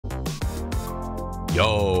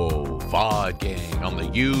Yo, VOD gang on the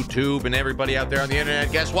YouTube and everybody out there on the internet.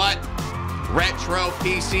 Guess what? Retro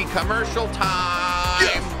PC commercial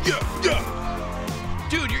time. Yeah.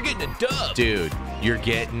 Dude, you're getting a dub. Dude, you're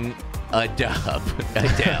getting a dub. A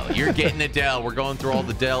Dell. You're getting a Dell. We're going through all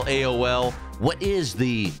the Dell AOL. What is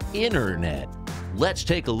the internet? Let's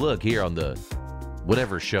take a look here on the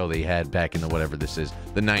whatever show they had back in the whatever this is,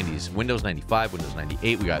 the 90s. Windows 95, Windows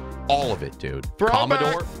 98. We got all of it, dude.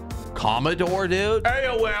 Commodore, dude.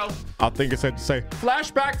 AOL. I think it's said to say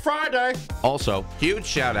Flashback Friday. Also, huge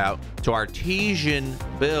shout out to Artesian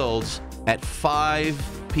Builds at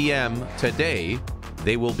 5 p.m. today.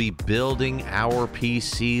 They will be building our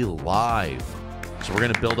PC live. So we're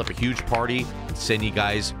going to build up a huge party and send you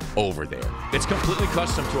guys over there. It's completely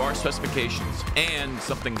custom to our specifications and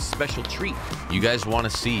something special treat. You guys want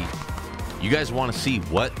to see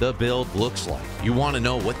what the build looks like. You want to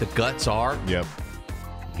know what the guts are? Yep.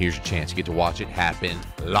 Here's your chance. You get to watch it happen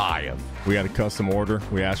live. We got a custom order.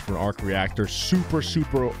 We asked for an arc reactor. Super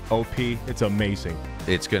OP. It's amazing.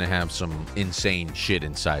 It's going to have some insane shit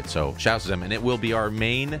inside. So shouts to them. And it will be our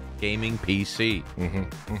main gaming PC.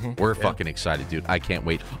 We're fucking excited, dude. I can't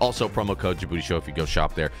wait. Also, promo code Jaboody Show if you go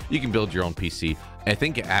shop there. You can build your own PC. I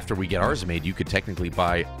think after we get ours made, you could technically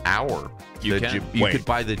buy You could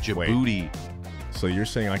buy the Jaboody. So you're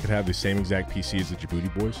saying I could have the same exact PC as the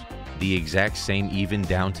Jaboody boys? The exact same, even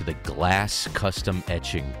down to the glass custom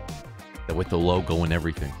etching with the logo and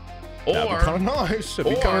everything. That'd be kind of nice.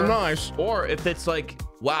 It'd be kind of nice. Or if it's like,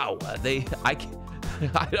 wow, I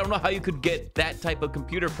don't know how you could get that type of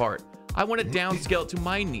computer part. I want to downscale to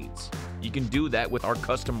my needs. You can do that with our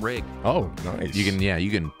custom rig. Oh, nice. You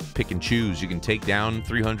can pick and choose. You can take down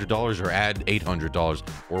 $300 or add $800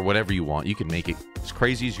 or whatever you want. You can make it as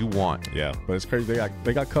crazy as you want. Yeah, but it's crazy.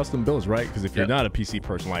 They got custom builds, right? Because if you're not a PC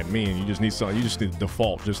person like me and you just need something, you just need the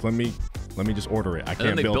default. Just let me just order it. I can't build it.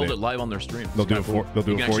 And then they build it live on their stream. They'll do it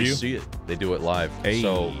for you. See it. They do it live. Hey.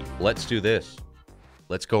 So let's do this.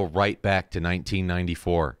 Let's go right back to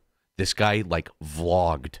 1994. This guy like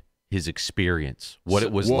vlogged his experience, what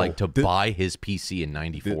it was like to buy his PC in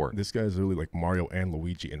 94. This guy's really like Mario and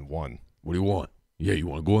Luigi in one. What do you want? Yeah, you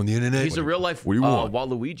want to go on the internet? He's a real life what do you want?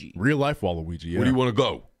 Waluigi. Real life Waluigi, yeah. Where do you want to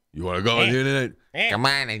go? You want to go on the internet? Come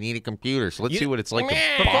on, I need a computer. So let's see what it's like to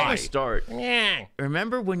Before buy. we start,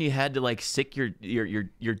 remember when you had to like sick your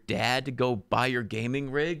dad to go buy your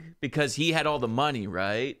gaming rig because he had all the money,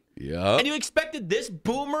 right? Yeah. And you expected this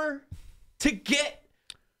boomer to get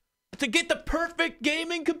the perfect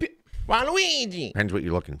gaming computer? Waluigi. Depends what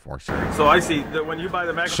you're looking for, sir. So I see that when you buy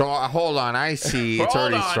the Mac. So hold on, I see it's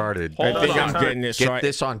already started. I think I'm getting this Get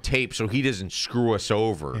this on tape so he doesn't screw us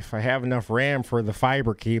over. If I have enough RAM for the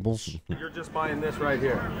fiber cables. You're just buying this right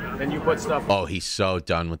here, and you put stuff. Oh, he's so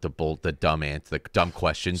done with the dumb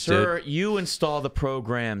questions, Sir, dude. you install the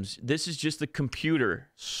programs. This is just the computer.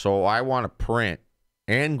 So I want to print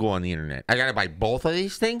and go on the internet. I gotta buy both of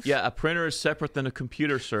these things? Yeah, a printer is separate than a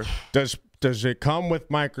computer, sir. Does it come with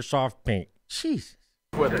Microsoft Paint? Jeez.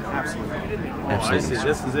 With it. Absolutely. Oh, I see.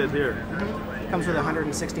 This is it here. Comes with a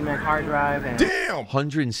 160 meg hard drive and Damn!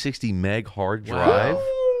 160 meg hard drive?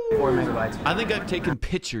 4 megabytes. I think I've taken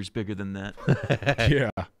pictures bigger than that. Yeah.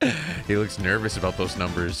 He looks nervous about those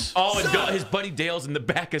numbers. Oh, his buddy Dale's in the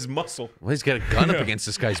back as muscle. Well, he's got a gun up against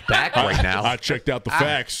this guy's back right now. I checked out the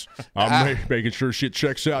facts. I'm making sure shit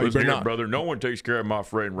checks out. You better not. brother. No one takes care of my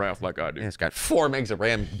friend Ralph like I do. Yeah, it's got 4 megs of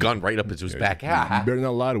RAM, gun right up into his back. You better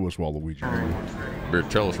not lie to us, Waluigi. Better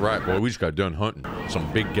tell us right, boy. We just got done hunting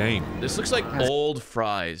some big game. This looks like old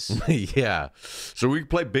fries. Yeah. So we can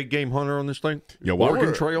play Big Game Hunter on this thing? Yo,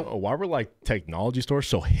 Oregon Trail? Why were like technology stores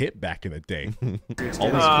so hit back in the day? All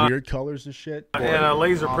these weird colors and shit. And a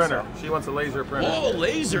laser printer. She wants a laser printer. Oh,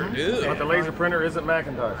 laser, dude. But the laser printer isn't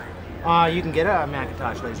Macintosh. You can get a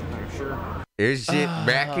Macintosh laser printer, sure. Is it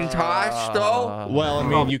Macintosh, though? Well, I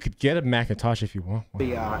mean, you could get a Macintosh if you want.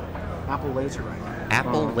 The Apple laser right now.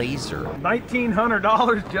 Apple Laser.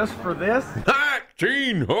 $1,900 just for this?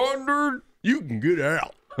 1,900? You can get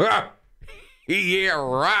out. Yeah,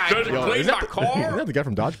 right. Does it clean my car? Isn't that the guy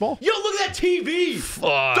from Dodgeball? Yo, look at that TV.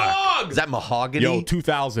 Fuck. Dog. Is that mahogany? Yo,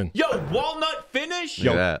 2,000. Yo, walnut finish.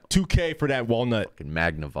 Yo, Look at that. 2K for that walnut. Fucking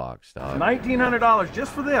Magnavox, dog. $1,900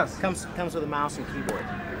 just for this. Comes with a mouse and keyboard.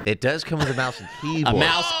 It does come with a mouse and keyboard.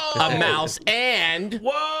 A mouse and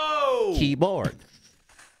Whoa. keyboard.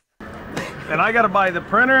 And I got to buy the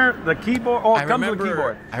printer, the keyboard. Oh, it comes with a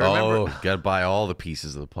keyboard. I remember. Oh, gotta buy all the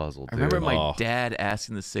pieces of the puzzle, dude. I remember my dad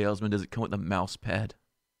asking the salesman, "Does it come with a mouse pad?"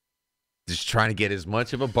 Just trying to get as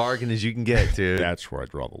much of a bargain as you can get, dude. That's where I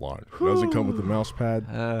draw the line. It doesn't come with the mouse pad.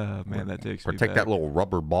 Oh, man, that takes me Protect back. that little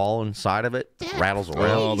rubber ball inside of it. Rattles around.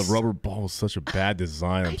 Oh, the rubber ball is such a bad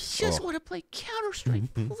design. I just want to play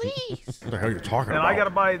Counter-Strike, please. What the hell are you talking And about? I got to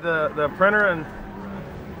buy the printer, and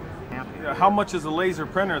how much is a laser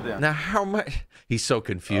printer then? Now, how much? He's so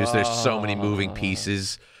confused. There's so many moving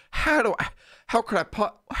pieces. How could I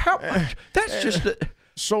put? How much? That's just.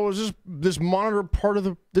 So is this monitor part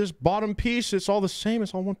of this bottom piece? It's all the same.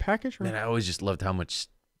 It's all one package. Right? Man, I always just loved how much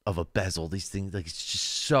of a bezel these things. Like it's just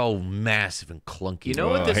so massive and clunky. You know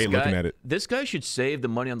what? I hate looking at it. This guy should save the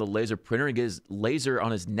money on the laser printer and get his laser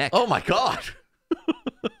on his neck. Oh my god!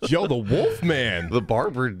 Yo, the Wolfman. The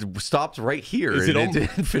barber stopped right here. Is it and it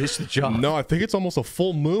didn't finish the job. No, I think it's almost a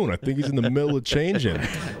full moon. I think he's in the middle of changing.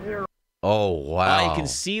 Oh wow! You can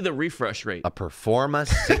see the refresh rate. A Performa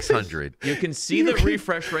 600. You can see the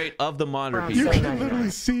refresh rate of the monitor piece. You can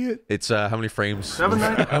literally see it. It's how many frames?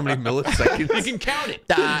 790? How many milliseconds? You can count it.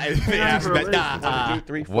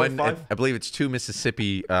 One, I believe it's 2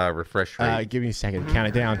 Mississippi refresh rate. Give me a second. Count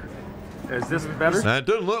it down. Is this better? That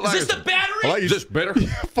doesn't look like Is this the battery? I like you Is this better?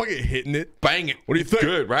 fucking hitting it. Bang it. What do you think?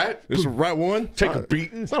 Good, right? This is the right one? Take a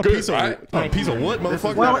beating. It's not Good, a piece of right? not a piece of wood,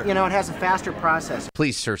 motherfucker. Well, you know, it has a faster processor.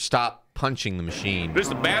 Please, sir, stop punching the machine This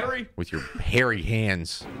the battery? with your hairy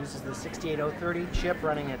hands. It uses the 68030 chip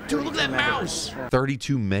running at Dude, look at that 32 mouse. megahertz.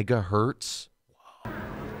 32 megahertz.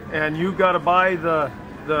 And you got to buy the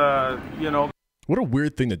you know. What a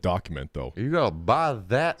weird thing to document, though. You gotta buy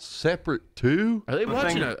that separate too? Are they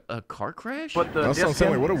watching thing- a car crash? Put the That's what I'm disc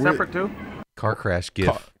saying, in what a weird- separate too. Car crash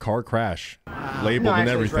gif. Car crash. No, Labeled and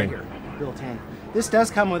actually, it's everything. right here, built in. This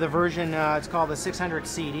does come with a version. It's called the 600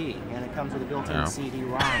 CD, and it comes with a built-in Oh.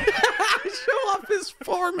 CD-ROM. Show off his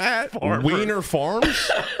format. Wiener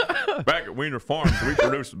Farms? Back at Wiener Farms, we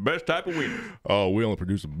produce the best type of wiener. Oh, we only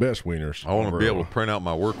produce the best wieners. I want to over be at- able to print out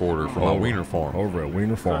my work order for my wiener farm. Over at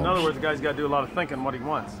Wiener So Farms. in other words, the guy's got to do a lot of thinking what he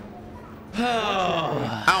wants.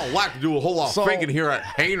 I don't like to do a whole lot of thinking here at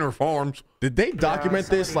Hainer Farms. Did they document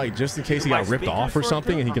this, like, just in case he got ripped off or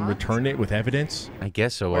something and he can return it with evidence? I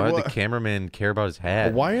guess so. Like Why would what? the cameraman care about his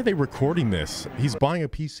hat? Why are they recording this? He's buying a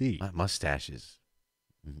PC. My mustache is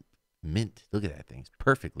mint. Look at that thing. It's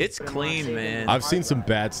perfectly. It's clean, man. I've seen some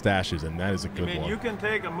bad stashes, and that is a I good mean, one. you can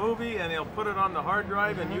take a movie and they'll put it on the hard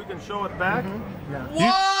drive and you can show it back.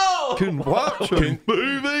 Whoa! can watch a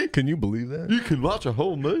movie. Can you believe that? You can watch a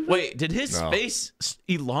whole movie. Wait, did his No. face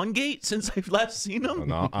elongate since I've last seen him?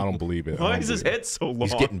 No, I don't believe it. I Why don't is his believe it. head so long?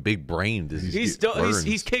 He's getting big brained.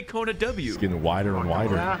 He's Kate Kona W. It's getting wider and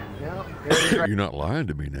wider. Yeah, yeah. There it is right You're not lying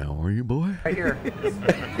to me now, are you, boy? here.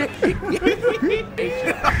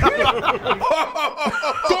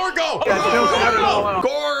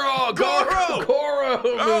 Gorgo! Goro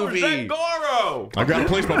Oh, is movie. that Goro? I gotta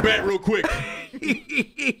place my bet real quick.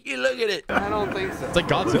 Look at it. I don't think so. It's like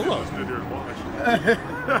Godzilla.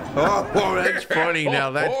 Oh, that's funny.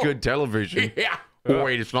 Now that's good television. Yeah. Oh,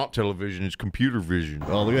 wait, it's not television. It's computer vision.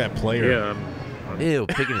 Oh, look at that player. Yeah, I'm Ew,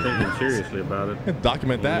 picking it. thinking seriously about it.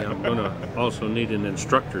 Document that. I'm gonna also need an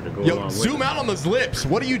instructor to go Yo, along with zoom it. out on those lips.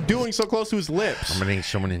 What are you doing so close to his lips? I'm gonna need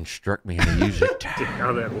someone to instruct me how to use it.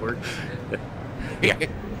 How that works.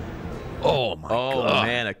 Oh my Oh god!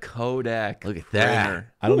 man, a Kodak. Look at that.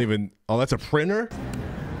 printer. I don't even. Oh, that's a printer?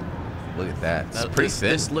 Look at that. It's Now, pretty thin.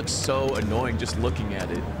 this looks so annoying just looking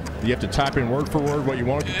at it. You have to type in word for word what you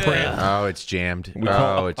want it to print. Oh, it's jammed.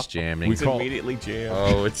 call- Oh, it's jamming. It's immediately jammed.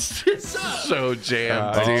 Oh, it's so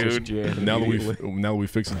jammed, dude. Jammed Now that immediately. we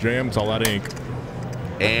fixed the jam, it's all that ink.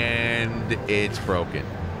 And it's broken.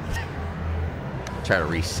 Try to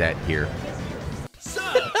reset here.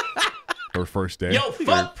 Or first day. Yo,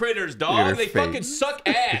 fuck printers, at dog. her They face. fucking suck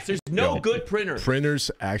ass. There's no good printer. Printers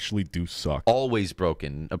actually do suck. Always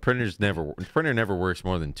broken. A printer never works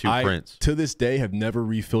more than two I, prints. to this day, have never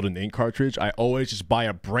refilled an ink cartridge. I always just buy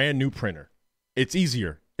a brand new printer. It's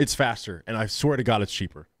easier. It's faster. And I swear to God, it's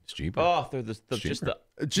cheaper. It's cheaper. Oh, they're just the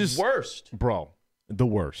Just worst. Bro, the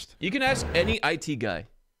worst. You can ask any IT guy.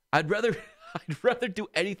 I'd rather do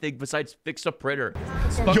anything besides fix a printer.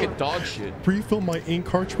 It's fucking dog shit. Refill my ink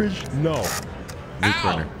cartridge? No. New Ow!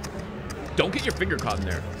 printer. Don't get your finger caught in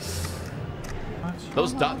there.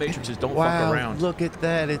 Those dot matrices don't Wow, fuck around. look at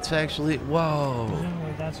that. It's actually, whoa.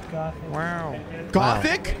 That's Gothic. Wow.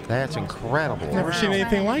 Gothic? That's incredible. Never seen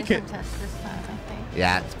anything like it. Test this side, I think.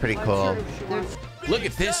 Yeah, it's pretty cool. There's Look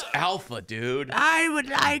at this alpha, dude. I would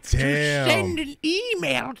like Damn. to send an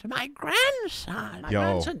email to my grandson. My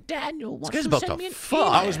grandson Daniel wants guy's to about send to me an fuck.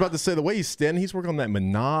 email. I was about to say, the way he's standing, he's working on that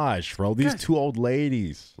menage, bro. These two old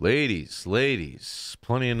ladies. Ladies,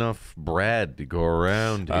 plenty enough Brad to go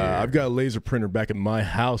around here. I've got a laser printer back at my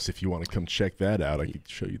house if you want to come check that out. I can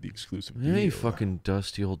show you the exclusive Yeah, you deal. fucking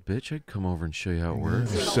dusty old bitch. I'd come over and show you how it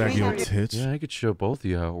works. Saggy old tits. Yeah, I could show both of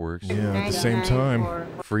you how it works. Yeah, at the same time.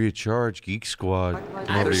 Free of charge, Geek Squad. Come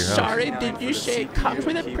over I'm to your sorry, house. did you say it comes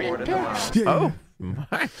with a printer? Yeah,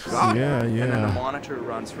 My God. yeah, And then the yeah. monitor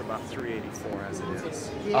runs for about $384 as it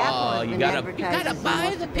is. Oh, you gotta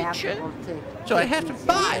buy the picture, so I have to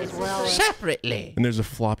buy it separately. And there's a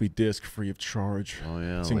floppy disk free of charge. Oh,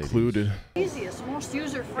 yeah, It's ladies. included. Easiest, most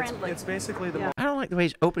user-friendly. It's basically the I don't like the way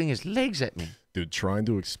he's opening his legs at me. Dude, trying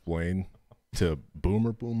to explain to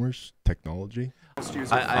boomers technology. most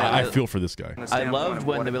user I feel for this guy. I loved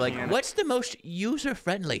when they were like, What's the most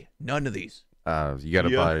user-friendly? none of these. You got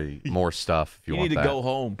to buy more stuff if you, You want need to that. go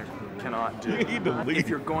home. cannot do. If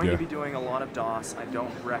you're going to be doing a lot of DOS, I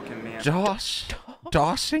don't recommend.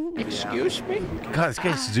 Dossing? Excuse me? God, this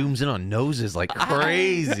guy zooms in on noses like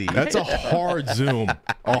crazy. That's a hard zoom.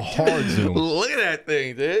 A hard zoom. Look at that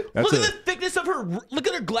thing, dude. That's Look a, at the thickness of her. Look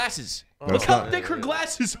at her glasses. That's Look how not- thick her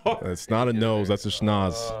glasses are. that's not a nose. That's a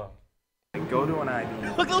schnoz. Go to an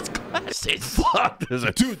IBM. Look at those glasses. Fuck, those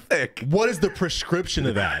are Dude, thick. what is the prescription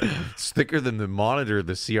of that? It's thicker than the monitor,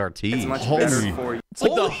 the CRT. It's much Holy- better for you. It's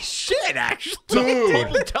like Holy the shit, actually.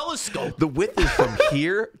 Hubble telescope. The width is from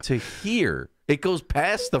here to here. It goes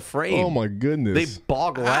past the frame. Oh my goodness. They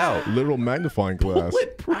boggle out. Literal magnifying glass.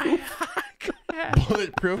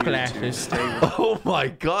 Bulletproof glasses. Oh my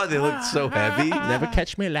God, they look so heavy. Never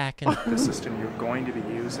catch me lacking. The system you're going to be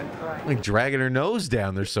using. Like dragging her nose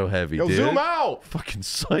down. They're so heavy, Yo, dude. zoom out. Fucking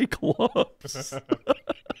Cyclops.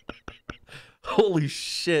 Holy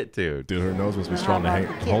shit, dude. Dude, her nose must be strong to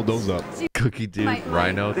hold those up. Cookie dude,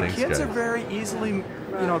 Rhino, The thanks kids guys. are very easily,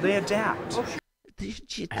 they adapt.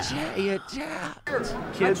 Kids.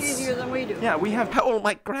 Kids, easier than we do. yeah, we have How will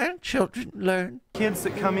my grandchildren learn? kids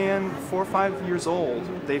that come in 4 or 5 years old.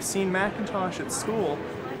 They've seen Macintosh at school.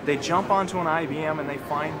 They jump onto an IBM and they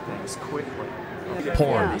find things quickly.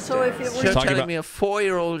 Porn. So if it was You're talking telling about- me a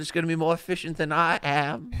 4-year-old is going to be more efficient than I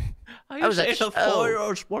am? I was saying at a show.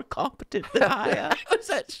 4-year-old's more competent than I am. How's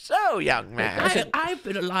that so, young man? I've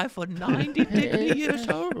been alive for 90 dignity years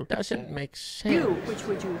old. Doesn't make sense. you, which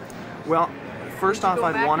would you? Well, first off, Go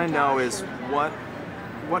I'd want to know Macintosh. is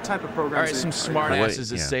what type of All programs right, some are smart you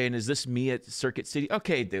asses is yeah. saying, is this me at Circuit City?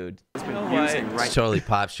 Okay, dude. using It's right totally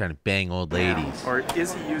Pop's trying to bang old ladies. now? Or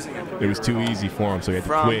is he using it? It was too easy for him, so he had to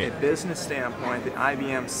From quit. a business standpoint, the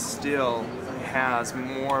IBM still has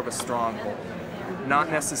more of a stronghold. Not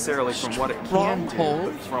necessarily from what it can do,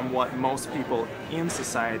 Stronghold? but from what most people in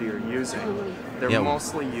society are using. They're Yeah.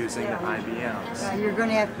 mostly using the IBMs. You're going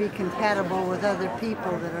to have to be compatible with other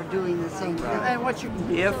people that are doing the same thing. And what you?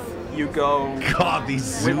 If you go God, these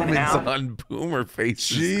zoom ins Without- on boomer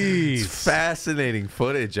faces. Jeez. It's fascinating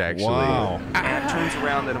footage, actually. Wow. and it turns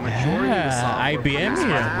around that a majority of the software IBM,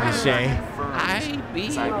 produced you say?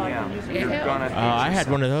 is IBM. You're gonna hate I had yourself.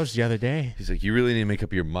 one of those the other day. He's like, you really need to make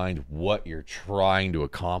up your mind what you're trying to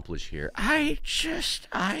accomplish here. I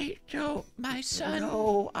don't, my son.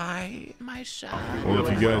 No, my son. Well,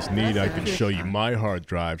 if you guys need, I can show you my hard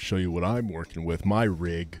drive, show you what I'm working with, my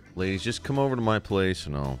rig. Ladies, just come over to my place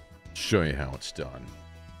and I'll show you how it's done.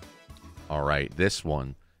 All right, this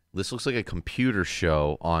looks like a computer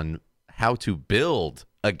show on how to build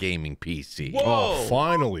a gaming PC. Whoa. Oh,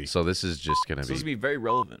 finally. So this is just going to This is be going to be very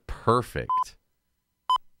relevant. perfect.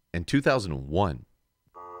 In 2001.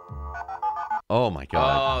 Oh my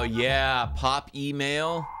God. Oh, yeah. Pop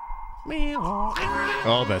email.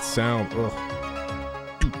 Oh, that sound. Ugh.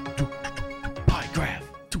 Pygraph.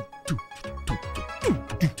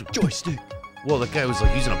 Joystick. Whoa, that guy was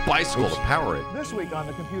like using a bicycle to power it. This week on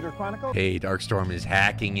the Computer Chronicle. Hey, Darkstorm is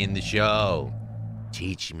hacking in the show.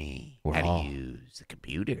 Teach me We're how all- to use the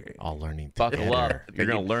computer. All learning Buckle up. together. You're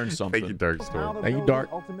going to learn Thank you, something. How to Darkstorm. Thank you, build Dark.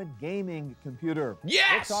 the ultimate gaming computer.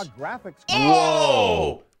 Yes! Let's talk graphics.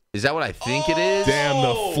 Whoa! Is that what I think it is? Damn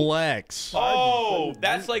the flex. Oh,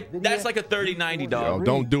 that's like a 3090 Yo, dog.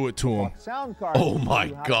 don't do it to him. Sound cards Oh my show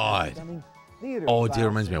you how to God. stunning theater Oh, dude, style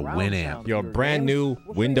reminds me of surround Winamp. sound Your for your brand games. new We'll show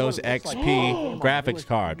you Windows what it looks like XP on the graphics newest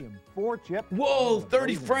card. Pentium 4-chip Whoa, with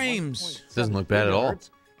 30 1.7 frames. Doesn't look bad at all. gigahertz,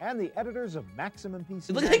 And the editors of Maximum PC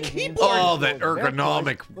Look at that magazine keyboard. Oh, chose that their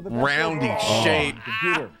ergonomic, choice for the best roundy overall shape.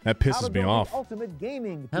 computer. That How to pisses me build off. the ultimate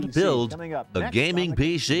gaming How to PC build coming up a next gaming on the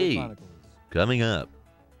Computer PC. Chronicles. Coming up.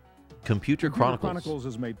 Computer Chronicles.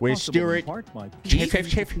 is made Wait, possible in Stuart. part by Chief?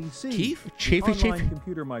 PC to Chief? PC, the online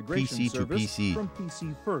computer migration PC to service PC. from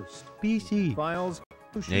PC First. PC. Files.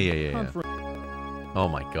 Yeah. Oh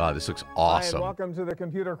my God, this looks awesome. Hi, welcome to the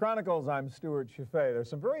Computer Chronicles. I'm Stuart Chaffee. There's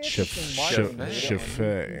some very interesting marketing data on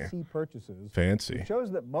Chaffee. PC purchases. Fancy. It shows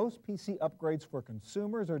that most PC upgrades for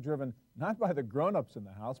consumers are driven not by the grown-ups in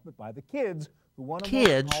the house, but by the kids who want a more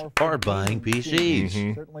Kids powerful are buying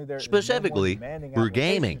PCs. Certainly there is Specifically no more demanding for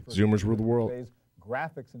application gaming. for Zoomers rule the world. today's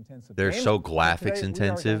graphics-intensive They're gaming. so Today, graphics we are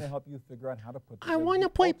intensive. going to help you figure out how to put I together want to the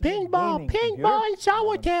play ultimate pinball. gaming computer. Pinball and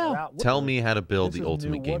Sourdough. Tell me how to build This the is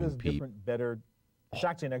ultimate new. What gaming is Pete. different, better? It's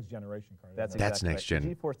actually a next generation card. That's isn't it? next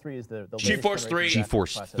gen. GeForce 3 is the GeForce 3.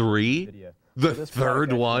 GeForce 3? The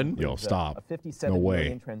third one? Yo, stop. A 57 No way.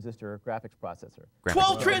 million transistor graphics processor.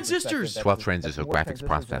 12 transistors. 12 transistor graphics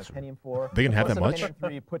processor. They can have that much? Pentium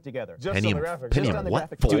 3 put together. Pentium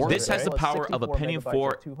what? Dude, this has the power of a Pentium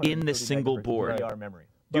 4 in this single board.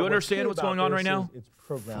 Do you understand what's going on right now?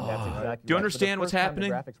 Do you understand what's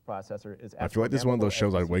happening? I feel like this is one of those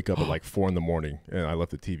shows I'd wake up at like 4 in the morning and I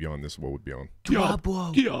left the TV on. This is what would be on.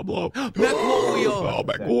 Diablo. Oh,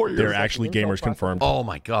 MechWarrior. They're actually gamers confirmed. Oh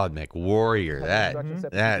my God, MechWarrior.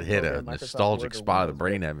 That hit a nostalgic spot of the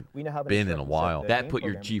brain. I haven't been in a while. That put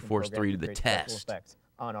your GeForce 3 to the test.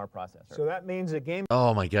 On our processor. So that means a game.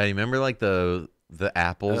 Oh my God, you remember like the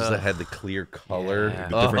apples that had the clear color? Yeah.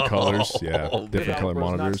 The different colors. Yeah. Different color Developers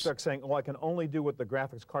not monitors. stuck saying, "Oh, I can only do what the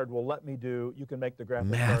graphics card will let me do." You can make the graphics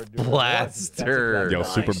Math card do Blaster. Yo,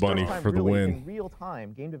 Super Bunny for the win. In real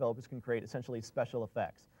time, game developers can create essentially special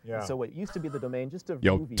effects. Yeah. So what used to be the domain just of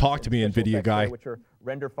Yo, movies talk to and me, special NVIDIA effects guy. which are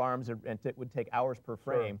render farms and it would take hours per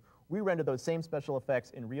frame. We render those same special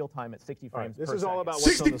effects in real time at 60 frames per This is second. all about what's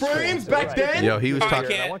 60 on the screen. frames So, back right. then? Yo, he was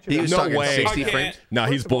talking. He was No talking way. 60 frames. Nah,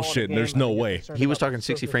 he's First of all, in a bullshitting. game, There's I no get way. concerned He was about talking the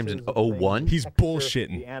 60 frames in surfaces, the 01? He's texture,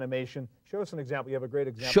 bullshitting. The animation. Show us an example. You have a great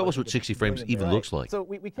example. Show us of what the 60 frames million even there. looks like. So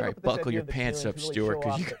we came All up right, with this buckle idea your of the pants tuning up, to really Stuart, show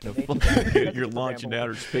because off you're the gonna nature fucking of you're the launching programmable-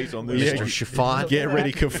 outer space on Mr. this. Chiffon. Get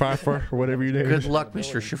ready, Kafafa, or whatever your name Good is. luck,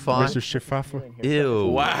 Mr. Chiffon. Mr. Shifafa. Ew.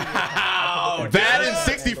 Wow. That in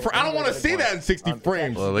 60 frames. I don't want to see that in 60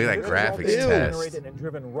 frames. Well, look at that graphics It's test. generated and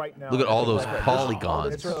driven right now. Look at all those It's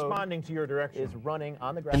polygons. responding to your direction. is running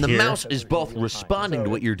on the And the graphics mouse processor is in both real time. responding to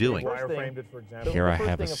what you're doing. Wireframed it, for example. Here I The first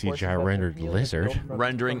have a thing, of course, CGI is that rendered the field is lizard. built from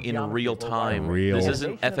Rendering in geometry real to time. Real This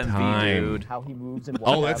isn't FMV, time. dude. How he moves and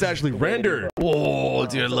Oh, what that's happens actually to the way they rendered. move. Oh,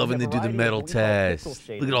 dude, I love when they do the metal test.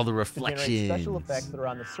 Pixel Look at all the shading to generate reflections. Special effects that are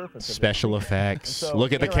on the surface of the Special screen. effects. So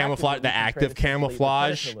Look at the interactively, camouflage, we the can active create essentially the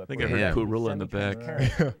camoufage. Predator look, I think I where heard Yeah. Poorilla in the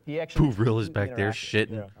back. he actually Poorilla's is back there interactive.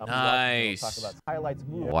 shitting. Nice. Highlights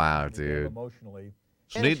move. Wow, dude. Emotionally.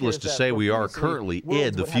 So needless to say, we are currently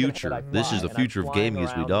in the future. This is the future of gaming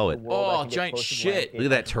as we know it. Oh, giant shit. Look at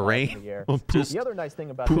that terrain. The other nice thing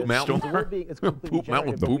about Poop this mountain. is the world being- it's completely Poop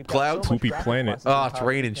mountain with generative, but poop we've got so clouds. much Poopy graphics planet. processing Oh, it's power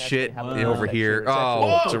raining that we shit can have over the here. texture, Oh,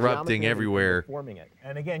 etc. it's erupting Geometry everywhere. forming it.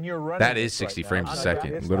 And again, you're running. That is this right 60 now. frames a On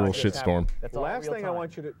second. it's Literal not just shitstorm. happening. That's The all last real thing I time.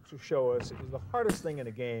 want you to show us is the hardest thing in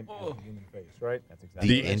a game is the human face, right? That's exactly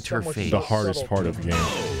The right. So much interface. The hardest part of the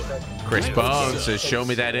game. Chris Bones says, "Show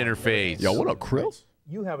me that interface." Yo, what up, Chris?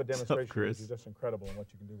 You have a demonstration Chris? which is just incredible in what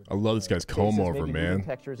you can do with I love this guy's comb Faces, over, maybe man. moving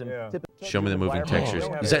textures and Yeah. typical Show me the moving wireframe. textures.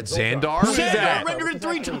 Oh, Is that Xandar? Who is that? Rendered in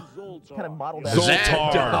 3 times. Kind of modeled that.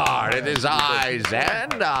 Xandar, it is I,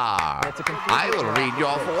 Xandar. I will read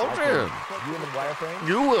your fortune.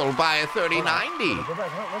 You will buy a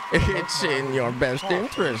 3090. It's in your best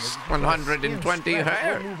interest. 120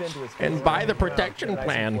 hertz. And buy the protection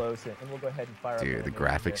plan. Dude, the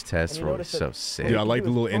graphics tests were so sick. Dude, I like the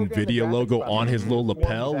little NVIDIA logo on his little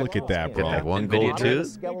lapel. Look at that, bro. Like one gold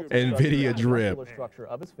tooth. NVIDIA drip.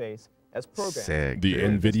 Sick. The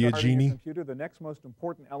dude. NVIDIA genie. Computer, the next most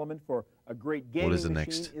important element for a great gaming What is the machine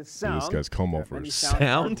next? is Dude, this sound. guy's comb There are over. many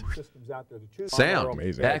Sound? systems out there to choose Sound. from.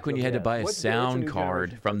 Amazing. Back when you had to buy a What's sound the new card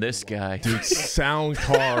generation from this guy. Dude, sound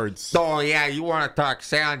cards. Oh, yeah, you want to talk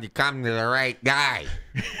sound, you come to the right guy.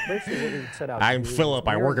 I'm Philip.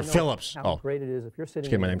 I work at Phillips. How Oh, great it is if you're sitting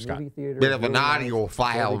okay, my in a name's Scott. movie theater, Bit of an really nice, audio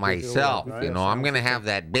file very digital, myself. right? You know, I'm going to have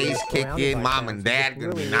that bass kick in. Mom and dad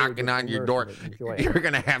going to be knocking on your door. You're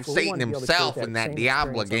going to have Well, we Satan want to be able to himself create in that that same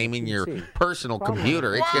Diablo experience on game the in your PC. personal Problem is,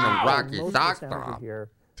 computer. It's going to rock most your of the socks sounds you off. hear,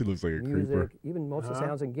 Dude looks like a music, creeper. even most of the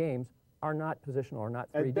sounds in games are not positional or not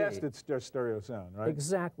 3D. At best, it's just stereo sound, right?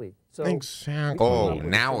 Exactly. So Oh,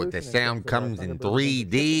 now the sound comes in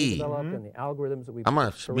 3D. and the algorithms that we I'm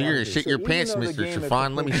going to smear and shit your pants, Mr.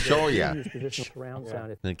 Chiffon. Let me show you. surround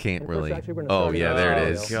sound. I can't And of course, really. actually, we're gonna Oh, start yeah, with there it audio.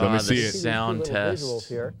 is. Let me God, see the it. See these sound two little visuals test.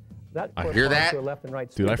 here. That I hear that? corresponds to a left and right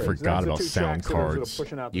Dude, I speaker. forgot about sound cards.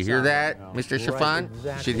 You hear that, Mr. Chiffon?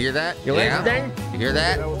 exactly. You should hear that? You Yeah? You hear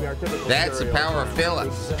that? That's the power of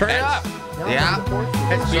Philips. Turn it up. Yeah?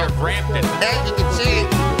 That's your Brampton. As you can see,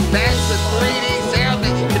 that's the 3D sound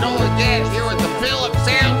that you can only get here with the Philips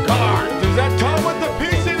sound card. Does that come with the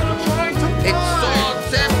PC that I'm trying to buy? It's sold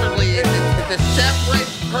separately. It's a separate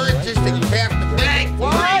purchase that you have to make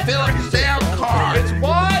for the Philips sound card. It's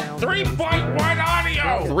what? 3.1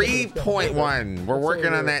 audio. 3.1. We're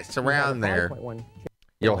working on that surround there.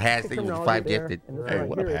 Yo, has the 5 gifted. Hey,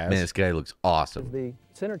 what up, Man, this guy looks awesome. The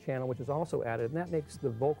center channel, which is also added, and that makes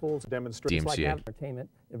the vocals demonstrate. like entertainment.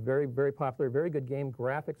 A very, very popular, very good game.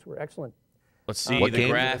 Graphics were excellent. Let's see What the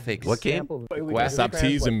game? graphics. What game? Stop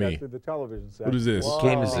teasing me. What is this? What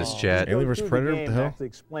game is this, Chad? Alien vs. Predator? What the hell? Actually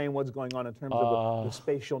explain what's going on in terms of the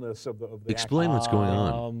spatialness of the Explain what's going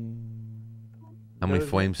on. How many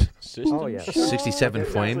flames? Oh, yeah. 67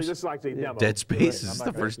 flames? This is actually a demo. Dead Space? Is this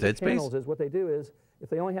the first Dead Space? Channels is what they do is, if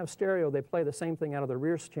they only have stereo, they play the same thing out of the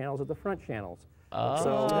rear channels as the front channels. So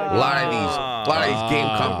A lot of these game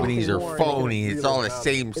companies are phony. It's all the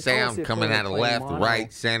same sound coming out of left,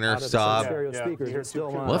 right, center, sub.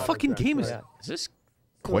 What fucking game is that? Is this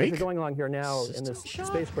Quake? What's going on here now in this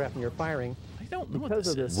spacecraft and you're firing? I don't know what Because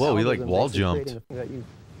this of this is. Whoa, he like algorithm, wall basically jumped. creating the thing that you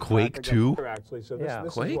Quake 2? Yeah.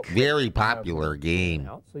 Quake? Very popular game.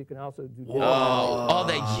 So you can also do Oh,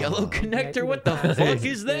 that yellow connector? What the fuck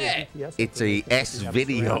is that? It's a S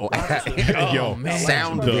video. Yo,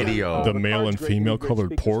 sound video. The male and female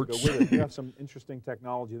colored ports. You have some interesting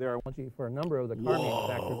technology there. For a number of the car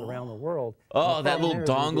manufacturers around the world. Oh, that little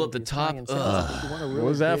dongle at the top. What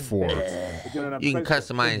was that for? You can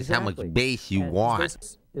customize how much bass you want.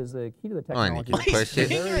 Is the key to the Oh, and you technology. can push it,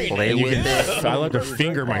 play with it. I like to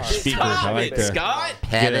finger my speakers. I like to Scott?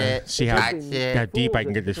 Pet it, see how touch it, deep I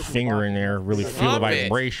can get this finger in there. Really feel the Stop it.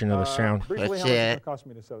 vibration of the sound. push it,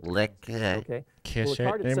 lick it. Okay. Kiss Well, the it.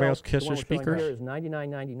 card Anybody itself, else kiss the their one we're showing speakers? Here is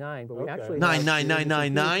 $99.99, but we Okay. actually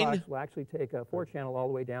 $99.99? will actually take a 4-channel all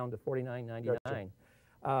the way down to $49.99.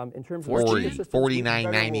 In terms of 40,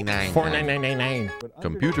 $49.99. $49.99.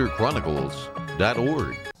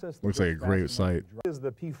 ComputerChronicles.org. Looks like a great site. Is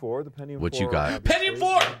the P4, the Pentium What you 4, got? Pentium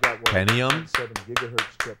 4! Pentium? 7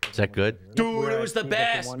 gigahertz chip. Is that good? Dude, it was the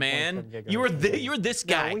best, man. You were this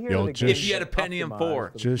guy. Yo, If just, you had a Pentium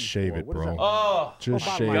 4. just shave it, bro. Oh, Just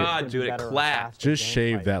shave it. God, dude, it clapped. Just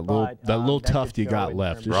shave that little tuft you got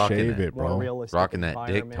left. Just Rocking shave it. it, bro. Rocking that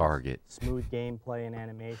dick target. Smooth gameplay and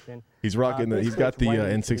animation. He's rocking the. He's got the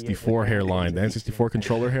N64 hairline, the N64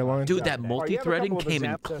 controller hairline. Dude, that multi-threading came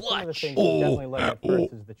in clutch.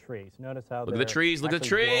 Look at the trees, look at the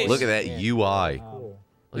trees. Look at that UI.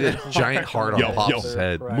 Look at that giant heart on Pop's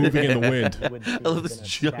head. Moving in the wind. I love this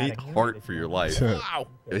giant heart for your life. Wow.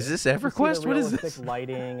 Is this EverQuest? What is this?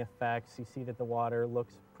 Lighting effects. You see that the water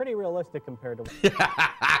looks pretty realistic compared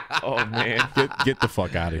to. Oh, man. Get the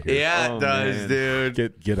fuck out of here. Yeah, it does,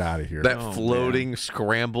 dude. Get out of here. That floating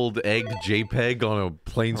scrambled egg JPEG on a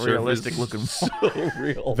plane Realistic surface. looking so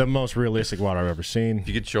real. The most realistic water I've ever seen. If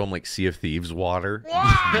you could show him like Sea of Thieves water,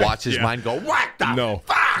 watch his mind go, what the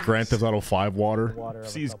fuck? Grand Theft Auto 5 water.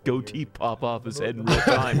 See his goatee pop off his head in real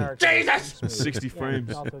time. Jesus! 60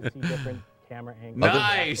 frames. Camera angle.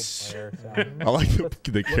 Nice. I like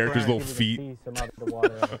the character's little feet.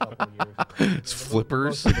 It's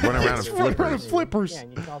flippers. Running around in flippers.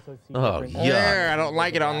 Oh, Yeah, I don't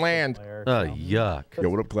like it on land. Oh, yuck. Yo,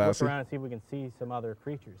 what up, Classy? Look around and see if we can see some other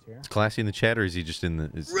creatures here. Is Classy in the chat, or is he just in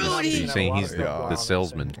the... Is he saying he's the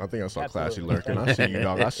salesman? I think I saw Classy lurking. I see you,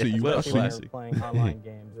 dog. I see you. I see you. Playing online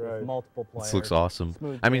games with multiple players. This looks awesome.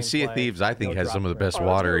 I mean, Sea of Thieves, I think, has some of the best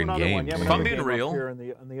water in games. If I'm being real,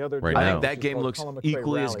 Right I now. think that game looks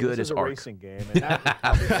equally as good as Ark.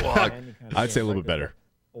 I'd say a little bit better.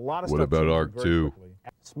 What about Ark 2?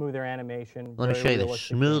 Smoother animation. Let me show you the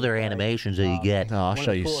smoother animations that you get. Oh, I'll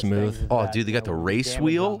show you smooth. Oh, dude, they got the race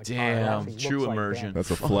wheel? Damn, true immersion. That's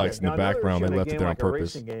a flex in the background. They left it there on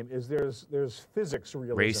purpose. There's physics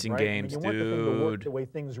realism, Racing right? games, you want the thing to work dude. the way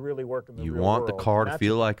things really work in the You real want the world, car and to that's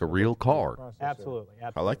feel what like a the real car. process is. Absolutely.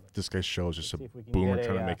 I like this guy's show is just a boomer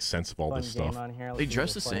trying to make sense of all this stuff. They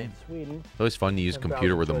dress the same. It's always fun to use a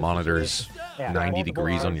computer where the monitor's 90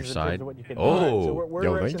 degrees on your side. Oh, we're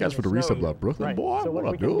yo, racing thank guys for the in the resub, snow. love, Brooklyn Right. boy. So What we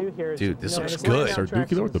up, can do dude? here is, Dude, this you know, looks it's laying good. down Sir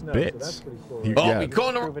tracks Dookie in with the snow, so bits. that's pretty cool. He- Oh, yeah, we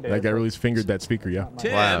going to... that guy really fingered that speaker, yeah.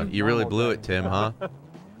 Wow, you really blew it, Tim, huh? So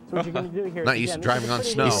what you're gonna do here is, Not used to again, driving this on is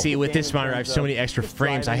pretty snow. You see, with this game in monitor, I have terms so many of extra just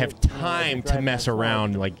frames. I have driving, you know, time to driving mess slow.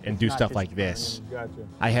 around and do Not stuff just- like this. Gotcha.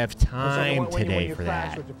 I have So time when you today for crash,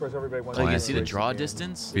 that. which of course everybody wants Like, to you do see the is draw racing games,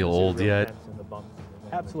 distance? Feel old yet? and the bumps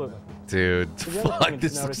and the- Absolutely. dude. Fuck,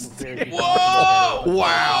 this looks terrible. Whoa!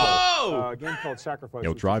 Wow! A game called Sacrifice.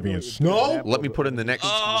 Yo, driving in snow? Let me put in the next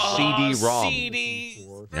CD-ROM. CD.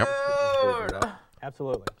 Yep.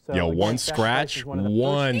 Absolutely. So Yo, again, one Sacrifice scratch, is one of the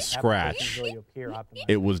one first scratch. applications where you appear optimized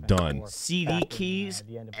It was for done. CD keys.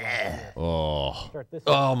 the end of last year. Oh, Start this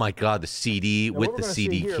Oh my God, the CD Now, with what the we're gonna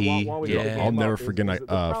CD see here, key. while we go Yeah. game I'll never up, is forget. the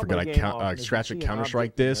problem Forget with I game often is scratched you a see an Counter-Strike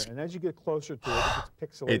object in there, disc. and as you get closer to it,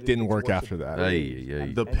 it's pixelated. It didn't gets work worse after and that. worse. Ay, ay,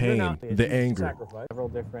 ay. The pain, the anger. Sacrifice. Several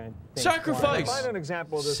different things. Sacrifice. Find an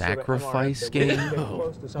example of this Sacrifice sort of MRI that game? really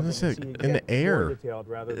close to something What is it? so you In the get air. more detailed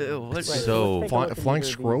rather than- What's Right, So- let's take a look at Flying either of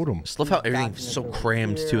these scrotum. Just love how everything's so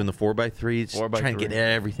crammed too in the 4x3. It's 4x3. trying to get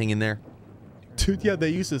everything in there. Dude, yeah, they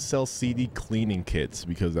used to sell CD cleaning kits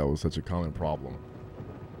because that was such a common problem.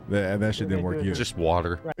 That shit didn't work either. It's just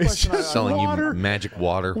water. It's just Selling water. you magic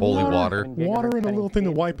water, holy water. Water and a little thing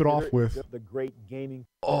to wipe it off with. The great gaming.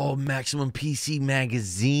 Oh, Maximum PC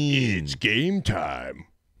Magazine. It's game time.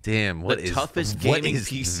 Damn, what is toughest what gaming is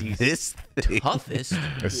PC. this thing? Toughest.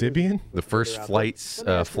 A Sibian? The first flight sim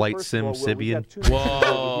Sibian.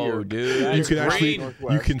 Whoa, dude. You can That's actually, green.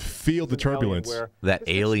 you can feel the turbulence. That Just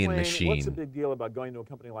alien explain What's the machine. big deal about going to a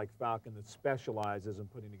company like Falcon that specializes in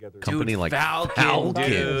putting together? Company like Falcon, Falcon.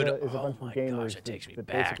 dude. Is a bunch of gamers that takes me that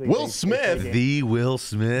back. basically Will they Smith. play The Will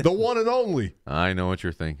Smith. The one and only. I know what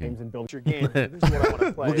you're games thinking. and build Your game. This is what I want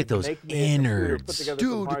to play. Look at those Make me a computer, put innards. together some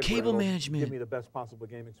Dude, the hardware cable that'll management. Give me the best possible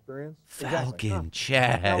game experience. Falcon Now,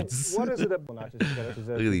 Chads. what is it? Look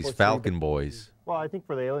at these Falcon boys. Well, I think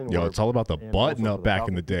for the Alien Yo, War, it's all about the and button also up for the back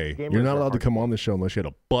Falcon, in the day. gamers You're not are allowed to hard come on the show unless you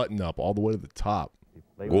had a button up all the way to the top.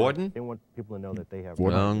 They Gordon? They want people to know that they have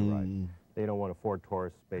Gordon. right. They don't want a Ford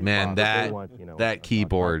Taurus space. Man, box. that They want, you know, that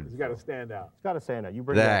keyboard, It's got to stand out. It's got to stand out. You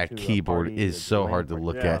bring that to a keyboard party, is to so land hard to party,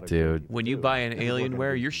 look yeah, at, dude. When you buy an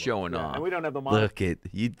Alienware, you're showing Yeah, and off. we don't have the monitor. Look at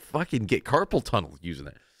you fucking get carpal tunnel using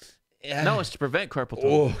that. No, it's to prevent carpal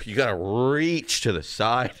tunnel. Oh, you gotta reach to the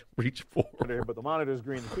side, reach forward. But the monitor's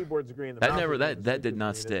green, the keyboard's green. The That mouse never is green, that the that did speaker's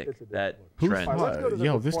not green. stick. It's a That different trend. one. Let's go to the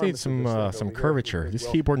Yo, this needs performance of this some over here. curvature. This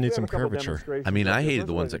keyboard needs some We have a couple curvature. demonstrations. I mean, I Let's hated go the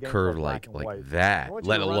to ones the that game curve called Black and like White. I that, want you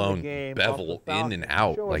let to run the alone game off bevel the in Falcon and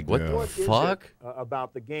out. show us Like, what Yeah. the what is it, fuck?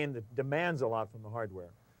 about the game that demands a lot from the hardware.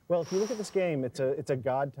 Well, if you look at this game, it's a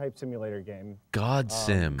God-type simulator game. God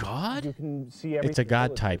sim. God? You can see everything. It's a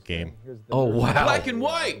God-type game. Oh, wow. Black and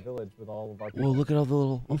white. Village with all of our Whoa, look at all the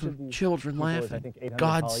little Each of these children people is, I laughing. think, 800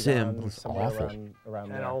 God sim. polygons, It's somewhere awful.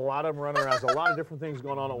 around And there. a lot of them running around. There's a lot of different things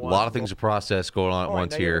going on at A once. lot of things to process going on at All right,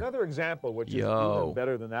 once now you have here. Another example, which is Yo. even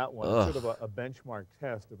better than that one. Ugh. Sort of a benchmark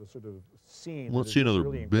test of a sort of scene. Let's that see is another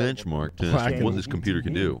really incredible. benchmark test Black of and what this computer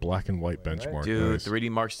can do. Black and white benchmark. Dude, guys. 3D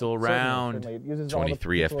Mark's still Certainly, around. certainly. It uses all the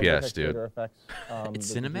 23 visual FPS, effects, dude. theater effects,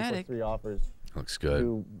 It's that the cinematic. PS3 offers. Looks good.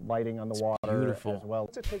 Do lighting on the water beautiful. as well.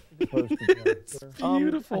 What's it take to get It's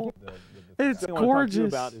beautiful. It's thing I wanna talk to you gorgeous.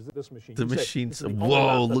 about is this machine. The You said machine's this is the only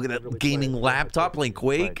whoa! laptop Look at that that really gaming plays laptop playing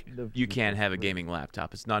Quake. You can't have a gaming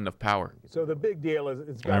laptop. It's not enough power. So the big deal is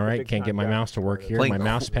it's got All the right, big can't get my graphics mouse to work card. here. Playing My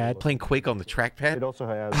mouse pad. Playing Quake on the trackpad. It also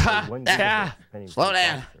has Ha! 1 Ah! gigahertz pending Slow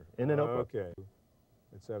down. processor in a notebook. Okay,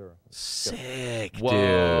 etc. Sick,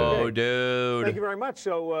 Whoa, dude. dude. Thank you very much.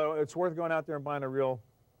 So it's worth going out there and buying a real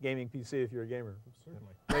gaming PC if you're a gamer. Certainly.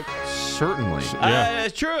 Certainly. Yeah.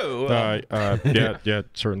 It's true. Yeah,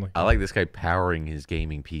 certainly. I like this guy powering his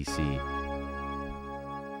gaming PC.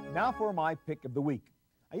 Now for my pick of the week.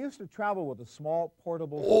 I used to travel with a small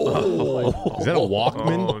portable. Is that a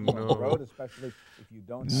Walkman? Road, especially if you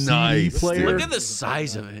don't have Nice, player? dude. Look at the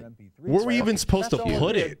size of it. Where were we even supposed to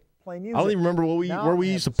put it? I don't even remember where we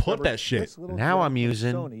used to put that shit. Now I'm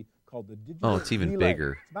using. Oh, it's even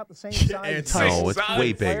bigger. It's about the same size. No, it's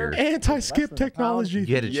way bigger. Anti-skip technology.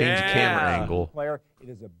 You had to change the camera angle. Player. It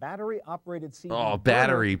is a battery-operated CD. Oh,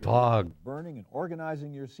 battery pog. Burning and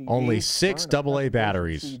organizing your CDs. Only 6 Burn a AA CD.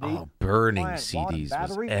 batteries. Oh, burning Client, water, CDs was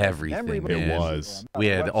battery, everything, memory, man. It was. We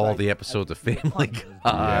had all the episodes of Family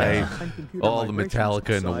Guy, all the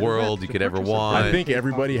Metallica in the world you could ever want. I think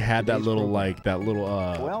everybody had that little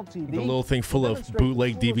the little thing full of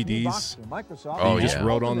bootleg DVDs. Oh, You just yeah.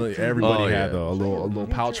 wrote on the. Everybody Oh, had yeah. a little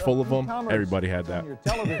pouch full of them. Everybody had that.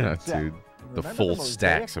 Yeah, dude. The full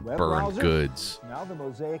stacks of burned goods. Now the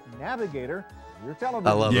Mosaic Navigator. Your television.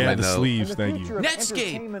 I love Yeah, them in the the sleeves. And the Thank you. future of Netscape.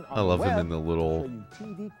 entertainment on I love the them web in the will little show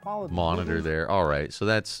you TV quality monitor movies. there. All right, so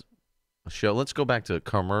that's a show. Let's go back to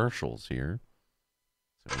commercials here.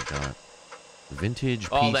 So we got vintage PC.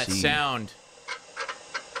 Oh, that sound.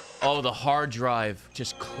 Oh, the hard drive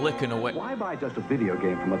just clicking away. Why buy just a video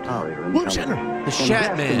game from Atari or Blue Intel? Channel. The Invest in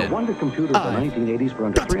Shatman. the wonder computers of the 1980s for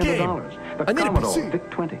under got the game. $300. The I need a Commodore PC.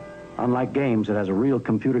 VIC-20. Unlike games, it has a real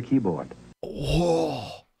computer keyboard.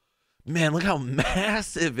 Oh, Man, look how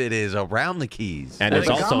massive it is around the keys. And it's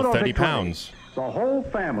also 30 pounds. The whole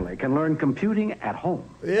family can learn computing at home.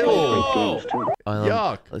 Ew. Games too.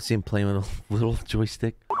 Yuck. Let's see him playing with a little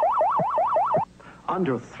joystick.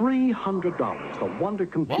 Under $300, the wonder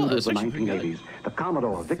computer of the 1980s, the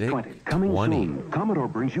Commodore VIC-20. Coming soon, Commodore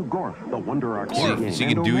brings you Gorf, the wonder arcade game. So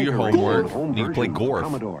you can do your homework, and you can play Gorf.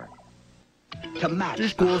 Commodore. To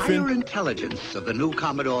match the higher intelligence of the new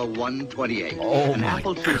Commodore 128. Oh an my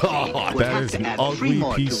Apple IIc God, would that have is to an add ugly 3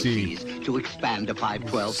 more PC. 2Cs to expand to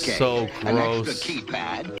 512K. So An gross. extra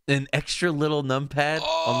keypad. An extra little numpad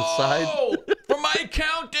on the side. For my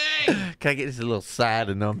counting. Can I get just a little side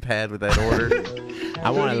of numpad with that order? I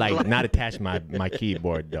want to like not attach my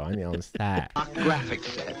keyboard though. I mean on the side. Graphic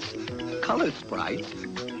sets, color sprites,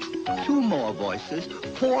 2 more voices,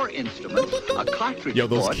 4 instruments, a cartridge Yo,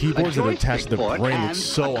 those port, keyboards a that attach to the joystick brain port, look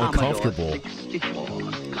so and a uncomfortable.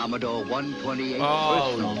 Commodore 64, Commodore 128.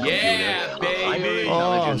 Oh, yeah, baby.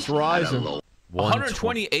 Oh, it's rising.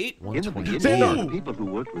 128? In the beginning, people who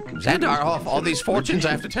worked with computers... Xandar, off all these fortunes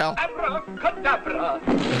I have to tell.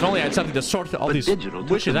 If only I had something to sort all these digital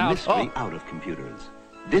took wishes the out. mystery out of computers.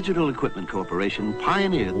 Digital Equipment Corporation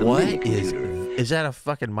pioneered the What mini is? computer, Is that a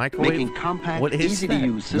fucking microwave? making compact, What is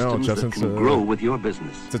easy-to-use systems Justin, that can grow with your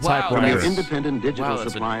business. It's a From your typewriter. independent digital Wow, that's a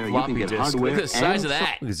supplier, you floppy can get disk. hardware Look at the size and of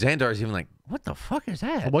that. Xandar's even like, what the fuck is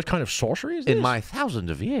that? What kind of sorcery is this? In my thousands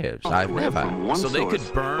of years, I've software never. from one So they could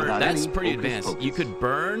source burn. without That's any pretty hocus advanced. pocus. You could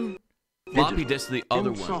burn floppy disk to the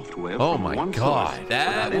other one. Software Oh from my one God. source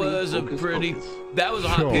That without any was a hocus pretty. pocus. That was a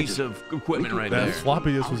hot Yo. piece of equipment right That there.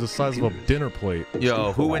 floppy disk was the size of a dinner plate.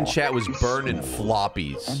 Yo, who in chat was burning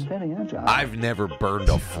floppies? I've never burned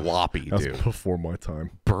a floppy, That's dude. before my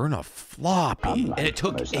time. Burn a floppy? And it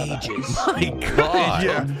took ages. My God.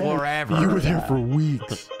 Yeah. Forever. You were there for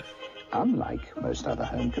weeks. Unlike most other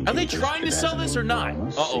home computers. Are they trying to sell this or not?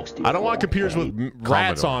 Uh-oh. I don't want computers with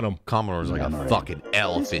rats on them. Commodore's like a fucking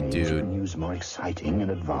elephant, dude. Use more exciting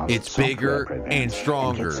and advanced It's bigger software programs and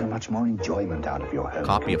stronger. get so much more enjoyment out of your home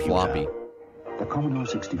Copy a computer. floppy. The Commodore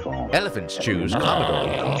 64. Elephants choose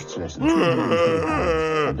Commodore. Costs less than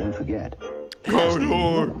 £300. And don't forget,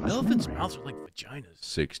 Elephants' mouths are like vaginas.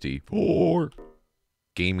 64.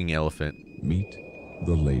 Gaming elephant. Meet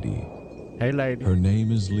the lady. Hey, lady. Her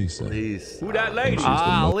name is Lisa. Who that lady?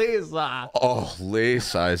 Lisa. Oh,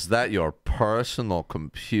 Lisa, is that your personal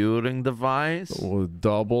computing device? We'll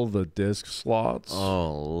double the disk slots.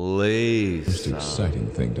 Oh, Most Lisa. exciting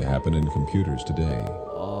thing to happen in computers today.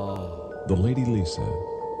 Oh. The Lady Lisa.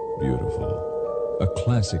 Beautiful. A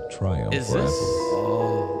classic triumph Is for this?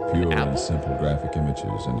 Apple. Pure and simple graphic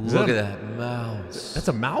images and Look at that mouse. That's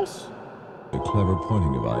a mouse? a clever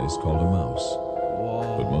pointing device called a mouse.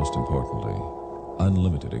 But most importantly,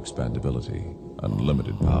 unlimited expandability,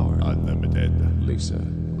 unlimited power. Unlimited. Lisa,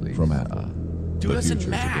 from Apple. Do the this in future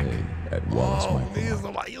Mac. today at Wallace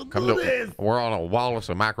Micro. Come to, we're on a Wallace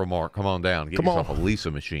and Macromart. Come on down. Get Come yourself on. a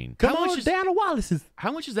Lisa machine. Come How much on is- down to Wallace's.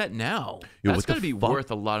 How much is that now? Yo, That's what the got to be fuck?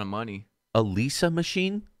 worth a lot of money. A Lisa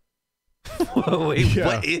machine? Wait, Yeah.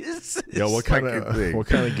 what is this? Yo, what kind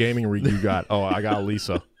of gaming rig you got? Oh, I got a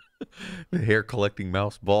Lisa. The hair collecting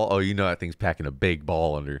mouse ball? Oh, you know that thing's packing a big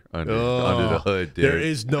ball under the hood, dude. There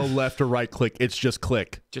is no left or right click. It's just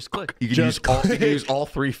click. Just click. You can, just you can use all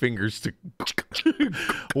 3 fingers to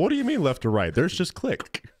What do you mean left or right? There's just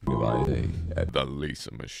click. Today at the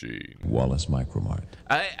Lisa machine. Wallace Micromart.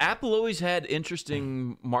 Apple always had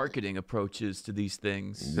interesting marketing approaches to these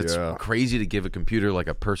things. That's crazy to give a computer like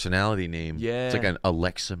a personality name. Yeah. It's like an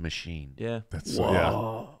Alexa machine. Yeah. That's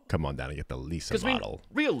yeah. Come on down and get the Lisa Because model.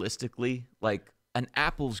 realistically, like an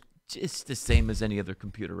Apple's just the same as any other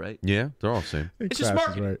computer, right? Yeah, they're all the same. It's just Crash is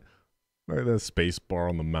marketing. right. Look at that space bar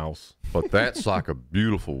on the mouse. But that's like a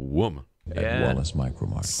beautiful woman. At Yeah. Wallace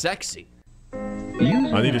Micromart. Sexy.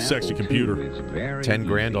 I need a sexy computer. 10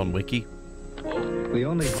 grand on Wiki. The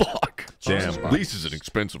only Fuck. Damn, Lisa's an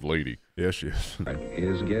expensive lady. Yes, she is.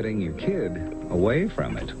 is getting your kid away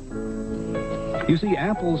from it. You see,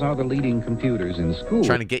 Apples are the leading computers in school.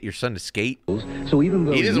 Trying to get your son to skate. So even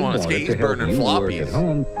though He doesn't you want to want skate, it he's to help burning you work floppies. at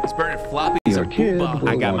home, He's burning floppies your and kid booba. will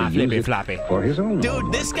I got want my to use flippy it floppy. for his own.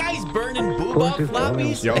 Dude, this guy's burning booba Course, if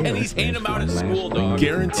floppies oil and he's handing them out at last school, spring, dog.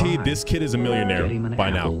 Guaranteed this kid is a millionaire by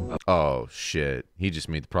now. Oh, shit. He just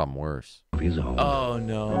made the problem worse. of his own. Oh,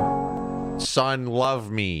 no. Son, love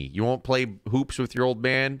me. You won't play hoops with your old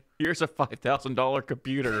man? Here's a $5,000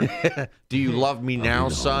 computer. Do you love me now,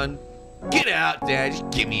 son? Get out, Dad. Just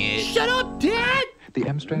give me it. Shut up, Dad! The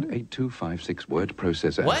Amstrad 8256 word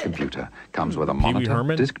processor What? and computer comes with a Pee-wee monitor,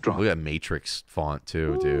 Herman? disk drive. Look at that Matrix font,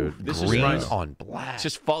 too, dude. This Green is on black. It's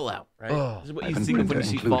just Fallout, right? This is what you And think of when you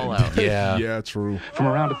see Fallout. Yeah. Yeah, true. From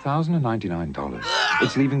around $1,099,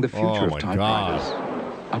 it's leaving the future Oh, of my typewriters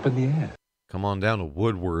up in the air. Come on down to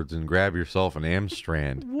Woodward's and grab yourself an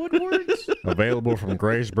Amstrad. Woodward's? Available from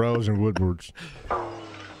Grace Bros and Woodward's.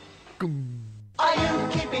 Are you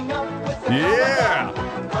keeping up with the Yeah!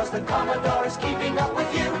 Commodore? 'Cause the Commodore is keeping up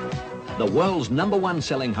with you. The world's #1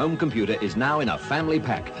 selling home computer is now in a family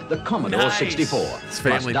pack. The Commodore Nice. 64. It's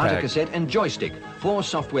Plus family data pack. cassette and joystick. 4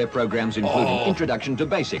 software programs including Introduction to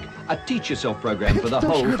Basic. A teach yourself program for the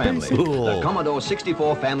whole family. Cool. The Commodore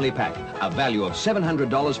 64 family pack. A value of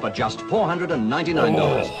 $700 for just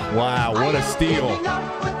 $499. Wow, what a steal. Keeping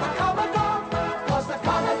up with the Commodore. 'Cause the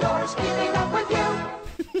Commodore is keeping up with you.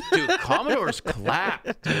 Dude, Commodore's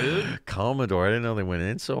clapped, dude. Commodore, I didn't know they went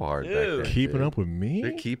in so hard back then. Keeping up with me?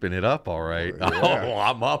 They're keeping it up all right. Oh, yeah. Oh,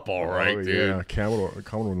 I'm up all right, dude. Yeah,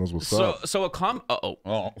 Commodore knows what's up. So a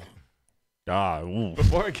God, ooh.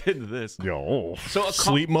 Before I get into this, Yo, so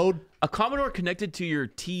sleep mode? A Commodore connected to your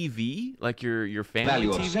TV, like your family Value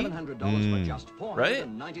of TV, $700 for just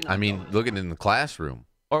 $499. I mean, looking in the classroom.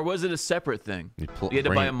 or was it a separate thing? You had to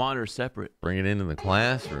bring buy it- a monitor separate. Bring it into the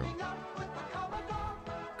classroom.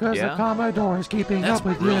 Because Yeah? the Commodore is keeping That's up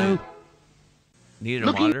with brilliant. you. Needed a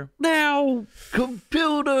Looking monitor. now,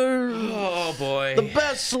 computers. Oh boy, The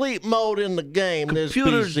best sleep mode in the game. This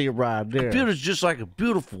PC right there. Computer's just like a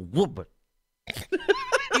beautiful woman.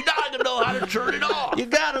 You gotta know how to turn it on. You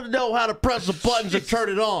gotta know how to press the buttons and turn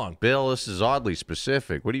it on. Bill, this is oddly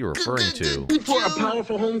specific. What are you referring to? For a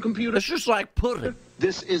powerful home computer? It's just like pudding.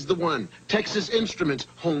 This is the one. Texas Instruments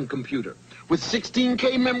home computer. With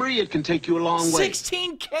 16K memory, it can take you a long way.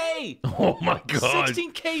 16K. Oh my God.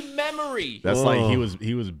 16K memory. That's like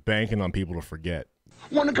he was banking on people to forget.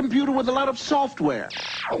 Want a computer with a lot of software?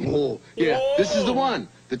 Oh, yeah, this is the one.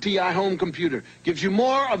 The TI home computer gives you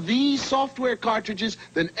more of these software cartridges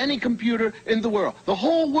than any computer in the world. The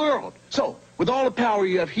whole world. So, with all the power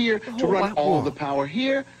you have here to run all the power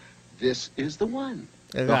here, this is the one.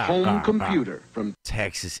 The home computer from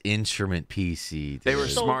Texas Instrument PC. They were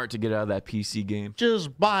dude. smart to get out of that PC game.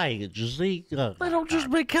 Just buy it, you see. They don't just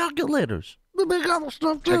make calculators. They make other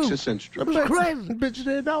stuff too. Texas Instruments. That's crazy. Bitches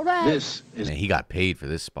didn't know that. This is Man, he got paid for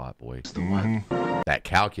this spot, boy. the one. That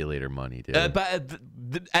calculator money, dude. But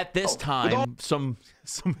at this time, some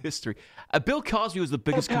history. Bill Cosby was the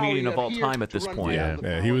biggest comedian of all time at this point.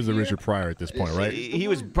 Yeah, he was the Richard Pryor at this point, right? He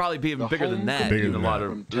was probably even bigger than that Bigger in than a lot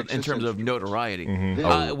that. of in terms of notoriety.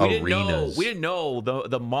 Oh, We arenas. didn't know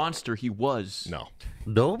the monster he was. No.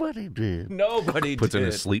 Nobody did. Nobody Puts did. in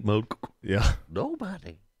a sleep mode. Yeah.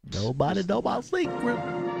 Nobody. Nobody know my secret.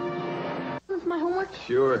 What's my homework?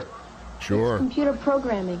 Sure. Sure. Computer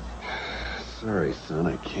programming. Sorry, son,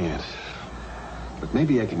 I can't. But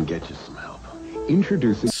maybe I can get you some help.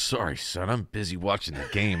 Introducing... Sorry, son. I'm busy watching the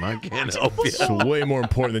game. I can't help you. It's way more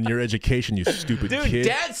important than your education, you stupid Dude, kid.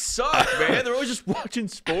 dads suck, man. They're always just watching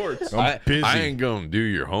sports. I'm busy. I ain't gonna do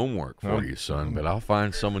your homework for you, son, but I'll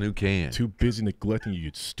find someone who can. Too busy neglecting you,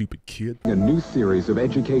 you stupid kid. A new series of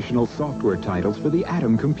educational software titles for the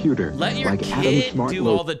Atom computer. Let your like Atom kid Smart do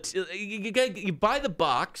Lo- all the. You buy the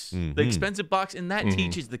box, the expensive box, and that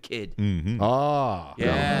teaches the kid. Ah.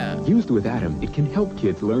 Yeah. Used with Atom, it can help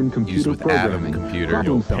kids learn computer with Atom programming. computer.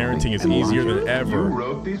 problem Yo, solving, parenting is and easier logic. than ever.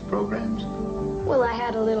 wrote these programs? Well, I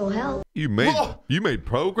had a little help. You made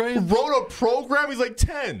programs? Wrote a program? He's like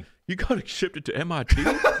 10. You got to ship it to MIT?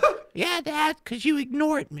 Yeah, Dad, because you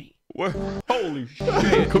ignored me. What? Holy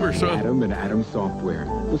shit. Come here, son. Atom and Atom software.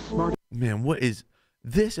 The smart... Man, what is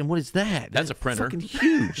this and what is that? That's a printer. Fucking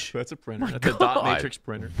huge. That's a printer. My That's a dot God. matrix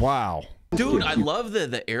printer. Wow. Dude, I love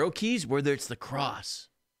the arrow keys where it's the cross.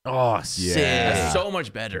 Oh, sick. That's so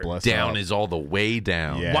much better. Bless Down up. is all the way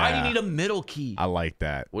down. Yeah. Why do you need a middle key? I like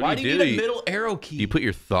that. What Why do do you you do? need a middle arrow key? You put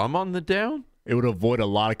your thumb on the down? It would avoid a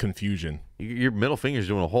lot of confusion. Your middle finger's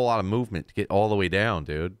doing a whole lot of movement to get all the way down,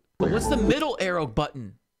 dude. But what's the middle arrow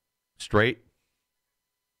button? Straight.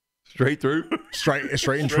 Straight through. Straight and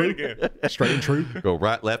true. Straight and true. Go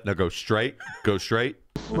right, left. Now go straight. Go straight.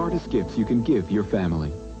 Smartest gifts you can give your family.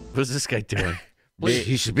 What's this guy doing?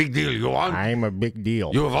 He's a big deal. You want? I'm a big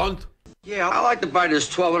deal. You want? Yeah, I'd like to buy this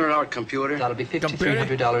 $1,200 computer. That'll be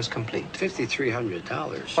 $5,300 complete.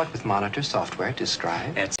 $5,300. But with monitor, software, disk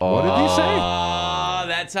drive. What did he say? Oh,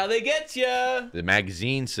 that's how they get you. The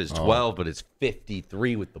magazine says 12, but it's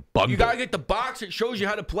 53 with the bundle. You gotta get the box that shows you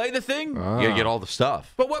how to play the thing. You gotta get all the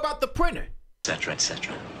stuff. But what about the printer? Et cetera, et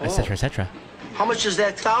cetera. Et cetera, et cetera. How much is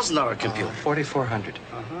that $1,000 computer? $4,400.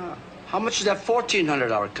 Uh-huh. How much is that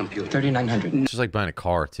 $1,400 computer? $3,900. It's just like buying a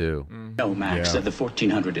car too. No, Max. The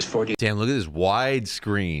 $1,400 is $40. Damn, look at this wide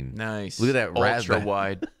screen. Nice. Look at that ultra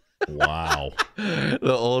wide. Wow.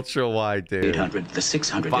 The ultra wide, dude. 800. The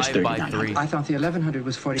 600 is 5 by 3,900. 3. I thought the 1100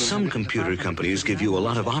 was 40. Some computer companies give you a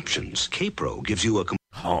lot of options. K-Pro gives you a...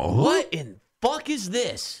 What in fuck is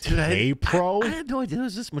this? Dude, K-Pro? I had no idea there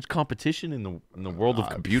was this much competition in the world of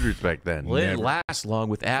computers back then. Well, it didn't last long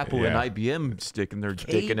with Apple and IBM sticking their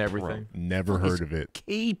dick in everything. Never heard of it.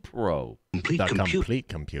 K-Pro. Complete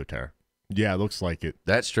computer. Yeah, it looks like it.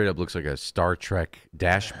 That straight up looks like a Star Trek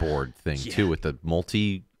dashboard thing, too, with the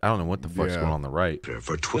multi... I don't know what the fuck's going on the right.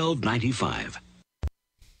 For $12.95.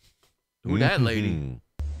 Who that lady?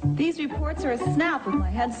 These reports are a snap with my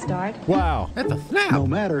Head Start. Wow. That's a snap. No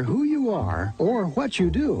matter who you are or what you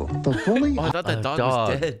do, the fully Oh, I thought that dog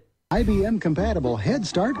was dead. IBM-compatible Head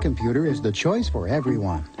Start computer is the choice for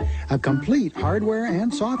everyone. A complete hardware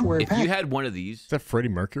and software If package. you had one of these... Is that Freddie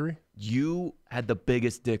Mercury? You had the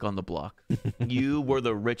biggest dick on the block. You were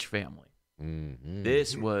the rich family.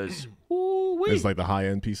 This was... It's like the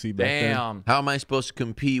high-end PC back then. Damn. How am I supposed to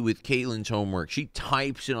compete with Caitlin's homework? She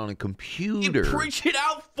types it on a computer. You preach it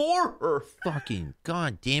out for her. Fucking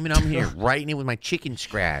god damn it, I'm here writing it with my chicken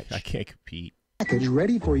scratch. I can't compete. Package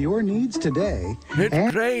ready for your needs today.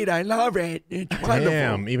 It's great. I love it. It's wonderful.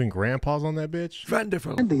 Damn, even Grandpa's on that bitch?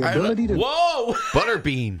 Wonderful. And the ability to Whoa!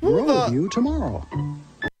 Butterbean. grow with you tomorrow.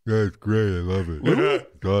 That's great. I love it.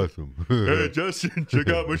 It's awesome. Hey, Justin, check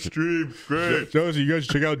out my stream. Great. Josie, you guys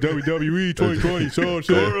should check out WWE 2020.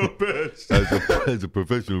 As a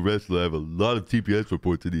professional wrestler, I have a lot of TPS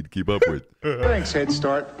reports I need to keep up with. Thanks, Head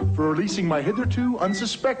Start, for releasing my hitherto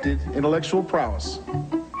unsuspected intellectual prowess.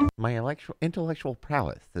 My intellectual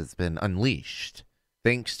prowess has been unleashed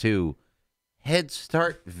thanks to Head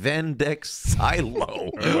Start Vendex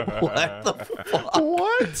Silo. What the fuck?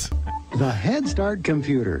 What? The Head Start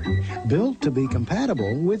computer, built to be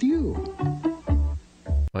compatible with you.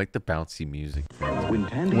 I like the bouncy music. When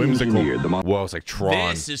Tandy Whimsical. engineered the Whoa, it's like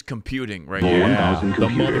Tron. This is computing right Model here. 1000 The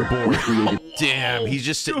computer motherboard. created Damn, he's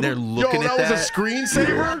just sitting there looking Yo, at that that. was a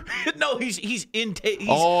screensaver? No, he's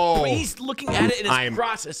looking at it in his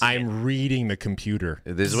process. I'm reading the computer.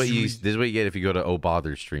 This is what you get if you go to Oh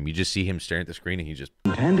Bother stream. You just see him staring at the screen and he just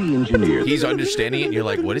Tandy engineered he's understanding it and you're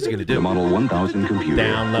like, what is he gonna do? the Model 1000 computer.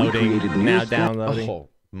 Downloading. Created Now new downloading. Oh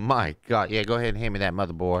my god. Yeah, go ahead and hand me that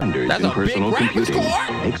motherboard. standards That's in a big personal graphics computing.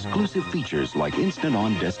 card. Exclusive features like Instant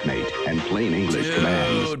On Deskmate and plain English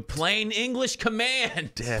commands. Dude, plain English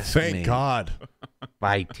command. Thank God.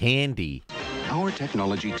 By Tandy. Our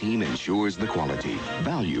technology team ensures the quality,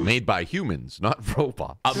 value, Made by humans, not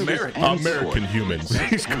robots. American. and American support. humans.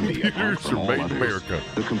 These computers are made in America.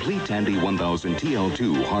 The complete Tandy 1000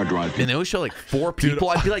 TL2 hard drive. And they always show like 4 people.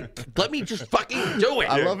 I'd be like, let me just fucking do it.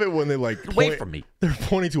 I love it when they like Away point- from me. They're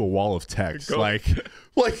pointing to a wall of text, like,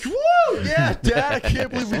 woo, yeah, Dad, I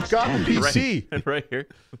can't believe we've got the PC. Right here.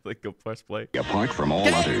 Like, go press play. Apart from all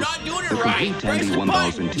Dad, others, you're not doing it the right. complete Tandy Press the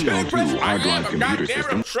 1000 button. TL2 Press- hard I drive am, computer goddamn it,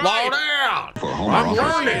 system Slow down. for home I'm office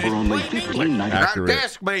learning. for only Plain $15.99. Got Accurate.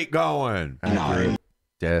 Deskmate going.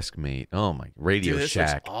 Deskmate. Oh my. Radio Dude, this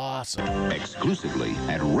Shack. looks awesome. Exclusively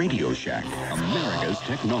at Radio Shack, America's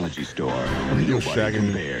technology store. Radio Nobody Shack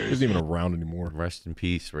compares. isn't even around anymore. Rest in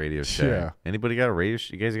peace, Radio Shack. Yeah. Anybody got a Radio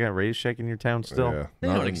Shack? You guys got a Radio Shack in your town still? Yeah. They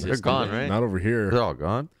don't exist. They're gone, right? Not over here. They're all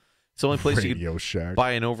gone. It's the only place you Radio could Shack.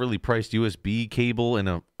 buy an overly priced USB cable and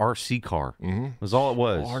a RC car. Mm-hmm. That's all it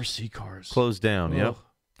was. RC cars. Closed down. Yep.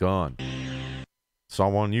 Gone. Saw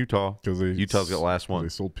one in Utah. Utah's got the last one. They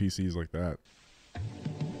sold PCs like that.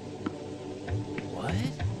 What?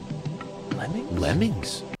 Lemmings?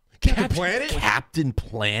 Lemmings. Captain Planet? Captain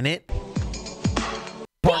Planet.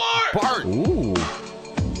 Bart. Ooh.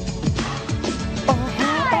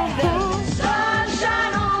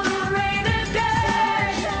 Sunshine on a rainy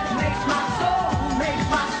day makes my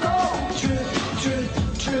soul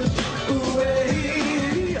trip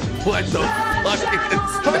away. What the fuck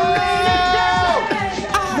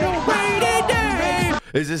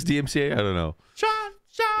is this DMCA? I don't know.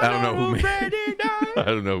 I don't know who I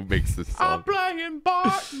don't know who makes this song. I'm playing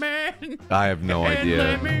Bartman. I have no and idea.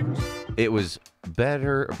 Lemmings. It was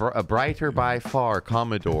brighter by far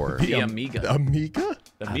Commodore. The Amiga. Amiga?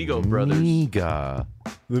 The Amigo brothers. Amiga.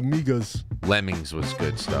 The Amigas. Lemmings was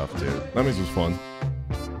good stuff too. Lemmings was fun.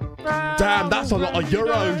 Damn, that's a lot of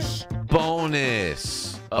euros.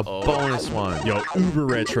 Bonus. A bonus one. Yo, uber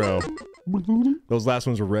retro. Those last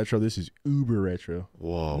ones were retro. This is uber retro.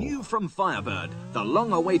 Whoa. New from Firebird, the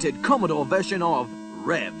long-awaited Commodore version of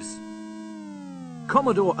Revs.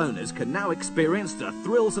 Commodore owners can now experience the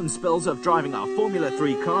thrills and spills of driving our Formula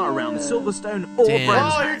 3 car around Silverstone or Damn.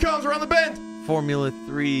 Friends. Oh, here he comes around the bend. Formula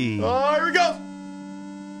 3. Oh, here he goes.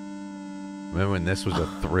 Remember when this was a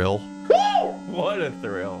thrill? Woo! What a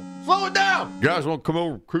thrill. Slow it down. You guys want to come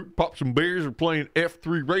over, pop some beers, or playing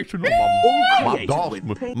F3 racing on my golf,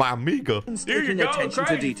 my Amiga? Here you go, Attention to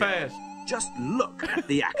crazy detail. fast. Just look at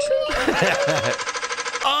the action.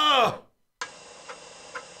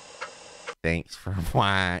 Thanks for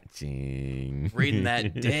watching. Reading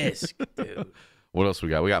that disc, dude. What else we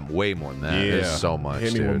got? We got way more than that. Yeah. There's so much,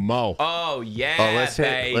 Hit me dude. with Mo. Oh, yeah, let's hit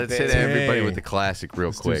everybody Dang. with the classic real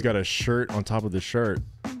This quick. dude's got a shirt on top of the shirt.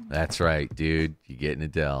 That's right, dude. You getting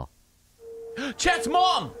Adele. Chat's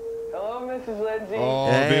mom. Hello, Mrs. Lindsay.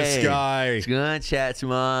 Oh, Hey. this guy. What's going on, Chat's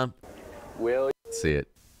mom? Will. Let's see it.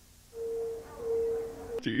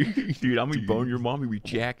 Dude, I'm gonna bone your mommy. We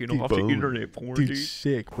jacking off the internet porn, Dude, dude.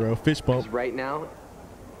 sick, bro. Fist bump. Right now,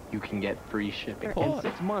 you can get free shipping Oh. in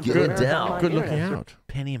 6 months. Good with America Adele. Online Good looking Internet out.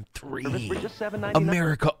 Pentium 3. Service for just $7.99.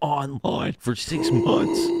 America Online for 6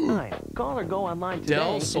 months. Call or go online today.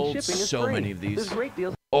 Dell and sold shipping is so free. many of these. There's great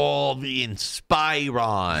deals. Oh, the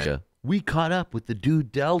Inspiron. We caught up with the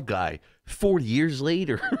dude Dell guy 40 years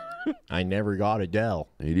later. I never got Adele.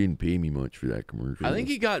 He didn't pay me much for that commercial. I think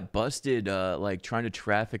he got busted, like trying to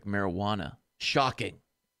traffic marijuana. Shocking.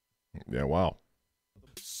 Yeah, wow.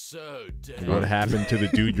 So What happened to the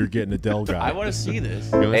dude you're getting Adele guy? I want to see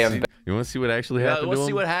this. You want to see what actually happened let's to him?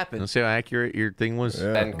 see what happened. You want to see how accurate your thing was?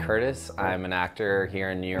 Ben Curtis. I'm an actor here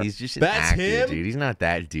in New York. He's just an That's actor, him? dude. He's not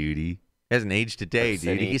that dude. He hasn't aged today, dude.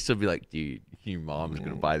 City. He can still be like, dude, your mom's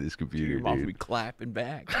going to buy this computer, Your mom will dude. be clapping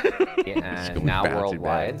back. And now bouncing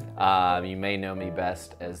worldwide. You may know me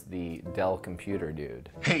best as the Dell computer dude.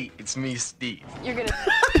 Hey, it's me, Steve. You're gonna.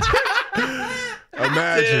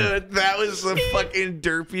 Imagine. Dude, that was the fucking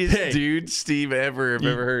derpiest dude Steve I've ever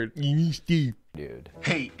heard. Steve. Dude.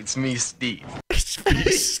 Hey, it's me, Steve.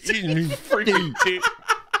 Freaking dude.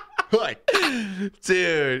 What?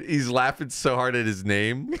 Dude, he's laughing so hard at his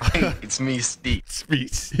name. Hey, it's me, Steve. Steve.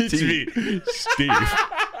 Steve.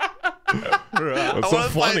 That's so I wanna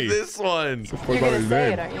find funny. this one. You're gonna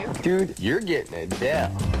say it, aren't you? Dude, you're getting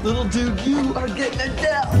Adele. Little dude, you are getting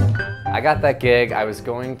Adele. I got that gig. I was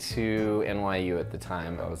going to NYU at the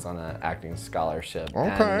time. I was on an acting scholarship.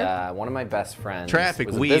 Okay. And one of my best friends Traffic,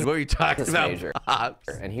 was a weed, what are you talking business about? major. Pops.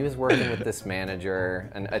 And he was working with this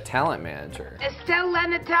manager, a talent manager. Estelle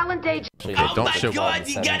and the talent agent. Actually, Oh they my involved God, a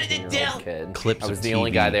you got it, 17-year-old Adele. kid. Clips I was of the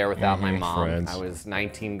only TV. guy there without my mom. Friends. I was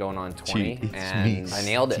 19 going on 20, It's and me, I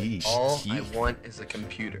nailed it. Steve. All I want is a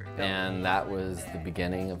computer. And that was the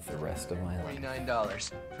beginning of the rest of my life.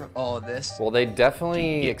 $29 for all of this. Well, they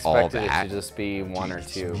definitely get all expected it that? to just be one or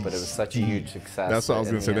two, but it was such a huge success. That's what I was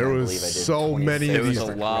that gonna in say. the end, There I was believe I did so many of 26 these.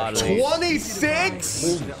 different lot of commercials.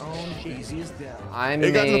 26? I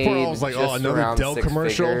It got to the point where I made was like, just oh, another around Dell 6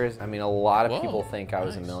 commercial? figures. I mean, a lot of Whoa. people think I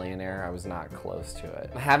was a millionaire. I was not close to it.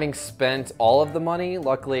 Having spent all of the money,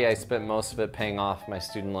 luckily I spent most of it paying off my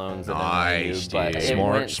student loans at Nice, NYU, but dude. it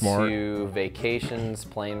Smart, went smart. to vacations,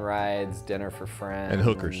 plane rides, dinner for friends,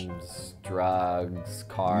 hookers. drugs,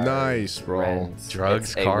 cars, Nice, bro. rent.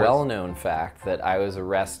 Drugs, It's cars. a well-known fact that I was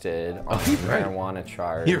arrested on a marijuana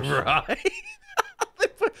charge. You're right.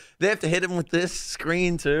 They have to hit him with this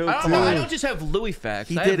screen, too. I don't know. I don't just have Louis facts.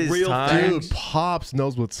 He I did have his real time. facts. Dude, Pops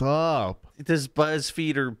knows what's up. Does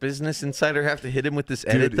BuzzFeed or Business Insider have to hit him with this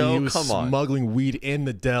Dude, edit, though? he was Come on. smuggling weed in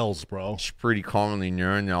the Dells, bro. It's pretty commonly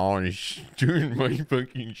known now, and he's doing my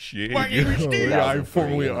fucking shit. Oh, yeah, I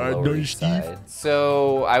formerly on the Lower know you, East Steve. Side.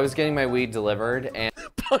 So I was getting my weed delivered, and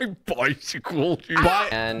By bicycle, dude. By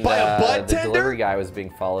and a bud the tender? delivery guy was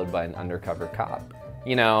being followed by an undercover cop.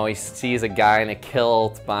 You know, he sees a guy in a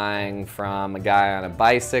kilt buying from a guy on a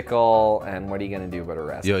bicycle, and what are you gonna do but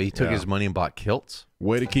arrest him? Yo, he took Yeah. his money and bought kilts?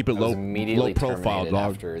 Way to keep it I was low immediately profile, terminated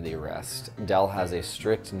dog. after the arrest. Dell has a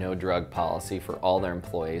strict no drug policy for all their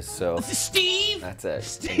employees, so Steve! that's it.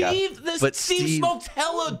 Steve! But Steve Steve- smoked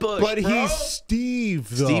hella bush, But bro. he's Steve,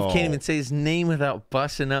 though. Steve can't even say his name without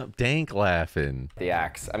busting up dank laughing. The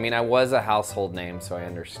axe. I mean, I was a household name, so I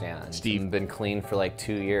understand. Steve. I've been clean for like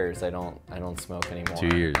 2 years. I don't smoke anymore.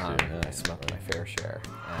 2 years, yeah. I smoked my fair share.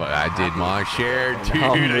 But I did my share, dude.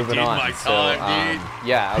 Now I'm I moving did on. my So, time, dude.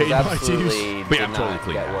 yeah, I Paid was my absolutely dues. But yeah, did I'm totally not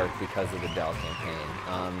clean get now. work because of the Dell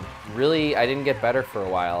campaign. Really, I didn't get better for a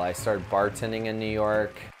while. I started bartending in New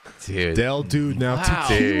York. Dude. Dell dude now Wow.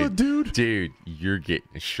 tequila dude. Dude, you're getting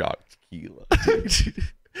a shot of tequila.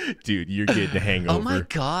 Dude, you're getting a hangover. Oh my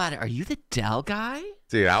God, are you the Dell guy?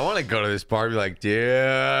 Dude, I want to go to this bar and be like,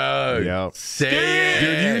 dude, say it.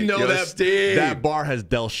 Dude, you know Steve. that bar has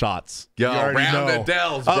Dell shots. Yo, around the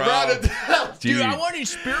Dells, bro. Around the Dells. Dude, I want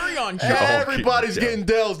Experion. Everybody's getting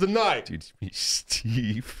Dells tonight. Dude,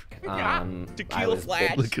 Steve. Tequila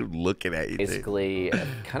Flats. Look at him looking at you. Basically, I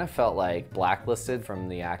kind of felt like blacklisted from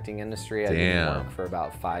the acting industry. I didn't work for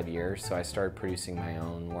about 5 years, so I started producing my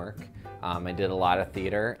own work. I did a lot of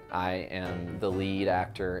theater. I am the lead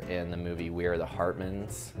actor in the movie We Are the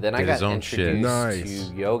Hartmans. Then I got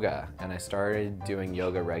introduced to yoga, and I started doing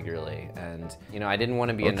yoga regularly. And you know, I didn't want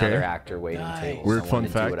to be another actor waiting tables. Weird I fun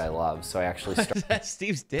wanted fact. to do what I love, so I actually started. That's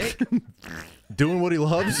Steve's dick. Doing what he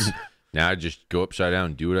loves. Now I just go upside down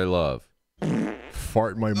and do what I love.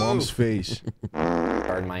 Fart in my mom's face.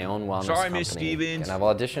 Started my own wellness company. Miss Stevens. And I've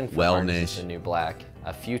auditioned for Wellness. Orange is the New Black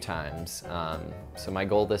a few times. So my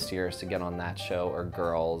goal this year is to get on that show or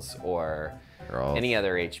Girls or any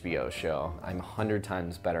other HBO show. I'm 100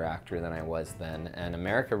 times better actor than I was then, and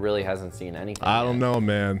America really hasn't seen anything I don't know,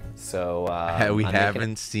 man. So we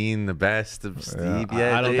haven't seen the best of Steve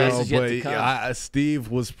yet. I don't know, but Steve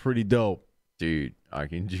was pretty dope. Dude, I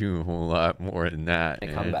can do a whole lot more than that.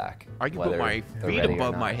 Come back. I can put my feet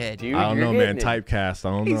above my head. Dude, I don't know, man. Typecast.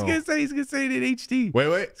 I don't know. He's gonna say it in HD.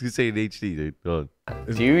 Wait. He's gonna say it in HD, dude. Go on.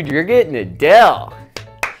 Dude, you're getting a Dell.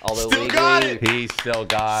 Although still got it. He still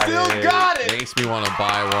got it. Still got it. Makes me want to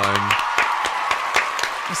buy one.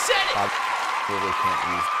 He said it. Probably can't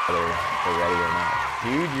use whether they're ready or not.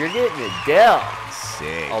 Dude, you're getting a Dell.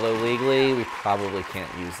 Sick. Although legally, we probably can't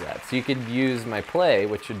use that. So you could use my play,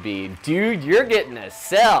 which would be, dude, you're getting a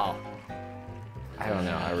cell. I don't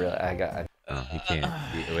know. He can't.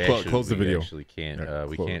 Close the video. We actually can't.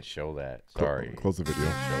 We can't show that. Sorry. Close the video. Show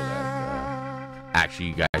that. Actually,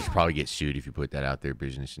 you guys probably get sued if you put that out there,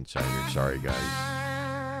 Business Insider. Sorry, guys.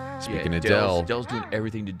 Speaking of Dell, Dell's doing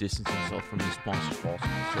everything to distance himself from his sponsors. So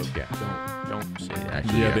don't say that.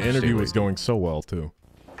 actually, Yeah, the interview was going so well too.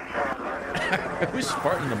 Who's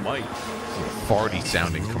farting the mic? Farty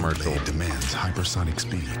sounding commercial. Demands hypersonic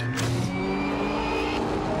speed.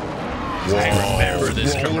 I remember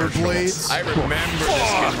this commercial. Rollerblades. I remember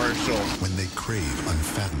this commercial. When they crave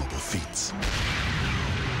unfathomable feats,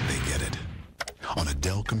 they get it on a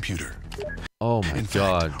Dell computer. Oh my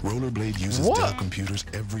God. Rollerblade uses Dell computers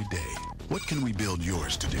every day. What can we build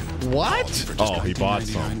yours to do? What? He bought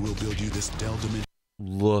some. We'll build you this Dell Dimension.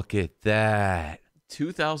 Look at that.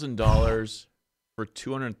 $2,000 for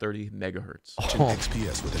 230 megahertz.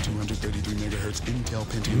 XPS with a 233 megahertz Intel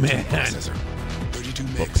Pentium 2 processor. 32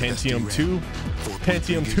 But Pentium 2?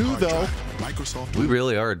 Pentium 2, though. Microsoft. We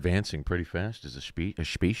really are advancing pretty fast as a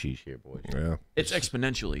species here, boys. Yeah. It's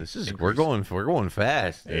exponentially. We're going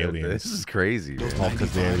fast. Dude. Aliens. This is crazy. Man. All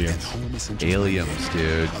because of aliens. Aliens,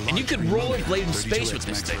 dude. And you could rollerblade in space with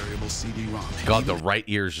this thing. God, the right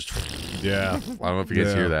ears just. Yeah. I don't know if you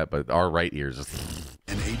guys hear that, but our right ears just.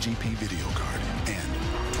 An AGP video card and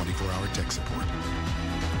 24-hour tech support.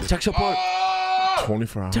 Tech support.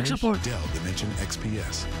 24 hours. Tech support. Dell Dimension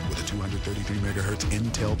XPS with a 233 megahertz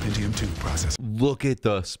Intel Pentium 2 processor. Look at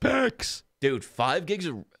the specs. Dude, 5 gigs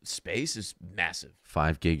of space is massive.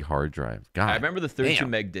 5 gig hard drive. God. I remember the 32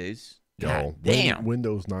 meg days. Yo, damn.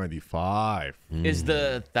 Windows 95. Is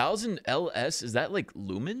the 1000 LS, is that like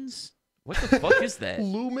lumens? What the fuck is that?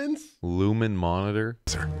 Lumens? Lumen monitor.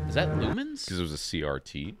 Is that lumens? Because it was a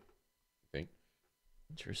CRT. I think.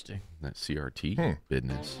 Interesting. That CRT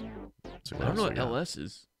business. I don't know what LS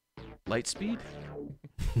is. Light speed?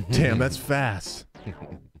 Damn, that's fast.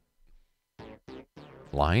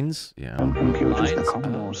 Lines? Yeah. Home computers, the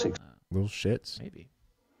Commodore 6. Little shits. Maybe.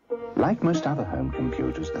 Like most other home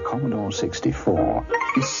computers, the Commodore 64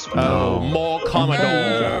 is more Commodore.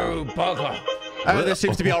 Oh, bugger. There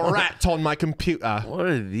seems to be a rat on my computer. What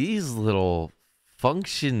are these little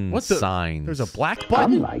function signs? There's a black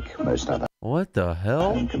button? Unlike most other What the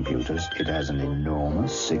hell? home computers, it has an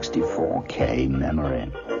enormous 64K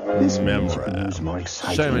memory. This means you can use more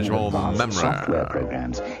exciting and advanced software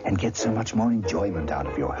programs and get so much more enjoyment out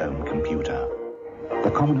of your home computer. The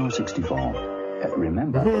Commodore 64,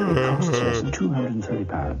 remember, it costs less than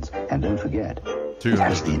 £230. And don't forget, it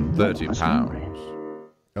has the enormous memory.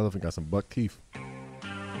 Elephant got some buck teeth.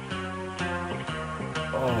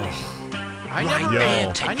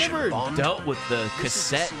 I never dealt with the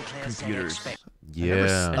cassette computers.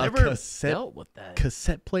 Yeah. I never dealt with that.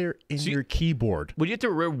 Cassette player in your keyboard. Would you have to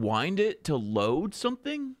rewind it to load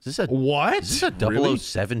something? Is this a what? Is this a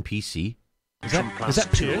 007 PC? Is that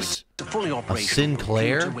Pierce? The fully A operational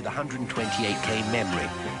Sinclair computer with 128K memory,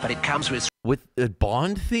 but it comes with with a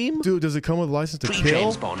Bond theme? Dude, does it come with license to 3 kill?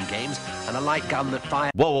 James Bond games and a light gun that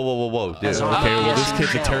fires. Whoa, dude. Okay, well, this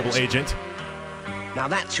kid's a terrible agent. Now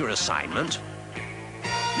that's your assignment.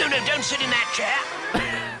 No, don't sit in that chair.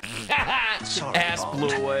 Sorry, Ass Bond. blew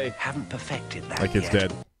away. Haven't perfected that Like it's yet.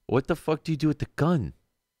 dead. What the fuck do you do with the gun?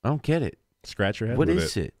 I don't get it. Scratch your head What with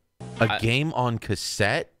is it? A game on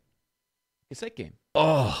cassette? Cassette game.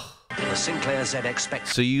 Oh. The Sinclair ZX Spectrum.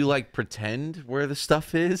 So you like pretend where the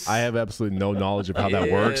stuff is? I have absolutely no knowledge of how that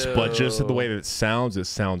works, but just the way that it sounds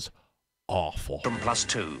awful.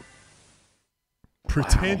 +2.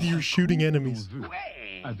 Pretend you're shooting enemies.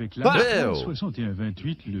 Avec la Ew.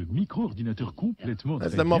 6128, le micro-ordinateur complètement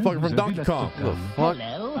That's très that bien, motherfucker vous from avez Donkey la Kong.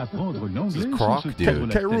 totale. Apprendre l'anglais Croc, sans se dude. prendre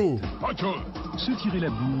la K-Rool. tête. Se tirer la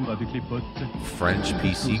bourre avec les potes. French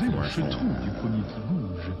PC Exploser le commercial. chetron du premier qui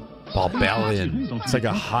bouge. Barbarian. It's like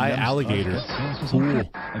a high alligator. Cool.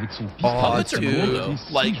 Avec son Oh, pistolet. dude.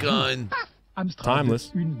 Light gun. Amstrad,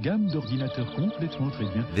 Timeless. Une gamme d'ordinateurs complètement très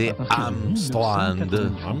bien. The à partir de Amstrad.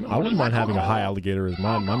 1980. I wouldn't mind having a high alligator as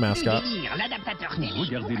my mascot.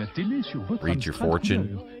 Regardez la télé sur votre Read your Amstrad fortune.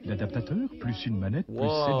 couleur. L'adaptateur plus une manette plus 7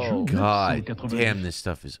 Whoa. jeux. God 980. damn, this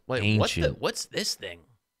stuff is Wait, ancient. what's this thing?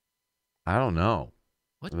 I don't know.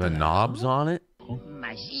 What the knobs on it?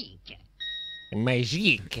 Magique.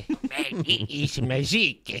 Magique. It's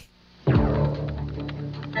magique.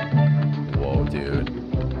 Whoa, dude.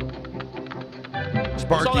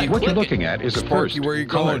 Sparky, What you're looking at is a Sparky, first where you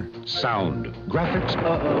color, going? sound, graphics,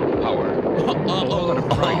 power, all at a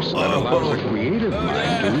price that allows a creative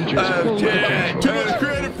mind to reach its full potential.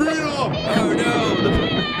 Creative freedom! Oh no, the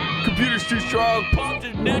computer's too strong. Popped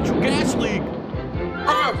in a natural gas leak.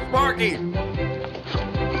 Ah, Sparky.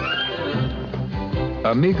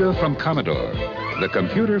 Amiga from Commodore, the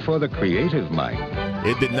computer for the creative mind.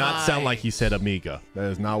 It did not sound like he said Amiga. That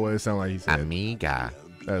is not what it sounded like he said. Amiga.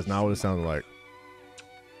 That is not what it sounded like.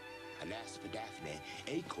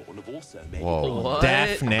 Whoa. What?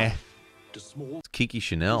 Daphne. It's Kiki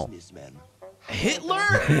Chanel. Hitler?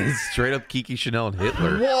 It's straight up Kiki Chanel and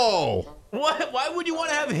Hitler. Whoa! What? Why would you want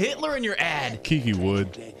to have Hitler in your ad? Kiki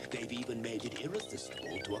would. They've even made it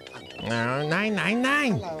irresistible to a country.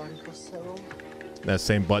 999. That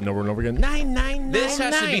same button over and over again. 999. This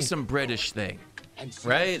has to be some British thing,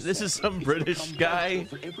 right? This is some British guy.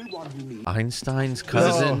 Einstein's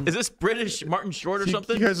cousin. Is this British Martin Short or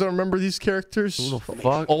something? You guys don't remember these characters? Who the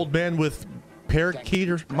fuck? Old man with parakeet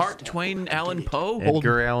or Mark Twain, Allan Poe?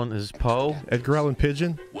 Edgar Allan is Poe. Edgar Allan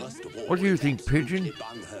Pigeon. What do you think, Pigeon?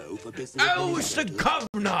 Oh, it's the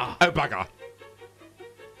governor. Oh, bugger.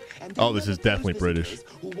 Oh, this is definitely British.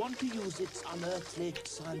 Who want to use its unearthly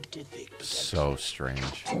scientific So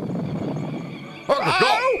strange.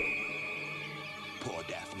 Oh! Poor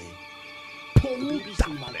Daphne.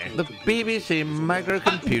 The BBC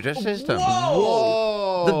microcomputer system.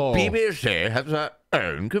 Whoa! The BBC has their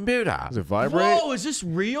own computer. Does it vibrate? Whoa, is this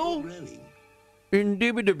real?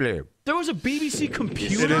 Indubitably. There was a BBC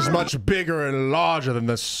computer? It is much bigger and larger than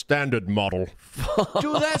the standard model.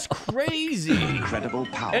 Dude, that's crazy. Incredible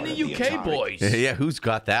power. And the UK boys. Yeah, who's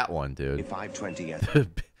got that one, dude? 520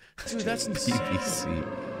 Dude, that's insane. BBC.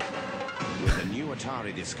 With the new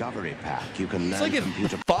Atari Discovery Pack, you can It's learn like if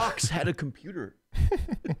computer Fox had a computer.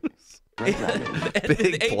 programming.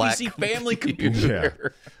 The ABC family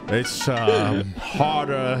computer. Yeah. It's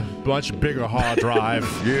harder, much bigger hard drive.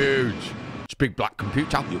 Huge. It's a big black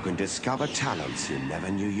computer. You can discover talents you never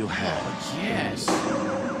knew you had. Yes.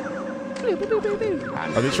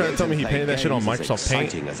 Are they trying to tell me he painted that shit on Microsoft Paint?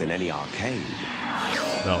 Exciting as in any arcade.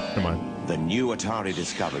 No, never mind. The new Atari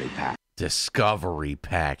Discovery Pack. Discovery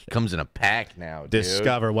Pack. It comes in a pack now, dude.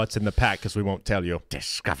 Discover what's in the pack because we won't tell you.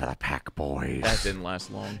 Discover the pack, boys. That didn't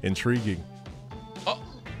last long. Intriguing. Oh,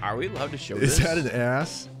 are we allowed to show Is this? that an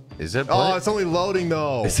ass? Is that Oh, butt? it's only loading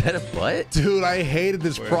though. Is that a butt? Dude, I hated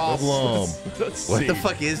this problem. Let's What see. the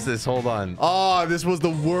fuck is this? Hold on. Oh, this was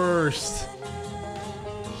the worst.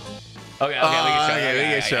 Okay, we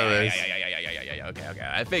can show this. Okay.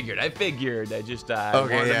 I figured. I just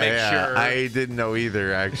Okay, wanted to make sure I didn't know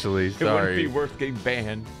either, actually. it wouldn't Sorry. be worth getting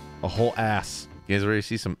banned. A whole ass. You guys ready to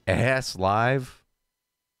see some ass live?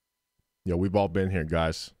 Yeah, we've all been here,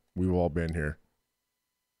 guys. We've all been here.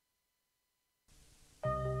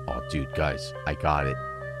 Oh, dude, guys, I got it.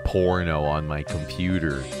 Porno on my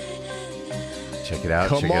computer. Check it out.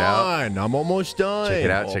 Come check it out. on, I'm almost done. Check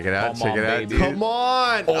it out. Check it out. Come Check on, it out, baby. dude. Come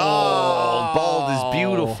on. Oh, bald is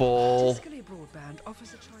beautiful.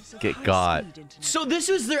 Get got. So this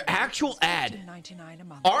is their actual ad.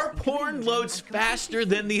 Our porn loads faster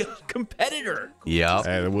than the competitor. Yep.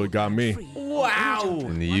 Hey, that would have got me. Wow.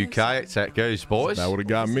 In the UK, it's that goes, boys. That would have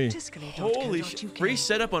got me. Holy shit. Free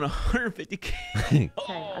setup on 150K.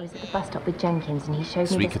 So I was at the bus stop with Jenkins and he showed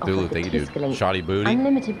Sweet me this Cthulhu, offer for thank you, dude. Tiscali. Shoddy Booty.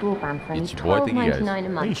 Unlimited broadband for only It's your boy, thank you guys. $12.99 a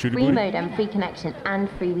month. Hey, Shooty free Booty. modem, free connection, and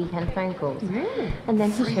free weekend phone calls. And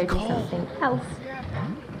then he showed me something else.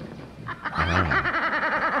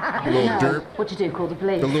 Little derp. What to do? Call the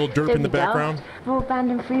police. The little derp Don't in the be daft. background.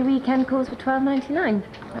 Broadband and free weekend calls for $12.99.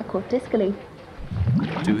 I called Tiscali.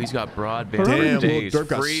 Dude, he's got broadband. Damn, days. Little Dirk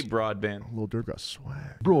got Free broadband. Little Dirk got swag.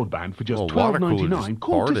 Broadband for just Well, water cooler $12.99. just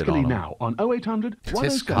Call farted Tiscali on him. now on 0800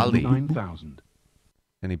 Tiscali. 9000.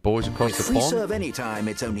 Any boys across the Free pond? serve anytime.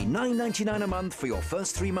 It's only $9.99 a month for your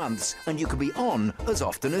first 3 months, and you can be on as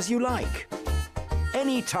often as you like.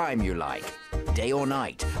 Anytime you like, day or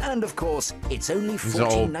night. And of course, it's only These are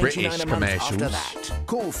all $14.99 British a month after commercials. that.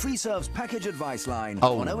 Call Free Serve's package advice line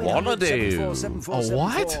Oh, on wanna 0800 do. 74 Oh,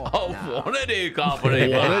 what? 74. Oh, wanna do,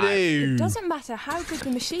 company. Wanna Doesn't matter how good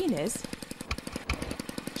the machine is.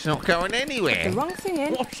 It's not going anywhere. The wrong thing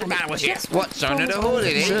in. What's the matter with you? What's under the hood?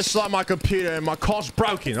 It is. Just like my computer and my car's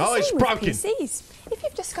broken. Oh, it's Same with broken. PCs. If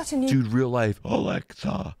you've just got a new Dude, real life.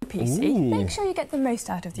 Alexa. PC, Ooh. make sure you get the most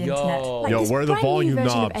out of the Yo. internet. Like Yo, this where are the brand new volume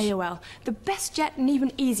version knobs? of AOL, the best yet and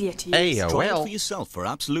even easier to use. Try it AOL. for yourself for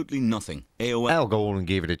absolutely nothing. AOL. I'll go and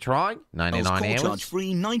give it a try. 99 Call charge hours.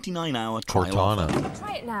 free 99-hour trial offer. Cortana.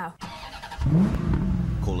 Try it now.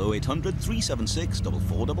 Call 0800 376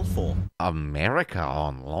 4444. America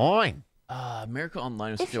Online. America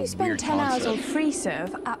Online is If such a you spend weird 10 hours on concept. free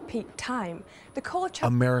serve at peak time, the call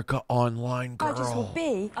America Online, charges will girl.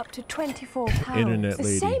 be up to £24. Internet the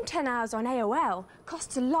lady. same 10 hours on AOL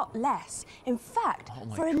costs a lot less. In fact,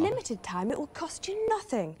 for a limited time, it will cost you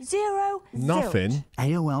nothing. Zero. Nothing.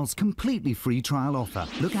 AOL's completely free trial offer.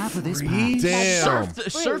 Look out for this Free? pack. Damn.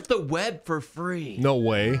 Surf the web for free. No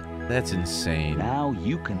way. That's insane. Now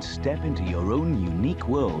you can step into your own unique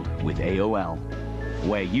world with AOL,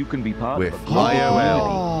 where you can be part With of a global AOL.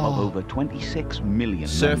 community of over 26 million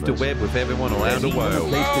Surf the members. web with everyone around There's the even a world.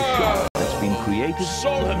 place to shop that's been created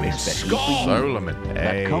Solomon especially for Scott. you. Solomon. That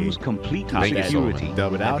Hey. comes complete with Thank you, security Solomon.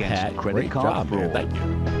 Dub it out, against hat. credit Great card job, man. fraud. Thank you.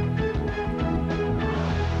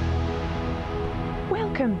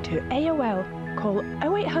 Welcome to AOL. Call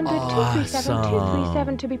 0800 237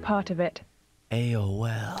 237 to be part of it.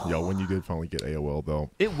 AOL. Yo, when you did finally get AOL, though.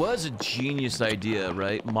 It was a genius idea,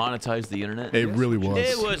 right? Monetize the internet. It really was.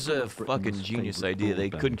 It was a fucking genius idea. They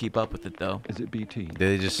couldn't keep up with it, though. Is it BT?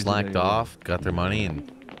 They just slacked off, got their money, and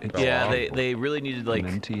Yeah, they really needed like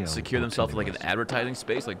secure themselves like an advertising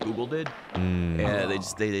space, like Google did. Yeah, they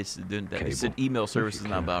just didn't. They said email services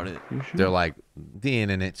not about it. they're like, the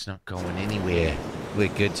internet's not going anywhere. We're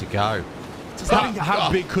good to go. How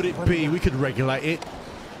big could it be? We could regulate it.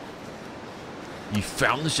 You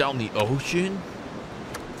found this out in the ocean?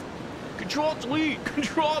 Control delete.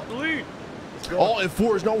 Control delete. All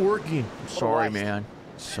F4 is not working. Sorry, man.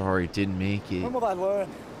 Sorry, didn't make it. When will I learn?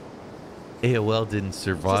 AOL didn't Just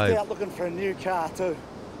survive. out looking for a new car too.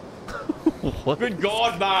 What? Good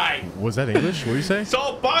God, mate. Was that English? What did you say?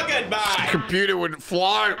 So bugging, mate. Computer wouldn't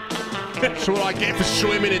float. That's what I get for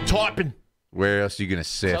swimming and typing. Where else are you going to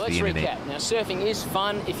surf So let's the internet? recap. Now, surfing is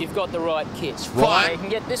fun if you've got the right kits. Right. You can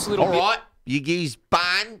get this little All right. You use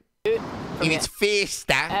bun. bit And it's fair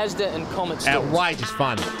stuff. Asda and Comet stores. Outrageous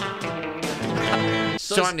fun. It's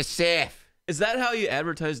time to surf. Is that how you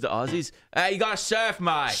advertise to Aussies? Hey, you gotta surf,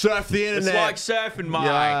 mate. Surf the internet. It's like surfing, mate.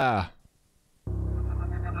 Yeah.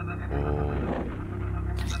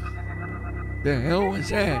 The hell was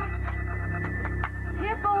that?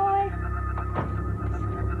 Here, boy.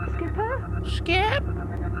 Skipper? Skip?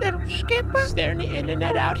 Little skipper? Is there any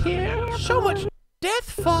internet out here? So much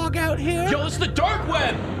death fog out here. Yo, it's the dark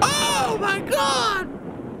web. Oh my god!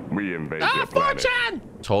 We invade your planet. 4chan!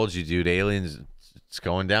 Told you, dude. Aliens, it's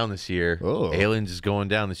going down this year. Oh. Aliens is going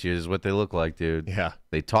down this year. This is what they look like, dude. Yeah.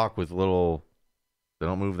 They talk with little. They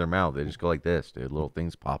don't move their mouth. They just go like this, dude. Little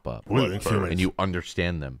things pop up, and you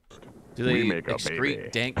understand them. Do they make a baby.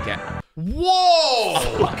 excrete dank gas? Whoa!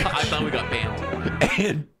 I thought we got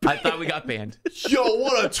banned. I thought we got banned. Yo,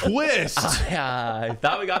 what a twist! I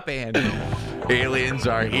thought we got banned. Aliens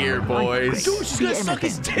are here, boys. Dude, she's gonna suck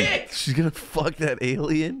his dick. She's gonna fuck that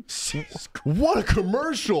alien. What a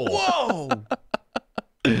commercial! Whoa.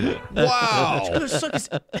 Wow. She's gonna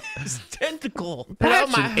suck his tentacle.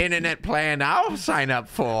 That's an internet plan I'll sign up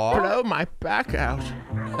for. Blow my back out.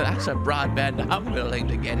 That's a broadband I'm willing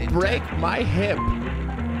to get into. Break my hip.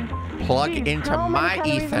 Plug into my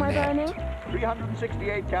Ethernet.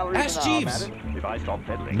 368 calories Ask an hour, Jeeves. madam. If I stop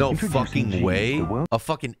pedaling. No fucking way. A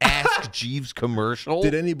fucking Ask Jeeves commercial?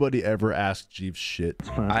 Did anybody ever ask Jeeves shit?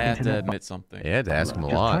 I have to admit something. Yeah, I had to ask him a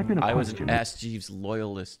lot. I was an Ask Jeeves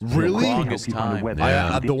loyalist for Really? the longest time.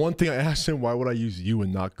 The one thing I asked him, why would I use you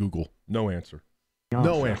and not Google? No answer.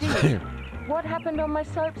 No answer. What happened on my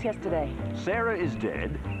soaps yesterday? Sarah is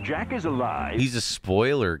dead. Jack is alive. He's a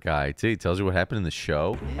spoiler guy, too. He tells you what happened in the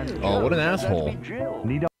show. Oh, what an asshole.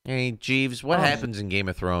 Hey, Jeeves, what happens in Game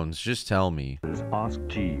of Thrones? Just tell me. Ask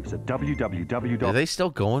Jeeves at www. Are they still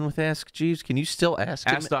going with Ask Jeeves? Can you still ask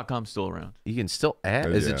him? Ask.com's still around. You can still ask?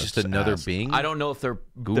 Is it just another Bing? I don't know if they're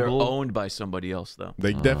owned by somebody else, though.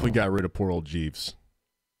 They definitely got rid of poor old Jeeves.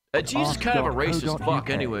 Jeeves is kind of a racist fuck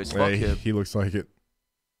anyways. Fuck Hey, him. he looks like it.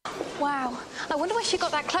 Wow, I wonder where she got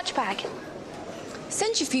that clutch bag.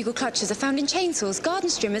 Centrifugal clutches are found in chainsaws, garden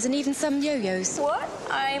trimmers, and even some yo-yos. What?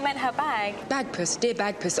 I meant her bag. Bagpuss, dear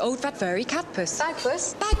Bagpuss, old fat furry catpuss.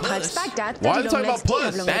 Bagpuss? Bagpipes, Bagdad, Why are daddy they long talking legs, about do you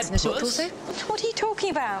have puss? long legs and a short Bagpuss? torso? What are you talking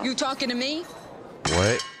about? You talking to me?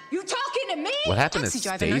 What? You talking to me? What happened to Taxi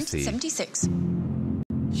driver, Stacy? 1976.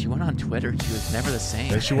 She went on Twitter and she was never the same.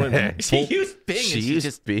 Then she went She used Bing She and she used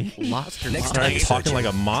just Bing. lost her Next mind. time talking like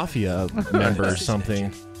a mafia member or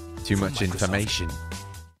something. Too much information.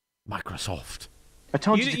 Microsoft. I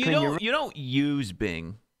told You, you to you clean your don't you don't use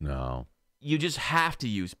Bing. No. You just have to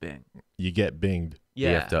use Bing. You get binged. You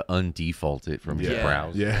Yeah. have to undefault it from your Yeah.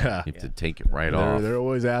 browser. Yeah. You have to take it right off. They're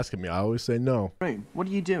always asking me. I always say no. What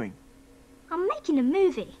are you doing? I'm making a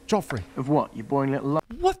movie. Joffrey. Of what? You boring little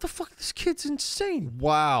What the fuck? This kid's insane.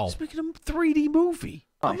 Wow. He's making a 3D movie.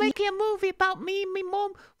 I'm making a movie about me and my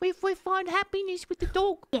mom. We find happiness with the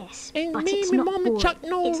dog. Yes, And but me, it's my not mom, and boring. Chuck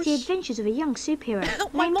Norris. It's the adventures of a young superhero.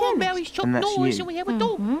 My like mom Dermot. marries Chuck And that's Norris you. and we have a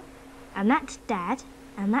dog. And that's Dad,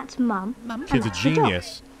 and that's Mum. Kid's a and that's the dog.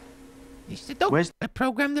 genius. It's the dog. Where's They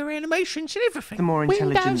program their animations and everything. the more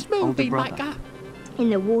intelligent Windows older movie brother? maker. In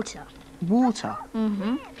the water. Water.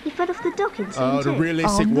 He fell off the dock in scene Oh, the two.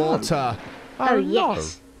 realistic Oh, no. water. Oh,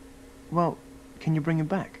 yes. Well, can you bring him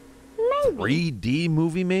back? Maybe. 3D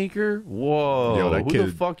movie maker? Whoa. Yo, that Who the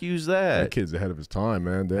kid- fuck used that? That kid's ahead of his time,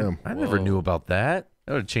 man. Damn. I never knew about that.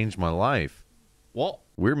 That would have changed my life. Well,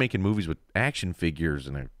 We're making movies with action figures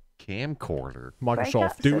and a camcorder.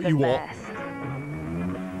 Microsoft, do what you want.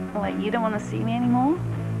 Like, you don't want to see me anymore?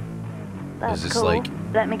 Is this like-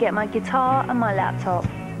 Let me get my guitar and my laptop.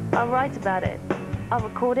 I'll write about it. I'll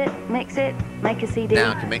record it, mix it, make a CD.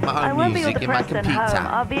 Now I can make my own I won't be all music in my depressed at computer. home.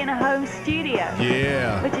 I'll be in a home studio.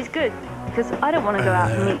 Yeah. Which is good, because I don't want to go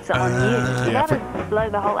out and meet someone new. Yeah, That'd blow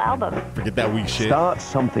the whole album. Forget that weak shit. Start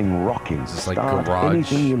something rocking. Is this like Start Garage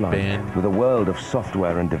anything you like Band? with a world of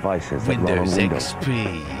software and devices that run on Windows Windows.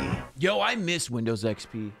 XP. Yo, I miss Windows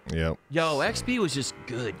XP. Yep. Yo, XP was just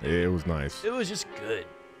good. It was nice. It was just good.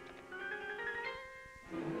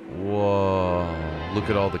 Whoa. Look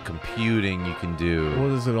at all the computing you can do. What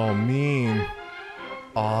does it all mean?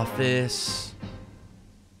 Office.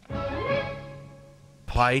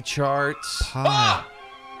 Pie charts.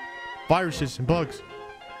 Viruses and bugs.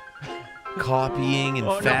 Copying and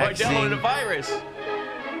Oh no, I downloaded a faxing. virus.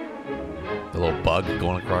 The little bug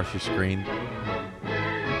going across your screen.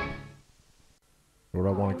 Where do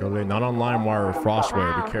I want to go today? Not on LimeWire or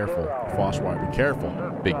FrostWire. Be careful. FrostWire, be careful.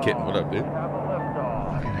 Big kitten, what up, dude?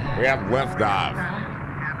 We have liftoff.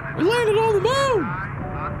 We landed on the moon!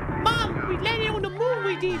 Mom, we landed on the moon.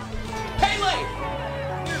 We did. Pele.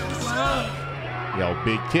 Yo,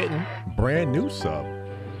 Big Kitten, brand new sub.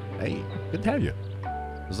 Hey, good to have you.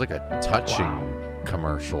 It was like a touching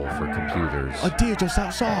commercial for computers. A deer just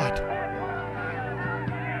outside.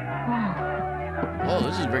 Oh,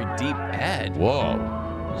 this is a very deep ad. Whoa.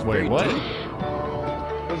 This is Wait, very what? deep.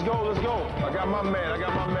 Let's go, let's go. I got my man.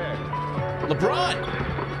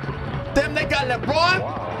 LeBron. Them they got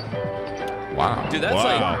LeBron? Wow. Dude, that's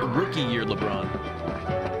Wow. like rookie year LeBron.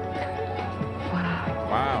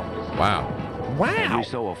 Wow. Wow. Every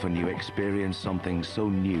So often you experience something so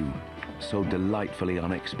new, so delightfully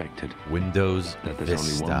unexpected, Windows that there's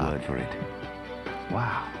only one Vista. word for it.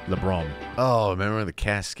 Wow. LeBron. Oh, remember the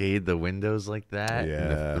Cascade, the windows like that? Yeah.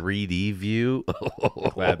 And the 3D view?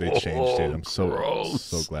 Glad they changed it. I'm so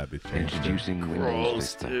Gross. glad they changed it. Introducing Windows Gross,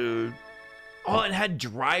 Vista. dude. Oh, it had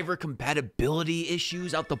driver compatibility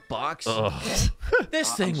issues out the box.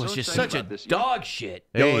 This thing was just such a dog shit.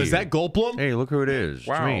 Yo, is that Goldblum? Hey, look who it is.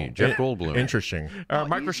 Wow. It's me, Jeff Goldblum. Interesting.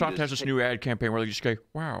 Microsoft has this new ad campaign where they just go,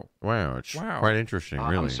 wow. Wow, it's quite interesting,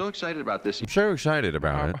 really. I'm so excited about this. I'm so excited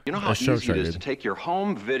about it. You know how easy it is to take your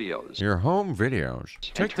home videos. Your home videos.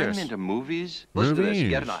 And turn them into movies. Listen to this. You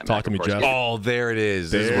get an iMac, Talk to me, of course. Jeff. Oh, there it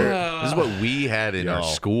is. This is what we had in our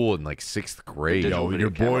school in like 6th grade. Yo,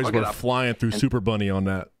 your boys were flying through Super Bunny on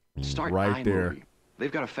that. Start right there. iMovie.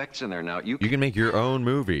 They've got effects in there now. You can make your own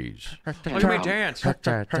movies. Look at me dance. You're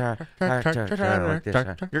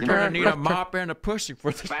gonna need a mop and a pussy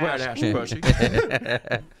for this wet ass pussy.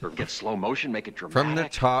 Or get slow motion, make it dramatic. From the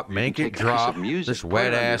top, make it drop. This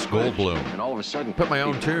wet ass Goldblum. And all of a sudden, put my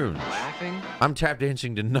own tunes. Laughing. I'm tap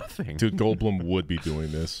dancing to nothing. Dude, Goldblum would be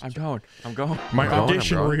doing this. I'm going. My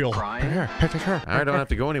audition reel. I don't have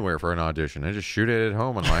to go anywhere for an audition. I just shoot it at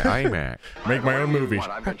home on my iMac. Make my own movies.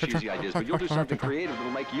 I've got cheesy ideas, but you'll do something creative that'll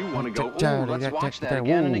make you want to go, ooh, let's watch that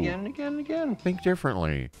again and again and again and again. Think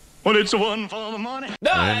differently. Well, it's one for the money.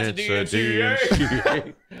 No, and that's it's a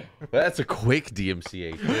DMCA. That's a quick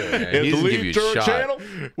DMCA. Too, man. He doesn't give you a shot. Channel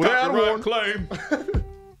without a warrant claim.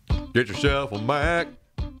 Get yourself a Mac.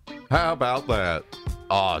 How about that?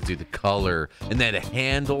 Oh, dude, the color and that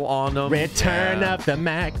handle on them. Return of the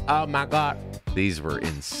Mac. Oh my God. These were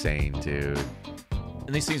insane, dude.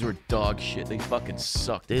 And these things were dog shit. They fucking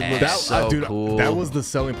sucked. They looked so dude, cool. That was the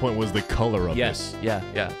selling point, was the color of it. Yes, yeah.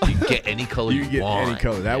 You can get any color you get want. any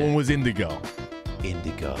color. That one was indigo.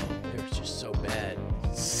 Indigo. It was just so bad.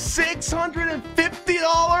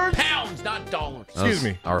 $650? Pounds, not dollars. Excuse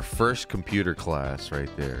me. Our first computer class right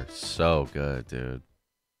there. So good, dude.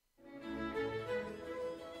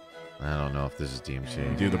 I don't know if this is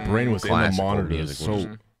DMCA. Dude, the brain was in the monitor. Music. So We'll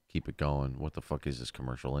just keep it going. What the fuck is this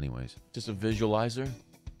commercial anyways? Just a visualizer.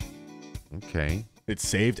 Okay. It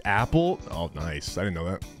saved Apple? Oh, nice. I didn't know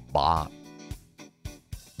that. Bop.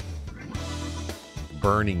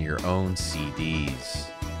 Burning your own CDs.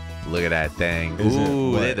 Look at that thing.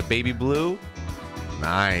 Ooh, they had the baby blue.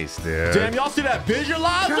 Nice, dude. Damn, y'all see that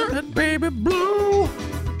visualizer? Baby blue.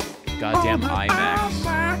 Goddamn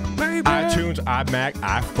IMAX. iTunes, iMac,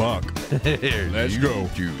 iFuck. Let's go.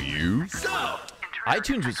 Do you?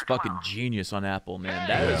 iTunes was fucking genius on Apple, man.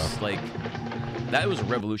 That was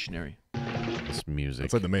revolutionary. It's music.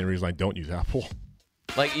 That's like the main reason I don't use Apple.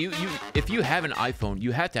 Like if you have an iPhone,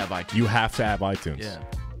 you have to have iTunes. You have to have iTunes. Yeah.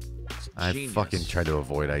 I fucking tried to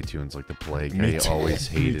avoid iTunes like the plague. Me I too. always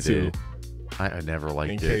hated Me too. it. I never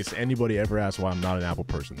liked it. In case anybody ever asks why I'm not an Apple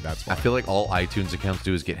person, that's why. I feel like all iTunes accounts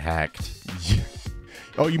do is get hacked.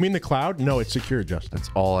 Oh, you mean the cloud? No, it's secure, Justin.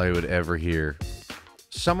 That's all I would ever hear.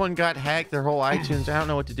 Someone got hacked their whole iTunes. I don't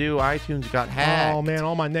know what to do. iTunes got hacked. Oh, man,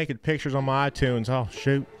 all my naked pictures on my iTunes. Oh,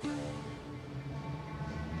 shoot.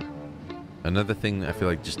 Another thing I feel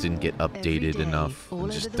like just didn't get updated enough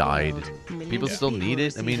and just died. People still need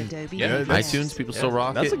it. I mean, iTunes, people still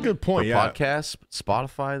rock it. That's a good point, For yeah. podcasts,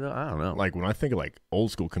 Spotify, though, I don't know. Like, when I think of, like, old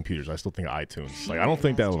school computers, I still think of iTunes. Like, I don't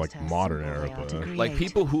think that was, like, modern era, but... Like,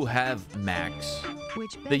 people who have Macs,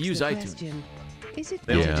 they use iTunes.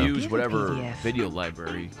 They don't use whatever video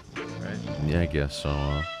library, right? Yeah, I guess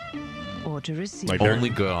so. Or to receive. Like, only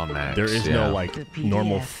good on Macs. There is no, like,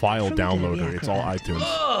 normal file downloader. It's all iTunes.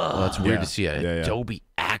 Well, that's weird to see an Adobe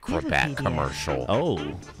Acrobat commercial. Oh.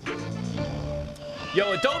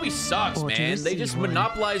 Yo, Adobe sucks, man. They just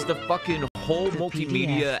monopolize the fucking whole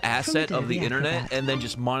multimedia asset of the internet and then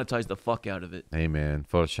just monetize the fuck out of it. Hey, man,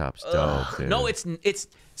 Photoshop's dope, dude. No, it's...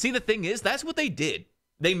 See, the thing is, that's what they did.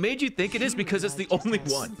 They made you think it is because it's the only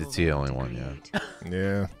one. It's the only one, yeah.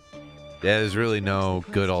 Yeah. Yeah, there's really no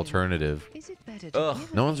good alternative. Ugh.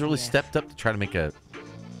 No one's really stepped up to try to make a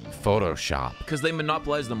Photoshop. Because they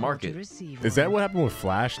monopolize the market. Is that what happened with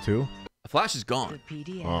Flash, too? Flash is gone.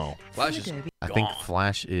 Oh. Flash is gone. I think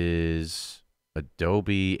Flash is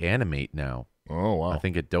Adobe Animate now. Oh, wow. I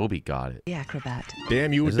think Adobe got it. The Acrobat.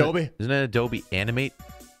 Damn you, Adobe. Isn't it Adobe Animate?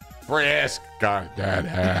 Frisk got that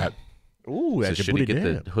hat. Ooh, So should he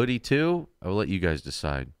get the hoodie, too? I will let you guys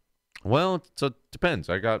decide. Well, it depends.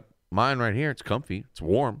 I got mine right here. It's comfy. It's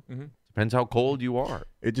warm. Depends how cold you are.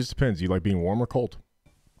 It just depends. You like being warm or cold?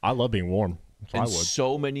 I love being warm. So I And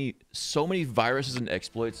would. so many viruses and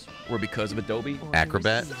exploits were because of Adobe.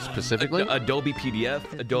 Acrobat, specifically? Adobe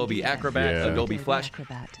PDF, Adobe Acrobat, Yeah. Adobe Flash.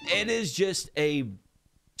 It is just a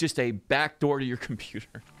backdoor to your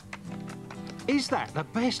computer. Is that the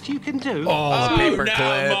best you can do? Oh,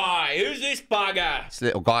 paperclip. My, who's this bugger? This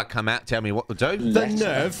little guy come out tell me what to do. The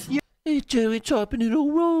nerve. He's doing typing it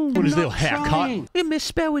all wrong. What is little haircut? You're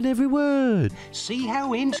misspelling every word. See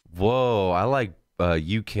how in. Whoa, I like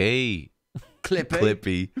UK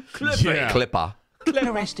Clippy. Yeah. Clipper.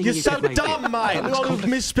 You're so dumb, mate. Look at all those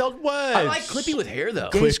misspelled words. I like Clippy with hair, though.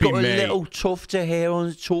 He's got a mate. little tuft of hair on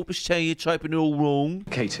the top of saying you're typing it all wrong.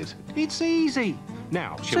 Catered. It's easy.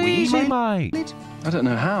 Now, shall It's we easy, email mate. it? I don't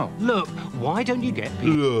know how. Look, why don't you get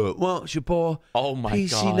Look, what's your boy? Oh, my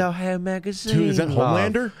PC God. Know How magazine. Dude, is that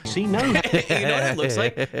Homelander? See, no. You know what it looks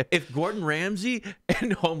like? If Gordon Ramsay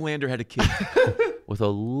and Homelander had a kid. With a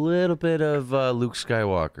little bit of Luke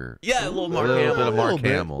Skywalker. Yeah, a little A Mark little Hamill. bit of Mark Little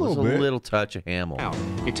bit, Hamill. Just a little bit. little touch of Hamill.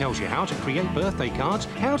 It tells you how to create birthday cards,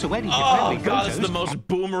 how to edit your Oh, family God, this photos. is the most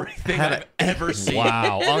boomery thing I've ever seen.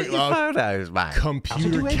 Wow. Photos, mate.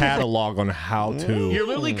 Computer catalog on how to. You're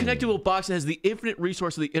literally connected to a box that has the infinite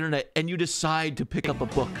resource of the internet, and you decide to pick up a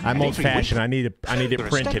book. I'm old fashioned. I need it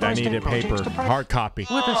printed. I need it paper, hard copy.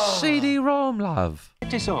 With a CD-ROM, love.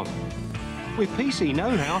 Get this on. With PC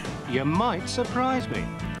know-how, you might surprise me.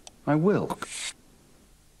 I will.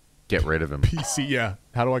 Get rid of him. PC, yeah.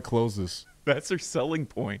 How do I close this? That's their selling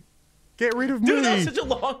point. Get rid of Dude, me. that was such a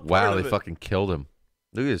long part Wow, of they it. fucking killed him.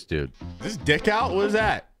 Look at this dude. Is this dick out? What is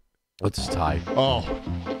that? What's his tie? Oh.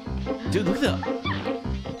 Dude, look at that.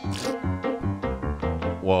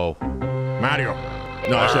 Whoa. Mario.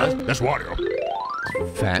 No, that's Wario.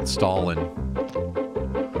 Fat Stalin.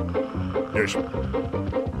 Yes.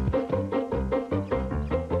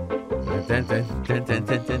 Dun, dun, dun, dun, dun,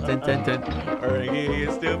 dun, dun, dun,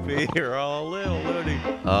 dun. Stupid. You're all little loony.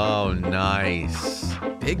 Oh, nice.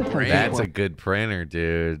 Big brain. That's a good printer,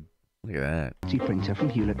 dude. Look at that. Printer from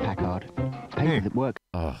Hewlett Packard. Paper that works.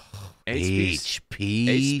 Oh,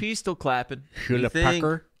 HP. HP still clapping. Hewlett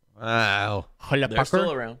Packard. Wow. They're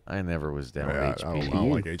still around. I never was down Yeah, with HP. I don't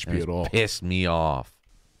like HP at all. Pissed me off.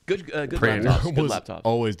 Good Printer laptops. Good was laptops.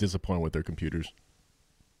 always disappointed with their computers.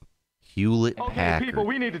 Hewlett Okay, Packard. people,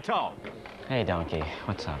 we need to talk. Hey, Donkey,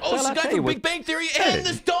 what's up? Oh, it's the guy from Big Bang Theory and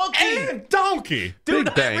this donkey. And Donkey. Dude,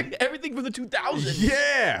 Big Bang. everything from the 2000s.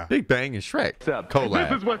 Yeah. Big Bang and Shrek. Collab.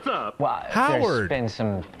 This is what's up. Well, Howard. there's been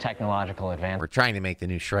some technological We're trying to make the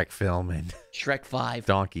new Shrek film, and Shrek 5.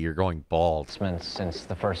 Donkey, you're going bald. advancements since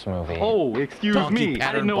the first movie. Oh, excuse Donkey me. I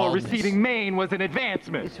pattern didn't know baldness. a receding mane was an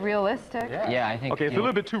advancement. It's realistic. Yeah, I think. Okay, it's a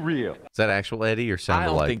little bit too real. Is that actual Eddie or sound I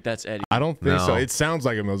don't alike? think that's Eddie. I don't think No. so. It sounds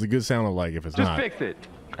like him. It was a good sound alike if it's Just not. fix it.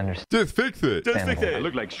 Just fix it. Just fix I it.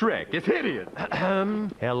 look like Shrek. It's hideous.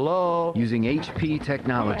 Hello? Using HP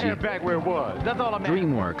technology, Yeah, back where it was. That's all I'm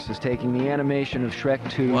DreamWorks is taking the animation of Shrek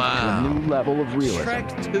 2 Wow. to a new level of realism.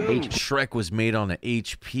 Shrek 2. Shrek was made on an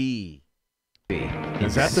HP.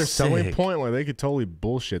 Is that their selling Sick. point? Like they could totally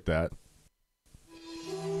bullshit that.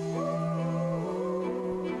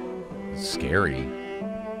 Scary.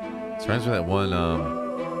 It reminds me of that one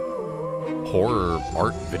horror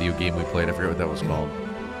art video game we played. I forget what that was called.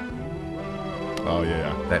 Oh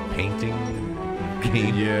yeah. That painting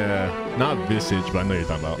game. Yeah. Not Visage, but I know you're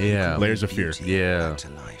talking about. Yeah. Layers of Fear. Yeah. To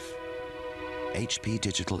life. HP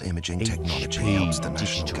Digital Imaging Technology helps the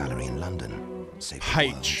National Gallery in London.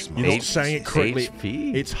 H. You're not saying it correctly.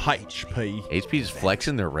 HP? It's HP. HP's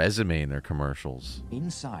flexing their resume in their commercials.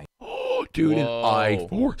 Inside. Oh, dude, an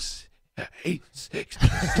I-Force.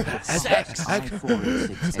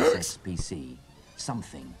 I486SSPC.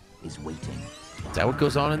 Something is waiting. Is that what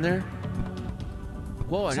goes on in there?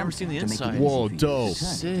 Whoa, I've never seen the inside. Whoa, dope.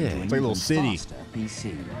 Sick. It's like a little city.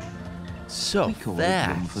 PC. So We call it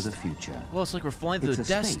room for fast. the future. Well, it's like we're flying through It's the a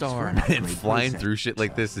Death space Star. for an And upgrade flying processor. through shit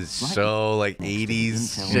like this is Like so like Intel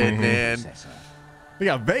 80s shit, man. processor. They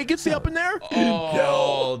got vacancy up in there?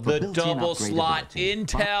 Oh, the built-in double slot upgradability.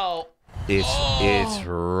 Intel. It's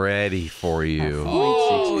ready for you.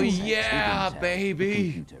 Oh, 486 yeah, with Intel, baby.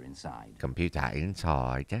 the computer inside. Computer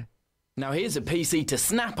inside. Now here's a PC to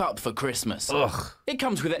snap up for Christmas. Ugh. It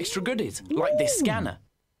comes with extra goodies, like this scanner.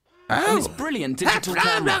 Oh. And this brilliant digital That's what I'm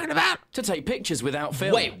camera talking about. to take pictures without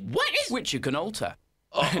film. Wait, what is? Which you can alter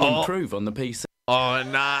and improve on the PC. Oh,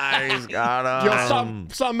 nice. Got Yo, him.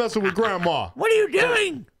 stop messing with Grandma. What are you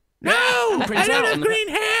doing? No, Print out on the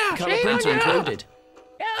hair. Color printer included.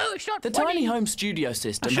 No, it's not The funny. tiny home studio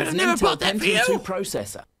system I has should've an never Intel bought that for Pentium 2 you.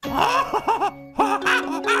 processor.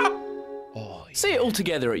 See it all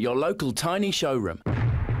together at your local tiny showroom.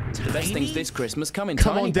 The best things this Christmas come in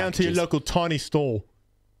Come tiny on down to your packages. local Tawny store.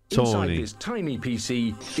 Inside Tony. this tiny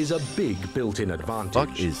PC is a big built-in advantage.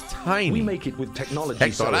 Fuck is tiny. We make it with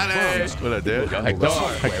technology so Hector, advanced. what I did?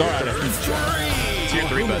 Tier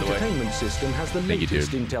 3, by the way. Entertainment system has the Thank you,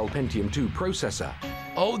 latest dude. Intel Pentium 2 processor.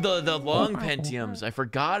 Oh, the long Pentiums. I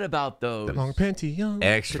forgot about those. Long Pentium.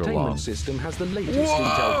 Extra long. Entertainment system has the latest Whoa!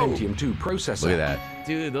 Intel Pentium 2 processor. Look at that.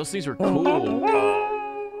 Dude, those things were cool.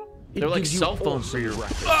 They're like cell phones for your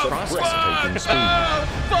breathtaking speed.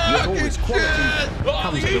 Yet all this quality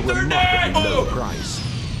comes at a remarkably low price.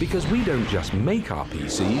 Because we don't just make our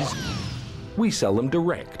PCs, we sell them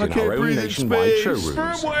direct in our own nationwide showrooms.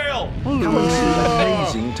 Come and see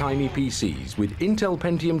amazing tiny PCs with Intel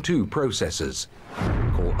Pentium 2 processors.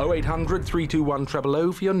 Call 0800 321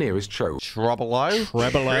 0000 for your nearest show. Treble-O?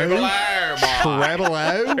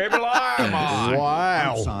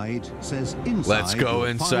 Wow. Outside says inside. Let's go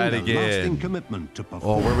inside again.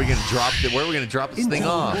 Oh, where are we gonna drop it? Where are we gonna drop this thing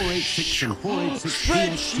off? 486 and 486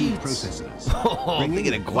 PHP processors. Oh, look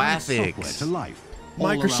at the graphics. To life.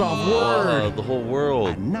 Microsoft Word. The whole world.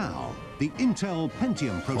 And now, the Intel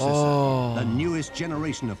Pentium processor. The newest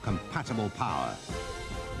generation of compatible power.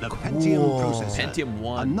 The Pentium processor. Pentium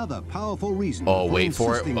 1. Another powerful reason. Oh, wait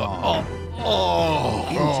for it.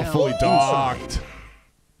 Fully docked.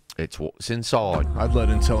 It's inside. I'd let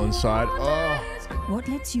Intel inside. What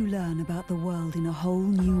lets you learn about the world in a whole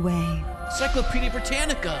new way? Encyclopedia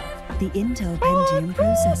Britannica. The Intel Pentium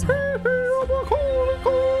processor.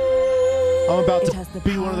 I'm about to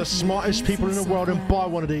be one of the smartest people in the world and buy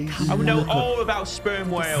one of these. I would know all about sperm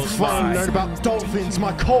whales. Fun, learn about dolphins,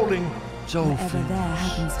 my calling. Wherever there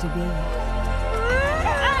happens to be.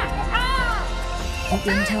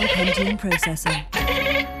 The Intel Pentium processor.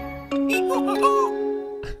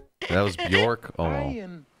 That was Bjork. Oh,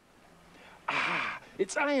 well.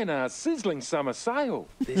 It's A&R's sizzling summer sale.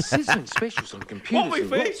 There's sizzling specials on computers and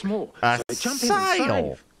lots more. So jump in and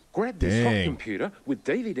save. Grab this hot computer with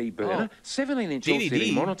DVD burner, 17-inch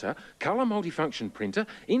LCD monitor, color multifunction printer,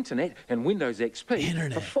 internet, and Windows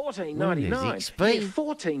XP for $14.99. Yeah,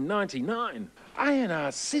 $14.99.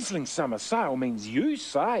 A&R's sizzling summer sale means you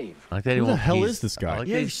save. I like that Who the hell is this guy? I like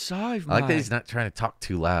that he's not trying to talk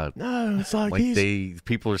too loud. No, it's like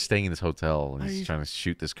people are staying in this hotel and he's trying to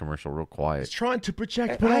shoot this commercial real quiet. He's trying to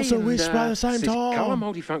project, but also whisper at the same time. Color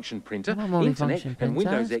multifunction printer, internet, and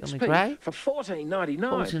Windows XP for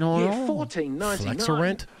 $14.99. Yeah, $14.99.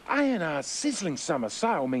 Flex-a-rent? A&R's sizzling summer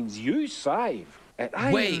sale means you save. At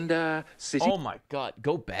City. Oh my God,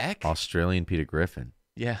 go back. Australian Peter Griffin.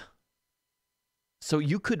 Yeah. So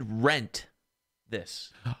you could rent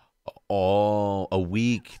this. Oh, a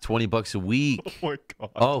week, $20 a week. Oh my God.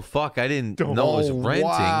 Oh fuck, I didn't know it was renting.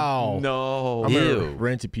 Wow. No. I'm gonna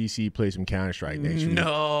rent a PC, play some Counter-Strike next week.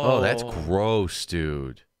 No. Oh, that's gross,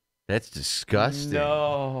 dude. That's disgusting.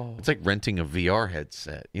 No. It's like renting a VR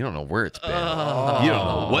headset. You don't know where it's been. You don't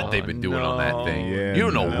know what they've been doing on that thing. Yeah, you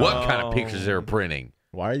don't know what kind of pictures they're printing.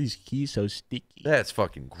 Why are these keys so sticky? That's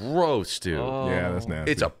fucking gross, dude. Yeah, that's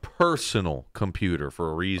nasty. It's a personal computer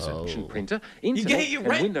for a reason. Printer, internet, you and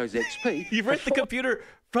rent, Windows XP. You rent the computer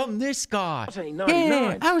from this guy.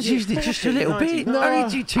 Yeah, I was using it just a little bit. No, I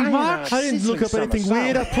didn't do too much. I didn't look up anything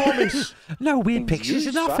weird, I promise. No weird pictures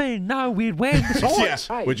or nothing. No weird websites.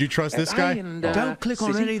 Yeah. Would you trust this guy? Don't click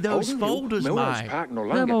on any of those folders, mate. Come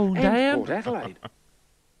on, damn. Adelaide.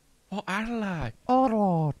 Oh, Adelaide.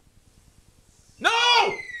 Oh, No!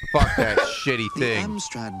 Fuck that shitty The thing.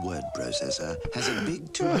 Amstrad word processor has a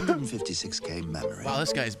big 256K memory. Wow,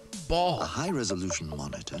 this guy's bald. A high-resolution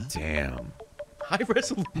monitor. Damn. High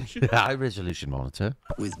resolution. High resolution monitor.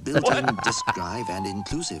 With built-in disk drive and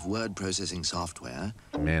inclusive word processing software.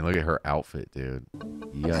 Man, look at her outfit, dude.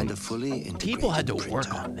 Yikes. And a fully integrated People had to printer.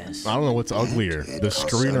 work on this. I don't know what's uglier, the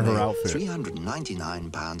screen or her outfit.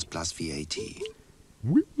 £399 plus VAT.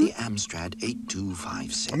 The Amstrad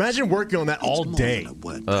 8256. Imagine working on that all day.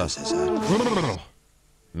 Word processor.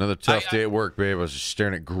 Another tough day at work, babe. I was just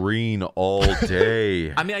staring at green all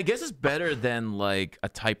day. I mean, I guess it's better than like a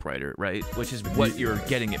typewriter, right? Which is what you're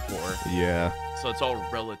getting it for. Yeah. So it's all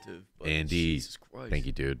relative. Andy, Jesus Christ. thank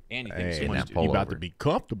you, dude. Andy, Hey, thanks so much, dude. you about to be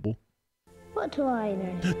comfortable. What do I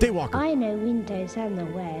know? Daywalker. I know Windows and the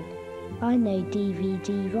web. I know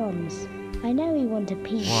DVD-ROMs. I know we want a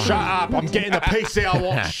PC. Shut up! I'm getting the PC I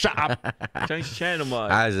want. Shut up! Change the channel, Mike.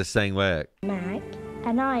 How's this thing work? Mac,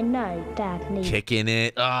 and I know Dad needs. Kicking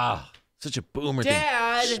it. Ah, such a boomer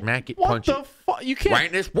Dad! thing. Smack it, What punch the it. fuck? You can't. Why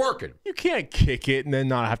ain't this working? You can't kick it and then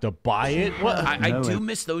not have to buy it. What? I do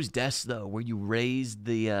miss those desks though, where you raise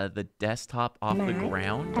the desktop off the Mac,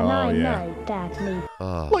 ground. And I yeah. know Dad needs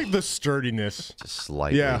Like the sturdiness. Just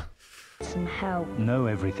slightly. Yeah. some help. Know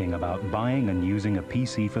everything about buying and using a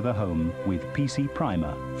PC for the home with PC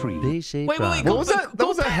Primer free. PC Wait, Primer. What was that? That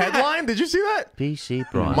was a headline. Did you see that? PC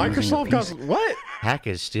Primer. Microsoft got what?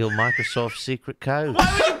 Hackers steal Microsoft's secret code.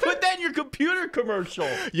 Why would you put that in your computer commercial?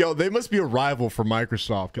 Yo, they must be a rival for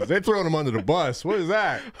Microsoft because they're throwing them under the bus. What is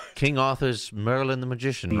that? King Arthur's Merlin the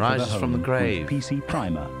Magician For the rises from the home grave. with PC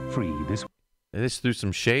Primer free this. They just threw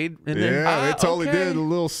some shade in there. Yeah, they totally did a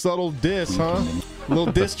little subtle diss, huh?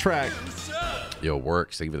 Little diss track. Yo,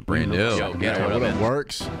 works. Think of it brand new. Yo, get it. What up,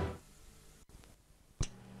 works?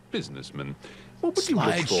 Businessman. What would you look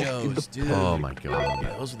for in the Slideshows, dude. Oh my god.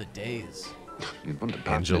 Yeah, those are the days. You'd want a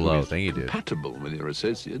partner Angelo, who is thank you, dude. compatible with your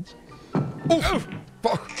associates.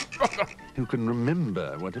 Who can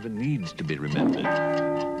remember whatever needs to be remembered.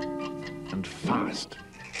 And fast.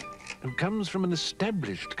 Who comes from an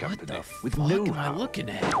established company with know-how. What am I looking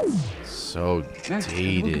at? So Look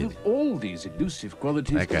dated. at all these elusive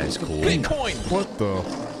qualities. That guy's cool. Bitcoin. What the?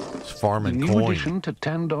 It's farming New coin. addition to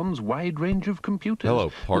Tandon's wide range of computers.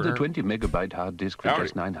 Hello, partner. With a 20 megabyte hard disk for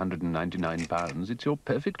just £999, it's your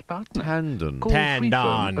perfect partner. Tandon. Call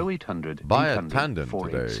Tandon. 0800 Buy a 800 Tandon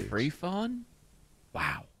 486. today. Free fun?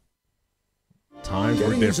 Wow. Times were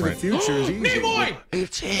Getting into the different. future is easy. Boy!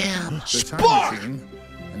 It's him. The time machine,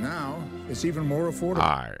 and now it's even more affordable.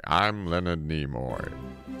 Hi, I'm Leonard Nimoy.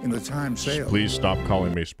 In the time sale. Please stop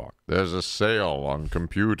calling me Spock. There's a sale on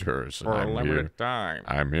computers. For a limited time.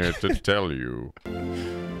 I'm here to tell you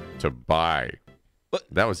to buy.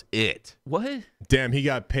 That was it. What? Damn, he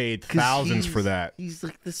got paid thousands for that. He's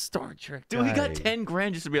like the Star Trek Dude, he guy. got 10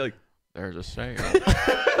 grand just to be like, there's a sale.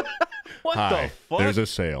 What Hi, the fuck? there's a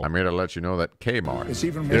sale. I'm here to let you know that Kmart It's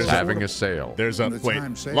even more is having affordable. a sale. There's a In the wait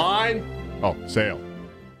time sale. line. Oh, sale.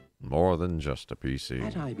 More than just a PC.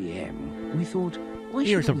 At IBM, we thought, why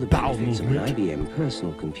Here's should all a the bowel benefits of an movement. IBM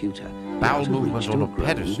personal computer Bowel be out of movement reach to on a growing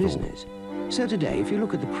pedestal. business? So today, if you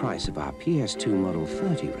look at the price of our PS2 Model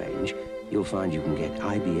 30 range, you'll find you can get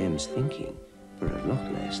IBM's thinking for a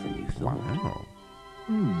lot less than you thought. Wow.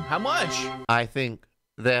 How much? I think,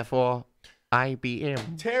 therefore,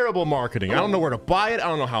 IBM. Terrible marketing. I don't know where to buy it. I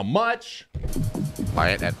don't know how much. Buy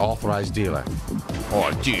it at authorized dealer.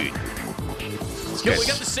 Oh, dude. Yo, we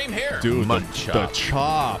got the same hair. Dude, Mud the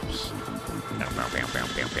chops.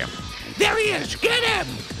 There he is! Get him!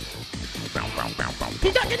 He's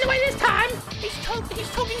not getting away this time! He's talking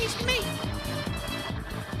his meat!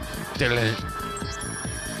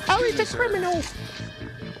 Oh, he's a criminal!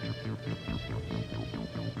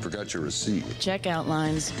 Forgot your receipt. Checkout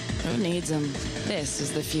lines. Who needs them? This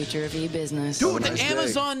is the future of e-business. Dude, the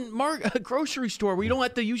Amazon grocery store where you don't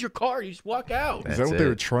have to use your card. You just walk out. Is that what they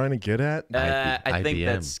were trying to get at? I think IBM.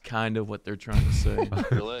 that's kind of what they're trying to say.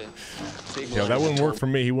 Really? Yo, that wouldn't work for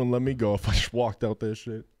me. He wouldn't let me go if I just walked out that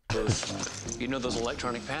shit. You know those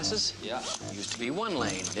electronic passes? Yeah. Used to be 1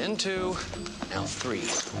 lane, then 2, now 3.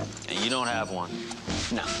 And you don't have one?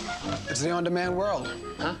 No. It's the on-demand world.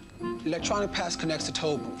 Huh? Electronic pass connects to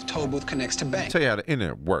toll booth. Toll booth connects to bank. Tell you how the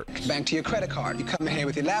internet works. Bank to your credit card. You come in here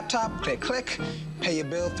with your laptop, click, click, pay your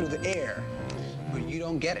bill through the air. But you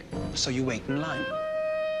don't get it, so you wait in line.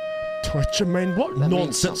 What you mean? What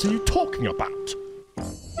nonsense are you talking about?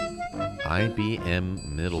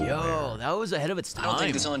 IBM middleware. Yo, that was ahead of its I don't time.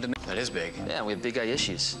 think this on-demand. That is big. Yeah, we have big guy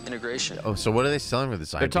issues. Integration. Oh, so what are they selling with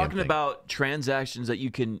this IBM They're talking thing? about transactions that you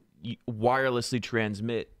can wirelessly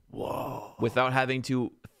transmit. Whoa. Without having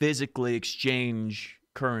to physically exchange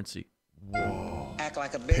currency. Whoa. Act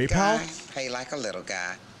like a big PayPal? guy, pay like a little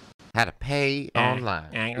guy. How to pay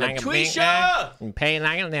online. Twisha! Pay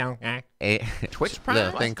like a little guy. Twitch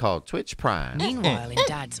Prime? The thing called Twitch Prime. Meanwhile, in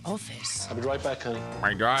Dad's office. I'll be right back, honey.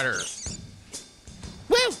 My daughter.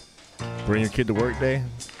 Woo! Bring your kid to work day.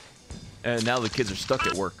 And now the kids are stuck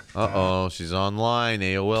at work. Uh-oh, she's online,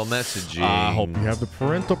 AOL messaging. I hope you have the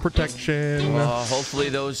parental protection. Hopefully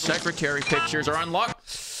those secretary pictures are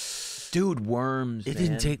unlocked. Dude, worms, It man.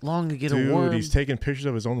 didn't take long to get Dude, a worm. he's taking pictures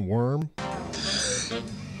of his own worm.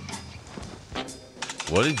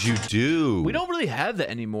 What did you do? We don't really have that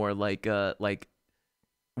anymore. Like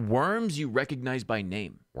worms you recognize by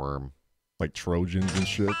name. Worm. Like Trojans and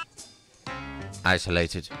shit.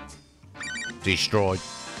 Isolated. Destroyed.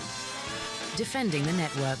 Defending the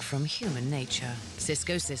network from human nature.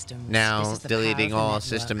 Cisco Systems. Now This is the power deleting of the all network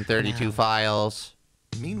System 32 now. files.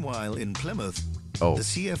 Meanwhile, in Plymouth, Oh, the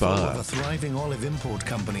CFO fuck. of a thriving olive import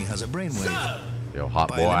company has a brainwave. Yo, hot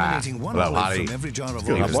By boy. eliminating one What up, olive hottie? from every jar of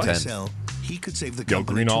Good, olives hot boy. they sell, he could save the Yo,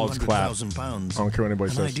 company green olives clap. £200,000. I don't care what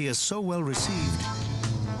anybody An says. idea so well received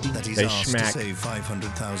that he's Hey, asked schmack. to save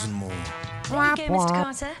 500,000 more. There you go, Mr.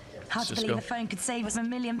 Carter. Hard to Cisco. believe the phone could save us £1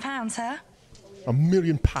 million, huh? £1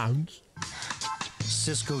 million?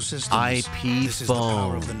 Cisco Systems. IP This is the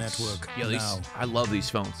power of the phones. network. Yo, these, now. I love these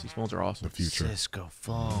phones. These phones are awesome. The future. Cisco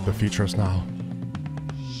phone. The future is now.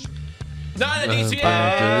 Not an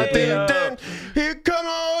DCA. Here come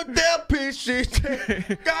on Dell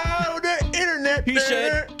PC. Got on the internet. He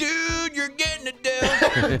said, dude, you're getting a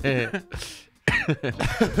Dell.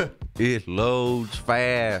 It loads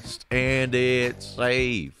fast and it's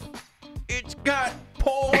safe. It's got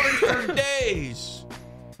porn for days.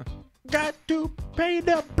 got to pay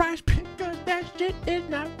the price because that shit is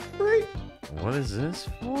not free. What is this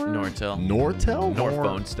for? Nortel. Nortel?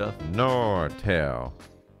 Norphone stuff. Nortel.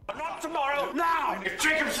 Not tomorrow. Now. If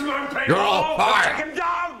Jacob's not paying, You're all fired. take him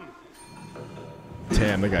down.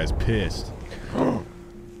 Damn, that guy's pissed.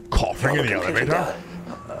 Coughing in the elevator.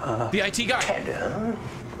 The IT guy.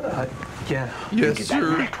 Yeah. Yes,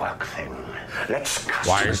 sir. Network thing. Let's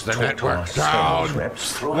Why is the network down?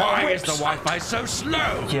 Why is the Wi-Fi so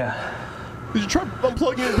slow? Yeah. Did you try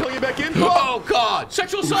unplugging it and plugging it back in? Oh, God.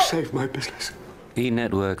 Sexual assault. Saved my business.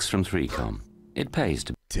 E-networks from 3Com. It pays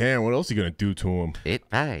to. Damn, what else are you going to do to him? It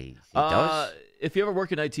pays. It does. If you ever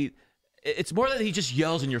work in IT, it's more that he just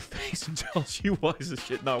yells in your face and tells you why is this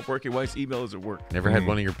shit not working, why his email doesn't work. Never had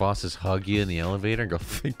one of your bosses hug you in the elevator and go,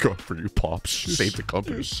 thank God for you, Pops. You saved the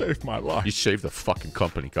company. You saved my life. You saved the fucking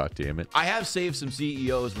company, goddammit. I have saved some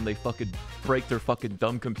CEOs when they fucking break their fucking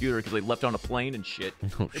dumb computer because they left on a plane and shit.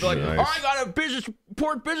 Oh, They're like, nice. oh, I got a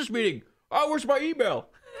important business meeting. Oh, where's my email?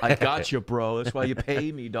 I got you, bro. That's why you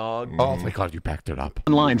pay me, dog. Oh, thank God you backed it up.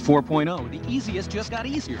 Online 4.0. The easiest just got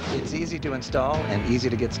easier. It's easy to install and easy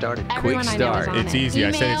to get started. Quick start. It's easy.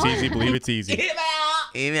 I said it's easy. Believe it's easy.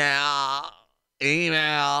 Email.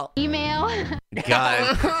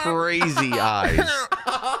 Got crazy eyes.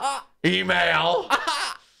 Email.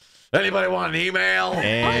 Anybody want an email?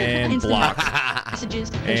 And block. Messages.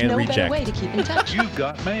 There's and no reject. Better way to keep in touch. You've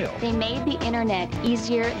got mail. They made the internet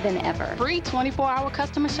easier than ever. Free 24-hour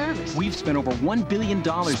customer service. We've spent over $1 billion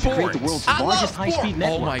to create the world's largest high-speed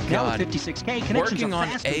network. Oh my God. Now with 56K connections Working are on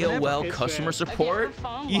faster than AOL ever. customer support,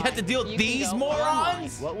 you had to deal with these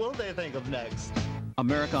morons? What will they think of next?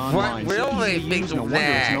 America Online. What will so they easy to think use, of no wonder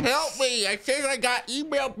it's that? no- Help me! I said I got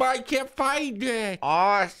email, but I can't find it.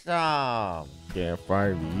 Awesome. Can't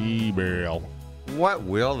find the email. What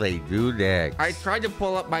will they do next? I tried to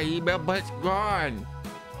pull up my email, but it's gone.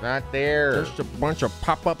 Not there. Just a bunch of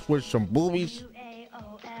pop-ups with some boobies.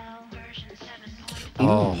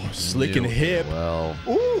 Oh, slick and hip. Well,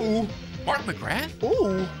 Ooh. Mark McGrath?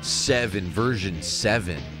 Ooh. 7, version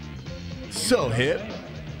 7. So hip.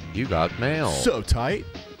 You got mail. So tight.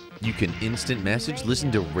 You can instant message,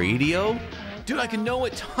 listen to radio. Dude, I can know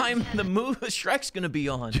what time the movie Shrek's gonna be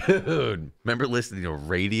on. Dude, remember listening to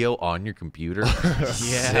radio on your computer? Yeah.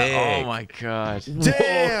 Sick. Oh my God.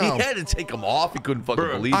 Damn. Whoa, he had to take them off. He couldn't fucking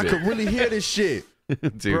believe I it. could really hear this shit.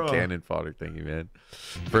 Dude, Bro. cannon fodder thingy, man.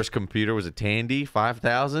 First computer was a Tandy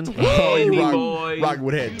 5000. Oh, you boy. rocking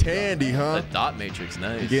with that Tandy, huh? That dot matrix,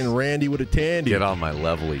 nice. You're getting randy with a Tandy. Get on my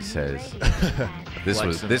level, he says.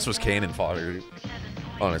 This was cannon fodder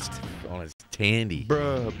on his Tandy.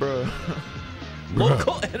 Bruh.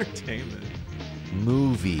 Local entertainment.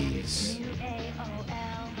 Movies.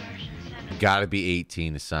 Gotta be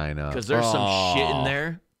 18 to sign up. Because there's some shit in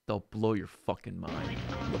there that'll blow your fucking mind.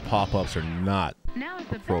 The pop-ups are not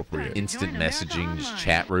appropriate. Instant messaging, just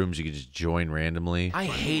chat rooms you can just join randomly. I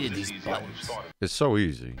hated these buttons. It's so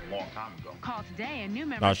easy. Call today and new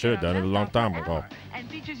members I should have done it a long time ago. and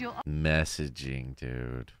features you'll Messaging,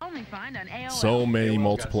 dude. only find on AOL. So many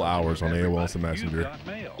multiple hours on AOL Instant Messenger.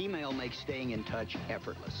 Email makes staying in touch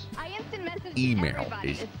effortless. I instant message Email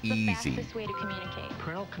everybody. is It's the easy. fastest way to communicate.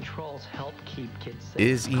 Parental controls help keep kids safe.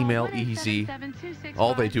 Is email easy?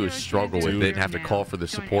 All they do is struggle with it and have to call for the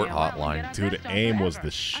support hotline. Dude, AIM was the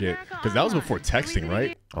shit. Because that was before texting,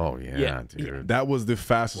 right? Oh, yeah, dude. That was the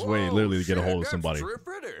fastest way, literally, to get a hold of somebody.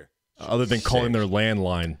 Other than calling their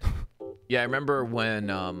landline. Yeah, I remember when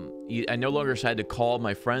I no longer had to call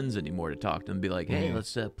my friends anymore to talk to them and be like, hey,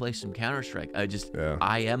 let's play some Counter-Strike.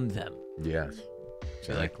 I am them. Yes.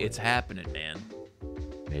 Be like, it's happening, man.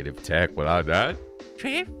 Native tech, without that?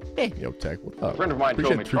 Yo, tech, what up? A friend of mine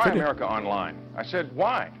told me, Appreciate try it. America Online. I said,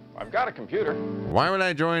 why? I've got a computer. Why would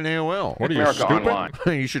I join AOL? What are you, America stupid? Online.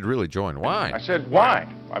 You should really join. Why? I said, why?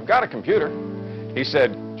 I've got a computer. He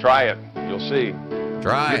said, try it. You'll see.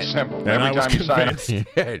 Try It's it. simple. And Every I was time you sign up.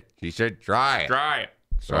 convinced. He said, try it. Try it.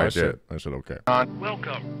 So I I did. said, okay.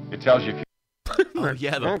 Welcome. It tells you Oh,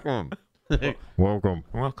 yeah. Welcome. Welcome.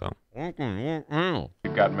 Welcome.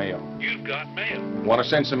 you've got mail. You've got mail. Want to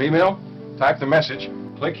send some email? Type the message.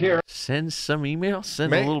 Click here. Send some email?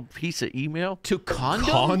 Send a little piece of email? To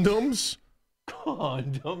condom? Condoms?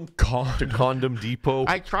 Condom? To Condom Depot?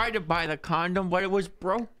 I tried to buy the condom, but it was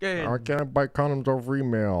broken. I can't buy condoms over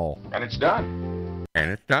email. And it's done.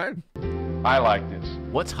 And it's done. I like this.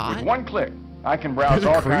 What's hot? With one click, I can browse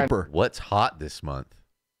all kinds What's hot this month?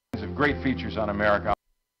 of great features on America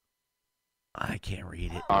I can't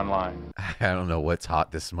read it. Online. I don't know what's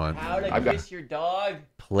hot this month. How to I've got- kiss your dog?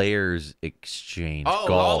 Players Exchange. Oh,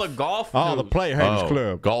 golf. all the golf Oh, the news. Play Haters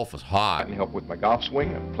Club. Golf is I hot. can help with my golf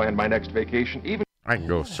swing and plan my next vacation. Even I can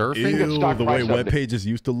go surfing. Ew, the way web pages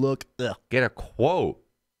used to look. Ugh. Get a quote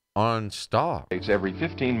on stock. It's every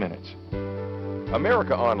 15 minutes.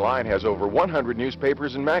 America Online has over 100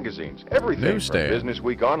 newspapers and magazines. Everything from Business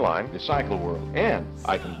Week Online to Cycle World. And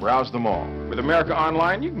I can browse them all. With America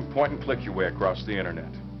Online, you can point and click your way across the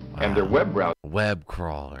internet. And their web browser. Web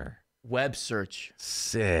crawler. Web search.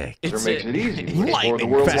 Sick. It makes it easy.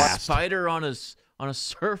 Lightning fast. Spider on a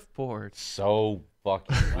surfboard. So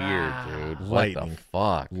fucking weird, dude. What the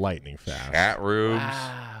fuck? Lightning fast. Chat rooms.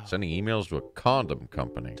 Sending emails to a condom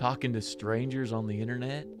company. Talking to strangers on the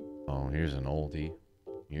internet. Oh, here's an oldie.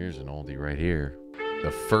 Here's an oldie right here.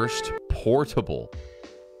 The first portable.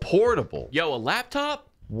 Portable. Yo, a laptop?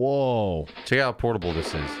 Whoa. Check out how portable this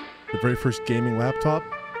is. The very first gaming laptop?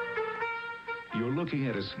 You're looking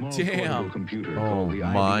at a small portable computer called the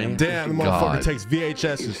my IBM. Damn, the motherfucker takes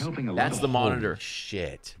VHSs. That's the monitor.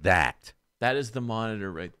 Shit. That is the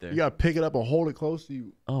monitor right there. You gotta pick it up and hold it close to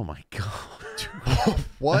you. Oh my god.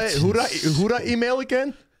 What? Who did I email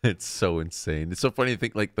again? It's so insane. It's so funny to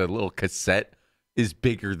think like the little cassette is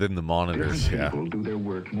bigger than the monitor. People do their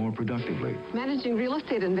work more productively. Managing real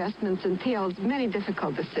estate investments entails many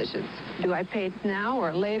difficult decisions. Do I pay it now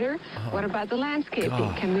or later? What about the landscaping?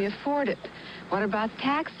 God. Can we afford it? What about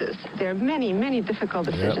taxes? There are many, many difficult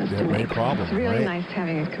decisions to many make. problems, It's really right? nice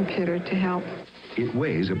having a computer to help. It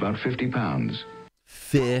weighs about 50 pounds.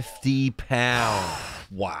 50 pounds.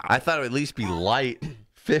 Wow. I thought it would at least be light.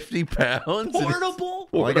 50 pounds. Portable?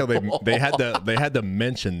 I like how they had to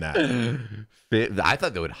mention that. I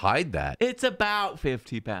thought they would hide that. It's about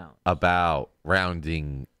 50 pounds. About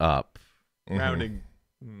rounding up. Rounding.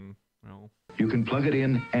 No. You can plug it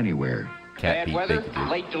in anywhere. Bad weather,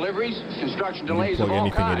 late deliveries, construction delays of Plug all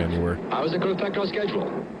anything in kinds. anywhere. How is it going to affect our schedule?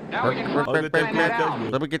 Now we can plan that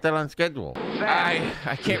out. Let me get that on schedule.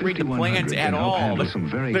 I can't read the plans at all. Some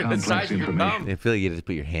very They're the complex size of your information. thumb. I feel like you just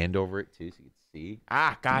put your hand over it too so you can see.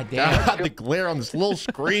 Ah, goddamn. The glare on this little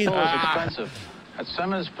screen. It's expensive. At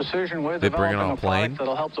Simmons Precision, we're They bring it developing on a a plane? product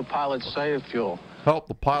that'll help the pilot save fuel. Help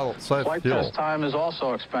the pilot save Flight fuel. test time is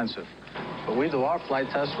also expensive. But we do our flight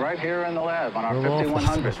tests right here in the lab on our Well,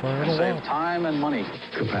 5100 that's right, to save well. time and money.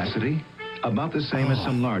 Capacity? About the same as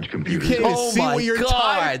some large computers. can't even Oh see my what you're god,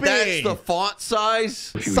 typing. that's the font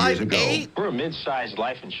size? A few Size years ago. 8? We're a mid-sized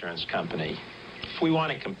life insurance company. If we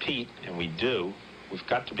want to compete, and we do, we've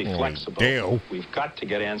got to be flexible. damn. We've got to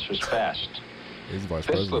get answers fast. He's the vice This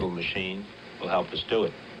president. little machine will help us do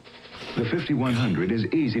it. The 5100 is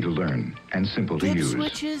easy to learn and simple to use.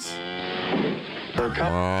 switches.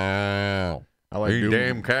 Wow. I like These doing-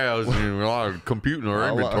 damn cows and a lot of computing our I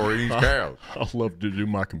inventory. These cows. I love to do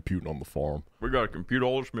my computing on the farm. We got to compute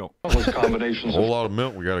all this milk. Those combinations A whole lot of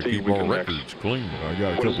milk. We got to feed keep we our can mix. records clean. I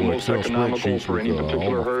got a What is the couple of most Excel economical spreadsheets for any with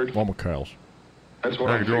particular herd? all my cows. That's what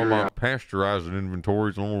I I'm can do all figuring my out. pasteurizing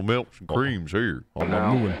inventories and all the milks and creams here. All my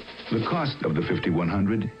Now. mooing. The cost of the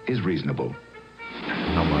 5100 is reasonable.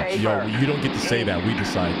 How much? Yo, you don't get to say that. We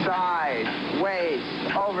decide. Size, weight,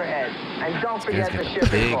 overhead, and don't forget the got the shipping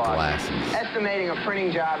big cost. glasses. Estimating a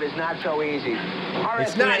printing job is not so easy. Our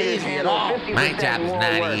It's not estimators easy at handle all. 50% My job is more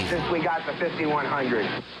not work easy. since we got the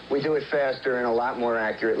 5100. We do it faster and a lot more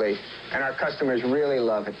accurately, and our customers really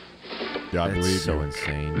love it. Yeah, I That's believe so you.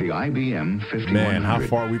 insane. The IBM 5100. Man, how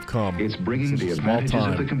far we've come. It's bringing Since the a small advantages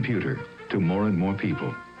of the time. computer to more and more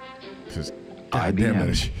people. This is goddamn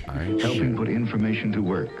IBM, it. helping put information to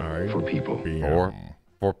work for people.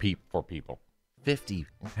 For people. 50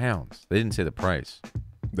 pounds. They didn't say the price.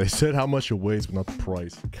 They said how much it weighs, but not the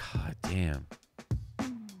price. God damn.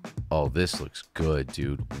 Oh, this looks good,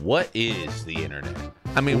 dude. What is the internet?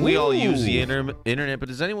 I mean, we all use the internet, but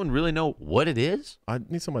does anyone really know what it is? I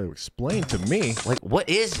need somebody to explain to me. Like, what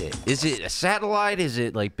is it? Is it a satellite? Is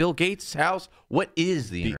it like Bill Gates' house? What is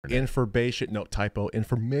the internet? Information, no, typo,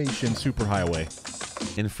 information superhighway.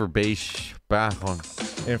 Information.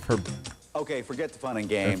 Okay, forget the fun and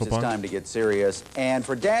games. Info It's pun? time to get serious. And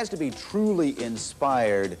for dads to be truly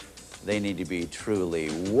inspired, they need to be truly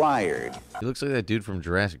wired. He looks like that dude from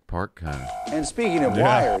Jurassic Park, kind of. And speaking of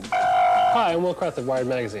wired, Hi, I'm Will Kraft of Wired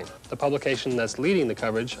Magazine, the publication that's leading the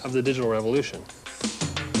coverage of the digital revolution.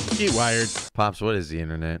 Get wired. Pops, what is the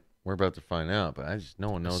internet? We're about to find out, but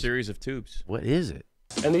no one knows. A series of tubes. What is it?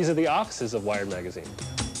 And these are the offices of Wired Magazine.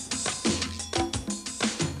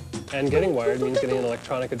 And getting wired means getting an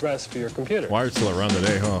electronic address for your computer. Wired's still around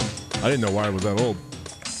today, huh? I didn't know Wired was that old.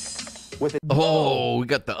 Oh, we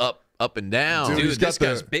got the up and down. Dude, he's this got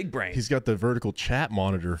guy's big brain. He's got the vertical chat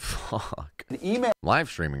monitor. Fuck. an email Live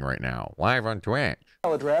streaming right now. Live on Twitch.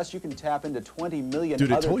 address, you can tap into 20 million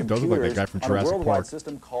Dude, it other totally does look like that computers guy from on Jurassic a worldwide Park.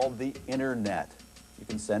 system called the Internet. You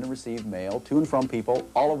can send and receive mail to and from people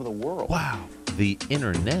all over the world. Wow. the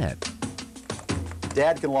internet?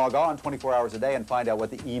 Dad can log on 24 hours a day and find out what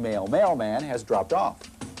the email mailman has dropped off.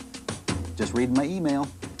 Just read my email.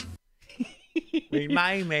 Read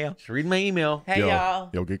my email. Just read my email. Hey, y'all.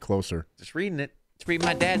 Yo, get closer. Just reading it. Let's read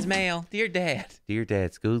my dad's mail. Dear Dad. Dear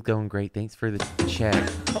Dad, school's going great. Thanks for the chat.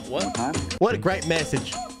 What? What a great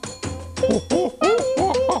message.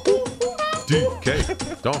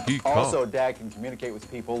 DK, Donkey Kong. Also, Dad can communicate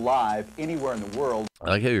with people live anywhere in the world. I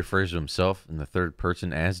like how he refers to himself in the third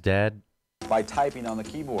person as Dad. By typing on the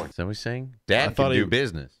keyboard. Is that what he's saying? Dad can do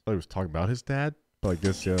business. I thought he was talking about his dad. But I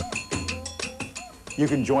guess, yeah. You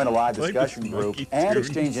can just join a live discussion group and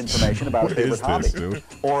exchange information about a favorite hobby.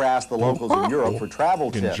 Or ask the locals in Europe for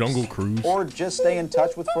travel tips. Jungle Cruise. Or just stay in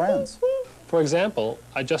touch with friends. For example,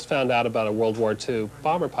 I just found out about a World War II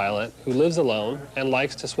bomber pilot who lives alone and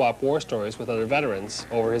likes to swap war stories with other veterans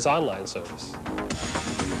over his online service.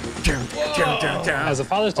 As a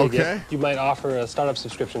Father's Day gift, you might offer a startup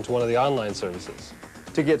subscription to one of the online services.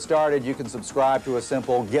 To get started, you can subscribe to a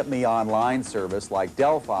simple Get Me Online service like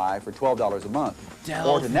Delphi for $12 a month.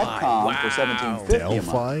 Or to Netcom for $17.50 a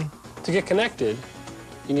month. To get connected,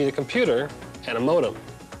 you need a computer and a modem.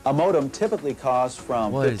 A modem typically costs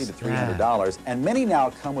from $50 to $300, and many now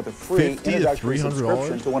come with a free introductory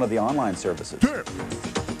subscription to one of the online services.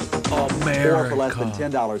 America. Or for less than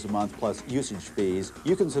 $10 a month plus usage fees,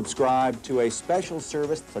 you can subscribe to a special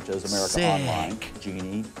service such as America Online,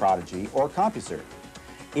 Genie, Prodigy, or CompuServe.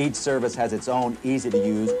 Each service has its own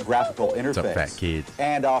easy-to-use graphical interface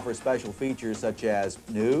and offers special features such as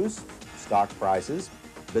news, stock prices,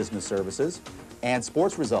 business services, and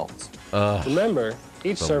sports results. Remember,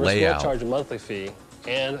 each service will charge a monthly fee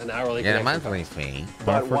and an hourly monthly fee.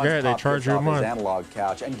 But forget they charge you a month. His analog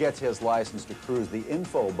couch and gets his license to cruise the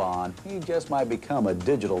info bond, he just might become a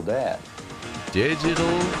digital dad.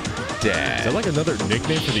 Digital dad. Is that like another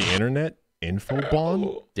nickname for the internet? Info bond?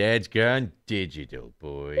 Dad's gone digital,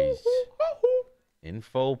 boys.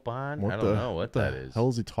 Info bond? I don't know what that is. What the hell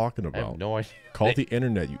is he talking about? I have no idea. Call the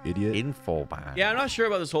internet, you idiot. Info bond. Yeah, I'm not sure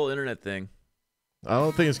about this whole internet thing. I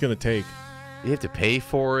don't think it's going to take. You have to pay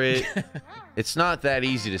for it. It's not that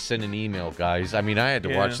easy to send an email, guys. I mean, I had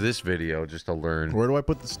to watch this video just to learn. Where do I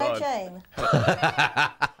put the stuff? Jane.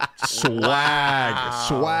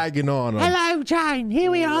 Swagging on them. Hello, Jane.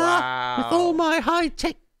 Here we are with all my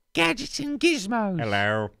high-tech gadgets and gizmos.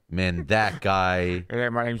 Hello. Man, that guy.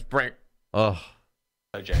 Hello, my name's Brent. Oh.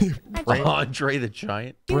 Andre the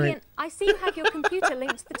Giant. Julian, I see you have your computer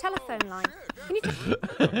linked to the telephone line. Can you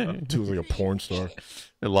Dude's like a porn star.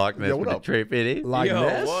 Loch Ness with the tray fitty. Loch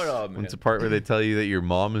Ness? What up, man? It's a part where they tell you that your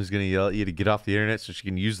mom is going to yell at you to get off the internet so she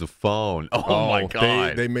can use the phone. Oh my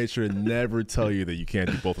God. They made sure to never tell you that you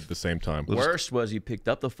can't do both at the same time. Worst was you picked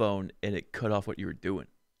up the phone and it cut off what you were doing.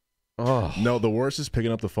 Oh. No, the worst is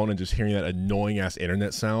picking up the phone and just hearing that annoying-ass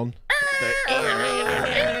internet sound.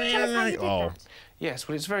 Oh. Yes,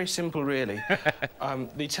 well, it's very simple, really.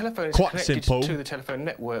 The telephone is connected to the telephone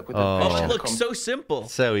network with a it looks so simple.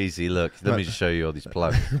 So easy. Look, let me just show you all these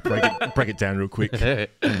plugs. break it down real quick.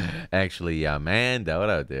 Actually, Amanda,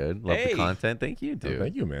 what up, dude? Love the content. Thank you, dude.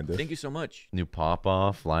 Thank you, Amanda. Thank you so much. New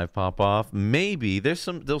pop-off, live pop-off. Maybe. There's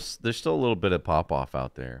still a little bit of pop-off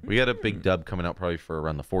out there. We got a big dub coming out probably for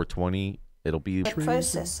around the 420. It'll be... A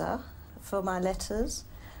processor for my letters,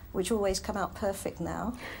 which always come out perfect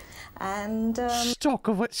now. And stock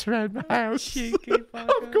of what's around my house.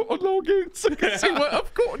 I've got to log in so I can see what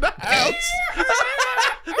I've got in the house.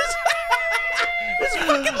 Let's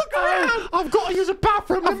fucking look around. I've got to use a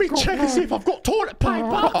bathroom. Let me check and see if I've got toilet paper.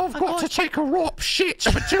 I've got to take a rop shit,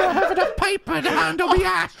 but do I have enough paper to handle my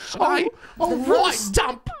ass? What a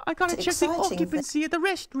dump. I got to check the occupancy of the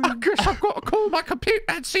restroom. I guess I've got to call my computer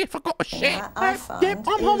and see if I've got a shit. Yep,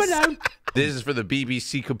 I'm home alone. This is for the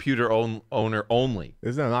BBC computer owner only.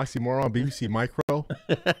 Isn't that an oxymoron? BBC Micro?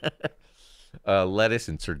 Lettuce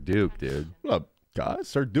and Sir Duke, dude. What up, guys?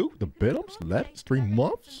 Sir Duke, the Bidums, Lettuce, 3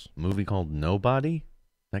 months. Movie called Nobody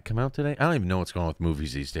that come out today. I don't even know what's going on with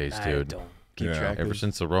movies these days, dude. I don't keep track. Ever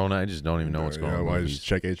since the Rona, I just don't even know what's going on with I movies. just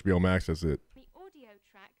check HBO Max, that's it.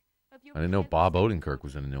 I didn't know Bob Odenkirk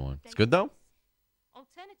was in a new one. It's good, though?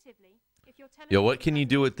 Yo, what can you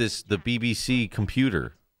do with the BBC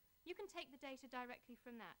computer? directly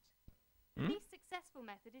from that.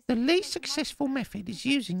 The least successful method is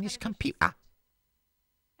using this computer.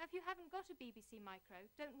 If you haven't got a BBC Micro,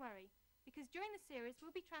 don't worry, because during the series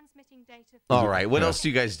we'll be transmitting data. All right, what else do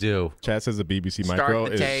you guys do? Chad says the BBC Micro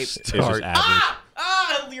is just average.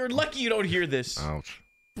 You're lucky you don't hear this. Ouch.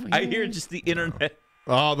 I hear just the internet.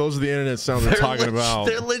 Oh, those are the internet sounds they're talking about.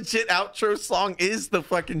 Their legit outro song is the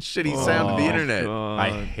fucking shitty sound of the internet. God.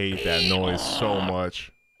 I hate that noise so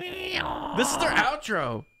much. This is their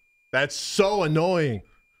outro. That's so annoying.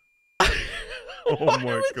 Oh Why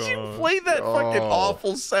my would god. you play that fucking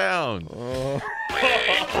awful sound?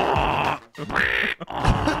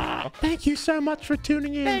 Thank you so much for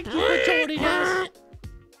tuning in. Thank you for joining us.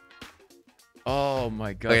 Oh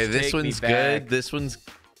my god. Okay, this one's good. This one's.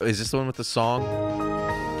 Is this the one with the song?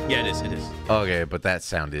 Yeah, it is. It is. Okay, but that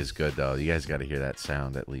sound is good though. You guys got to hear that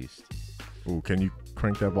sound at least. Ooh, can you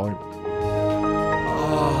crank that volume?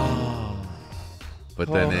 Oh.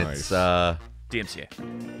 But then it's DMCA.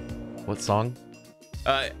 What song?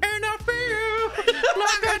 And I feel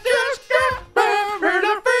like I just got buried. I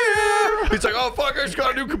feel. He's like, oh fuck, I just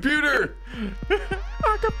got a new computer.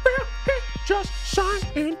 I can feel it just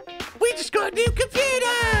signing. We just got a new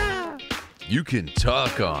computer. You can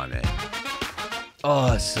talk on it.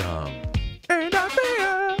 Awesome. And I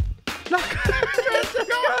feel like I just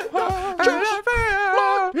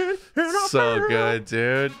got So good,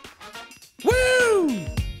 dude. Woo!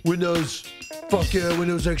 Windows. Fuck yeah,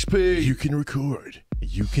 Windows XP. You can record.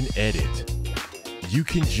 You can edit. You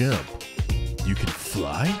can jump. You can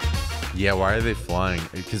fly. Yeah, why are they flying?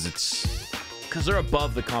 Because they're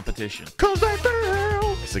above the competition. Cause they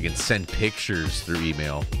feel. Because they can send pictures through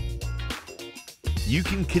email. You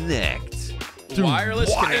can connect. Through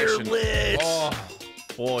wireless connection. Wireless. Oh,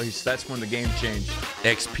 boys, that's when the game changed.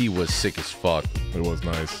 XP was sick as fuck. It was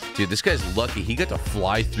nice. Dude, this guy's lucky. He got to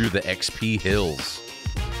fly through the XP hills.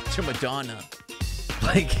 To Madonna.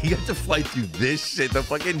 Like, he got to fly through this shit, the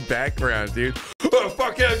fucking background, dude. Oh,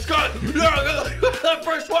 fuck yeah, it's gone. The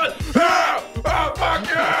first one. Oh, fuck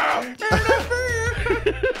yeah.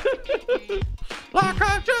 Like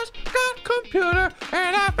I just got a computer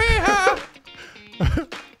and I feel.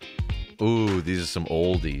 Ooh, these are some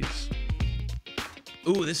oldies.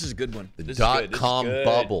 Ooh, this is a good one. The dot-com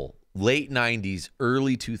bubble. Late 90s,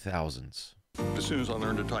 early 2000s. As soon as I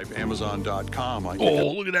learned to type Amazon.com, I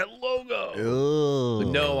look at that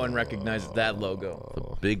logo. No one recognizes that logo.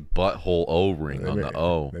 The big butthole O-ring on the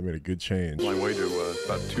O. They made a good change. my way to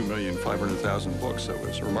about 2,500,000 books. That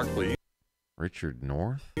was remarkably Richard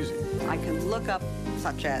North? easy. I can look up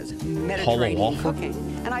such as Mediterranean cooking,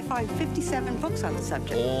 and I find 57 books on the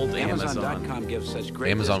subject. Old Amazon.com gives such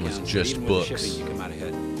great Amazon was discounts, just even with books. shipping, you come out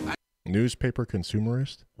ahead. Newspaper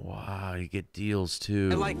consumerist. Wow, you get deals too.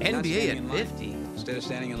 I like not NBA standing in at line. 50. Instead of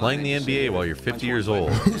standing in Playing line, the NBA while you're 50 years old.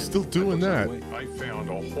 Who's still doing that? I found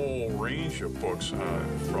a whole range of books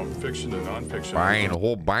from fiction to nonfiction. Buying a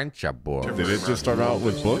whole bunch of books. Did it just start out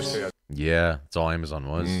with books? Yeah, that's all Amazon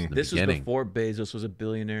was. In the This was beginning. before Bezos was a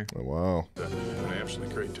billionaire. Oh, wow. An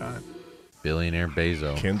absolutely great time. Billionaire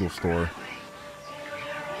Bezos. Kindle store.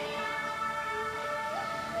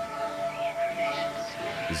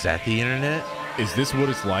 Is that the internet? Is this what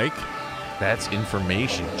it's like? That's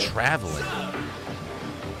information traveling.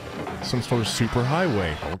 Some sort of super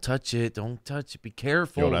highway. Don't touch it. Don't touch it. Be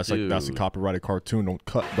careful. Yo, that's dude. like a copyrighted cartoon. Don't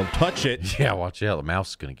touch it. Yeah, watch out. The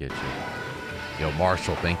mouse is gonna get you. Yo,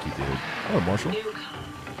 Marshall, thank you, dude. Oh, Marshall.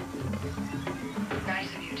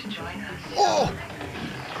 Nice of you to join us. Oh!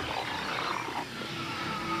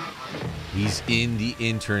 He's in the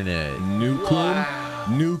internet. New coom.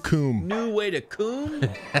 New coom. New way to coom?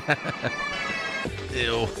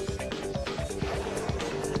 Ew.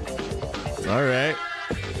 All right.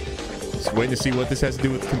 Just waiting to see what this has to do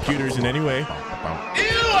with computers in any way. Ew,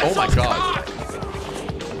 oh my god.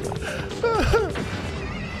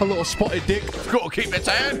 A little spotted dick. Go keep its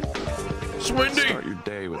hand. Swindy. Start your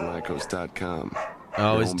day with Lycos.com.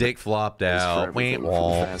 Oh, his dick flopped out. Wait,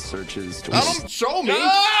 wall. Fast searches to Show me.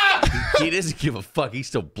 He doesn't give a fuck. He's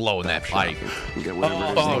still blowing that pipe.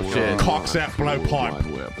 oh shit. Cocks that blow pipe.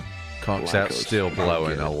 Conk's out still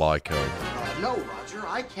blowing a Lyco. No, Roger,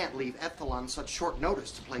 I can't leave Ethel on such short notice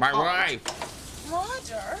to play My college. wife.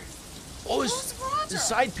 Roger? Oh, it's the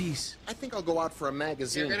side piece. I think I'll go out for a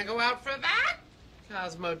magazine. You're gonna go out for that?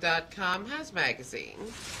 Cosmo.com has magazines.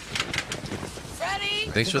 Freddie!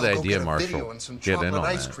 Thanks for the idea, Marshall. Get in on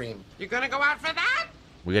ice that. cream. You're gonna go out for that?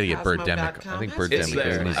 We gotta get Birdemic. I think It's Birdemic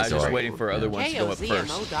there. needs I to was go just up. waiting for other ones to go up first.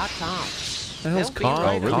 KOZMO.com. The hell's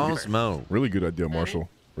Cosmo? Really good idea, Marshall.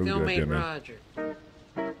 Really good idea, man. Roger.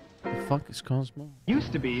 The fuck is Cosmo?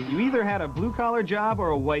 Used to be, you either had a blue-collar job or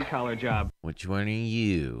a white-collar job. Which one are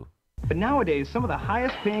you? But nowadays, some of the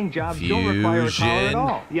highest-paying jobs don't require a collar at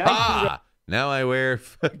all. The Ah! Now I wear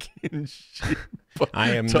fucking shit.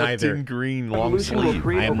 I am tucked neither in green long Revolution will sleeve.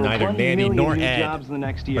 create I am over neither 1 Nanny million nor new Ed, jobs in the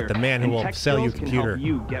next year. but the man who and will tech sell you a skills can computer. help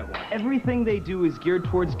you get one. Everything they do is geared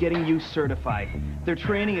towards getting you certified. Their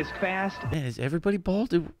training is fast. Man, is everybody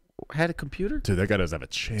bald who had a computer? Dude, that guy doesn't have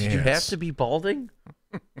a chance. Did you have to be balding?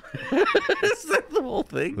 Is that the whole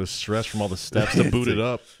thing? The stress from all the steps to boot it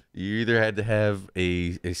up. You either had to have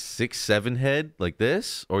a 6'7" head like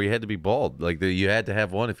this, or you had to be bald. Like you had to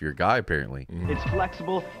have one if you're a guy, apparently. It's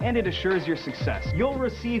flexible and it assures your success. You'll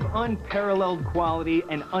receive unparalleled quality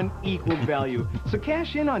and unequaled value. So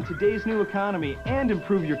cash in on today's new economy and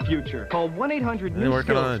improve your future. Call 1-800 They're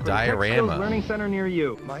working on a diorama. Learning center near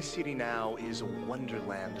you. My city now is a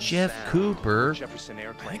wonderland. of Jeff sound. Cooper. Jefferson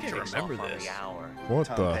Airplane I think I takes remember off on this. the hour. What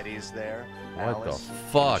Tom the- Petty's there. What the Alice,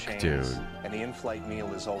 fuck, Chains, dude? And the in-flight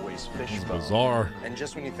meal is always fish It's bone. bizarre. And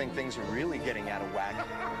just when you think things are really getting out of whack,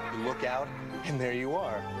 you look out, and there you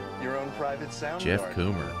are, your own private sound Jeff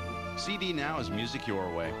garden. Coomer. CD Now is music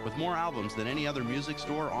your way, with more albums than any other music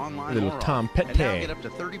store online Little or Tom off. And now Petty. get up to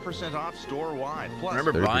 30% off store-wide. Plus,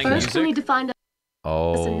 Remember buying First, you'll need music? to find us a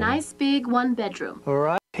Oh. nice big one-bedroom. All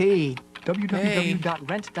right. Hey,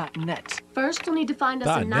 www.rent.net. First, you'll need to find us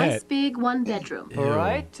a .net. nice big one-bedroom. All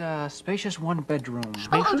right. Spacious one-bedroom.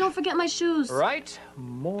 Oh, don't forget my shoes. All right.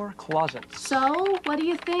 More closets. So, what do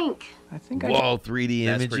you think? I think Whoa, 3D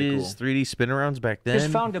That's pretty images, 3D spin-arounds back I just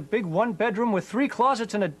then. found a big one-bedroom with 3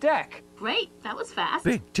 closets and a deck. Great, that was fast.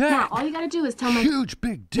 Big deck. Now, all you gotta do is tell my Huge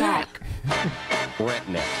big deck.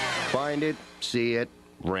 RentNet. Find it, see it,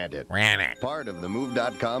 rent it. Ran it. Part of the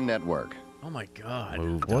Move.com network. Oh my god.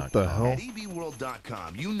 What the hell? At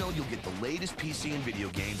ebworld.com, you know you'll get the latest PC and video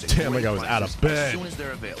games. Damn, like I was out of bed. As soon as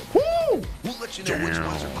they're available. Woo! We'll let you know which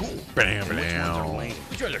ones are cool. Bam, and which ones are bam. lame.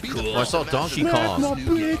 Which ones are Be the cool? Oh, I saw first Donkey master Kong. of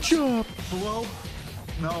new games. up. Hello?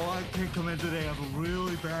 No, I can't come in today. I have a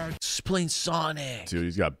really bad... Just playing Sonic. Dude,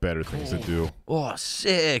 he's got better things to do. Oh,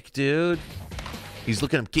 sick, dude. He's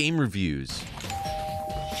looking up game reviews.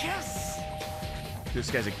 This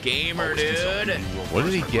guy's a gamer, dude. What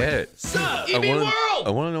did he get? Sup, I EB wanna- World? I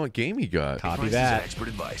want to know what game he got. Copy Prices that. and expert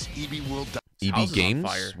advice. ebworld. EB House is on Games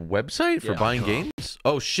fire. website for Yeah. buying games?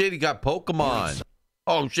 Oh, shit, he got Pokemon.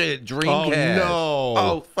 Oh, shit, Dreamcast. Oh, no.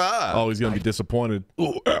 Oh, fuck. Oh, he's going to be disappointed.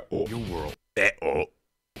 Your world.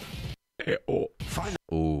 Find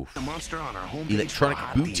Ooh. a monster on our homepage. Electronic for a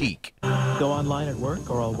hot deal. Boutique. Go online at work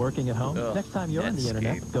or while working at home. Ugh, Next time you're on the Netscape.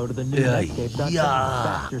 internet, go to the new Yeah, Netscape.com. yeah.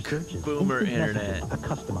 Faster searches. Boomer instant internet. messages, a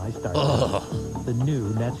customized start. Ugh. The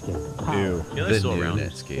new Netscape. Power. Ew. Yeah, The that's still new around.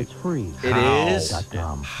 Netscape. It's free. It How? is?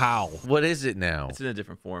 .com. How? What is it now? It's in a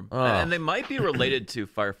different form. Oh. And they might be related to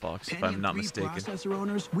Firefox, if I'm not Pentium 3 mistaken. processor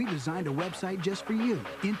owners, we designed a website just for you.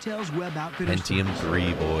 Intel's Web Outfitter. Pentium Service.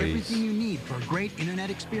 3, boys. Everything you need for a great internet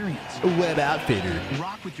experience. Web Outfitter.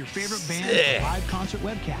 Rock with your favorite band Sick. for live concert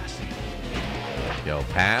webcasts. Yo,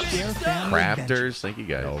 Paps, Share family Crafters, adventures. thank you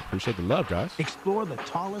guys. Oh, appreciate the love, guys. Explore the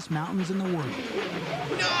tallest mountains in the world.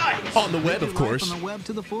 On the web, Live of your course. life on the web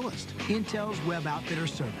to the fullest. Intel's Web Outfitter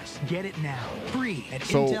service. Get it now. Free at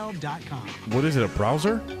So- intel.com. What is it, a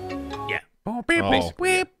browser? Yeah. Oh,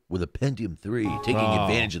 With a Pentium 3, taking Oh.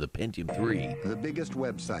 advantage of the Pentium 3. The biggest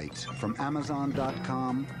websites, from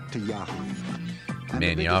Amazon.com to Yahoo. And Man, the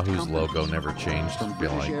biggest Yahoo's companies, logo never changed, From I feel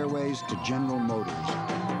British like. Airways to General Motors.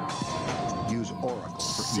 Use Oracle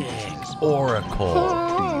for e-business. Oracle.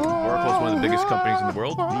 Oracle's one of the biggest companies in the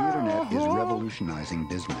world. The internet is revolutionizing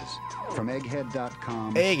business. From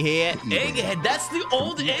egghead.com. Egghead. to eBay. Egghead. That's the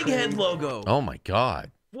old Egghead logo. Oh my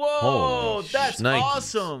God. Whoa, Holy that's shnikes.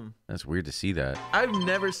 awesome. That's weird to see that. I've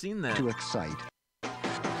never seen that. To Excite.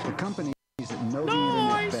 The companies that know the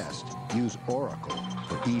internet best use Oracle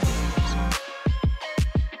for e-business.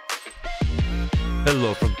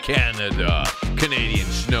 Hello from Canada, Canadian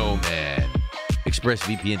Snowman.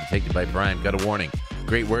 ExpressVPN detected by Prime. Got a warning.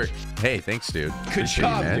 Great work. Hey, thanks, dude. Appreciate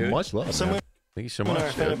job, you, man. dude. Much love, man. Thank you so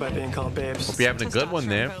much, dude. by being called babes. Hope you're having a good one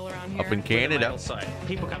there. Up in Canada.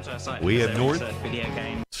 People come to our site. We have north. Video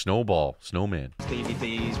games, Snowball, Snowman.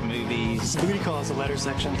 DVDs, movies. What do you call us? The letter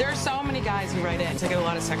section. There are so many guys who write in to get a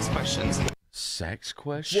lot of sex questions. Sex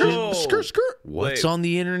questions? Whoa. Skirt, skirt. What's Wait. on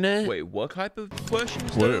the internet? Wait, what type of questions?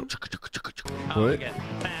 What? though? Oh, we What? get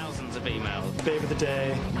thousands of emails. Babe of the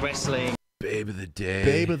day, wrestling, Babe of the day.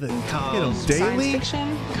 Babe of the cars, daily? Science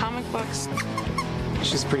fiction, comic books.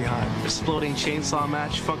 She's pretty hot. Exploding chainsaw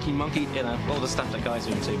match, funky monkey, you know, all the stuff that guys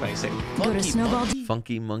are into, basically. Go to Snowball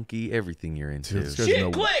Funky monkey, everything you're into. Dude, this guy's Shit, no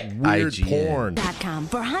click! weird IGN. porn. .com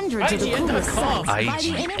for hundreds of the coolest IGN.com. sites by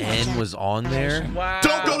the internet. IGN was on there? Wow.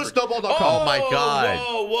 Don't go to snowball.com. Oh my God.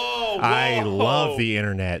 Whoa, whoa, whoa. I love the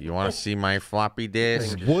internet. You want to see my floppy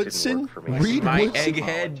disk? Woodson? Read My Woodson?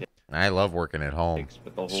 egghead. I love working at home.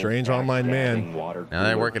 Strange online man. Now that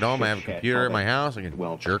I work at home, I have a computer at my house. I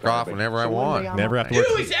can jerk off whenever I want. Never have to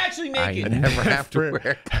wear. He's actually naked. I never have to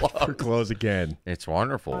wear clothes. Clothes again. It's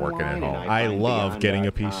wonderful working at home. I love getting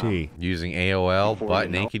a PC. Using AOL, butt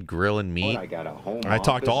naked, grilling meat. I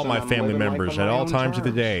talk to all my family members at all times of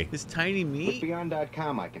the day. This tiny meat. With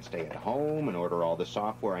Beyond.com, I can stay at home and order all the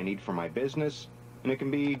software I need for my business, and it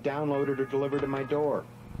can be downloaded or delivered to my door.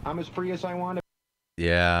 I'm as free as I want to.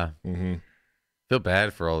 Yeah. Feel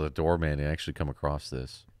bad for all the doorman to actually come across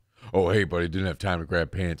this. Oh, hey, buddy, didn't have time to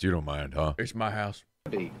grab pants. You don't mind, huh? It's my house.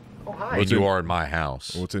 Oh, hi. And you are in my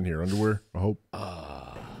house. What's in here? Underwear? I hope.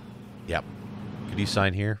 Yep. Could you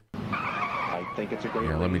sign here? I think it's a great.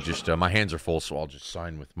 Here, let me just. My hands are full, so I'll just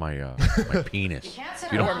sign with my my penis.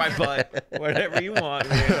 You don't wear my butt. Whatever you want,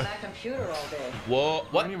 man. That computer all day. Whoa,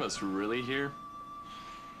 what? Any of us really here?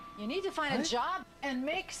 You need to find a job and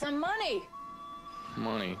make some money.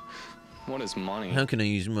 Money. What is money? How can I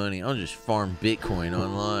use money? I'll just farm Bitcoin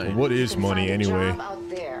online. What is money anyway? Out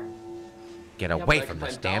there. Get away from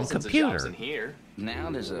this damn computer. Here.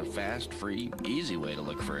 Now there's a fast, free, easy way to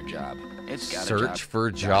look for a job. It's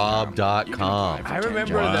Searchforjob.com. I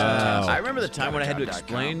remember I remember the time when I had to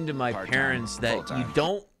explain to my parents that you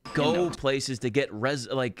don't go places to get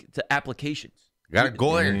to applications. You gotta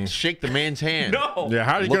go there and shake the man's hand. No. Yeah,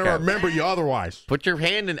 how are you going to remember you otherwise? Put your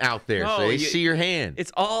hand out there so they see your hand.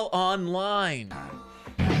 It's all online.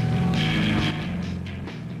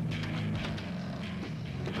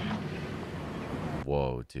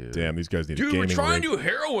 Whoa, dude. Damn, these guys need a Dude, gaming we're trying rig. to do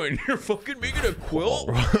heroin. You're fucking making a quilt?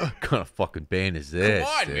 What kind of fucking band is this?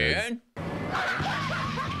 Come on, dude? man.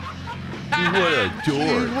 What a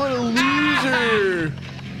dork. What a loser.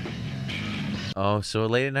 Oh, so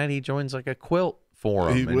late at night he joins like a quilt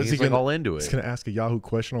forum and he's like all into it. He's going to ask a Yahoo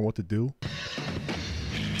question on what to do?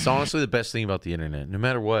 It's honestly the best thing about the internet. No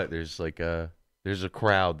matter what, there's like there's a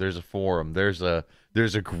crowd, there's a forum, there's a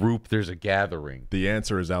group, there's a gathering. The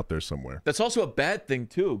answer is out there somewhere. That's also a bad thing,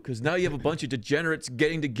 too, because now you have a bunch of degenerates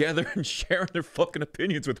getting together and sharing their fucking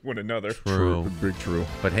opinions with one another. True. Big true.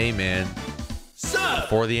 But hey, man,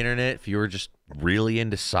 before the internet, if you were just really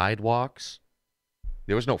into sidewalks,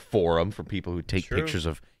 there was no forum for people who take pictures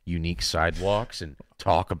of unique sidewalks and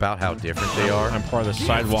talk about how different they are. I'm part of the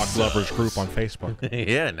Sidewalk Lovers group on Facebook.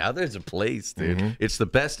 Yeah, now there's a place, dude. It's the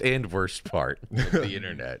best and worst part of the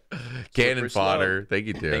internet. Cannon fodder. Thank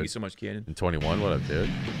you, dude. Thank you so much, Cannon. And 21, what up, dude?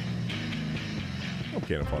 I'm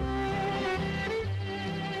Cannon fodder.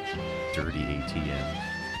 Dirty ATM.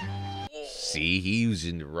 See, he's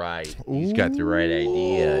in the right. He's got the right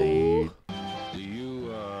idea, dude. Do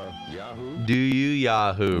you, Yahoo? Do you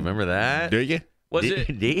Yahoo? Remember that? Do you? Was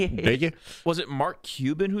it Mark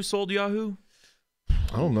Cuban who sold Yahoo?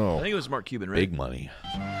 I don't know. I think it was Mark Cuban, right? Big money.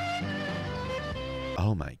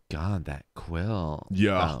 Oh my God, that quill.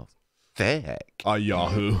 Yeah. Oh, thick.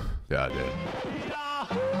 Yahoo. Yeah, I did.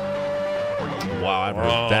 Wow, I haven't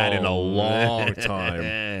heard that in a long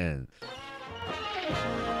time.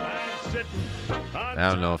 I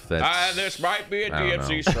don't know if that's. This might be a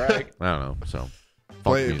DMC strike. I don't know. So,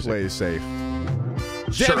 play safe.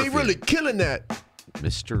 Damn, he really killing that.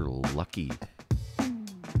 Mr. Lucky.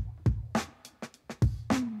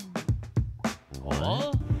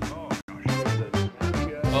 What?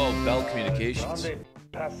 Oh, Bell Communications.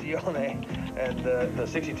 Passione and the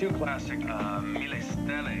 62 classic Mille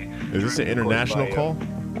Stelle. Is this an international call?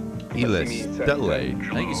 Mille Stelle. I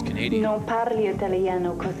think he's Canadian. Non parli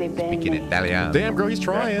italiano così bene. Speaking Italiano. Damn, girl, he's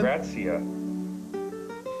trying. Grazia.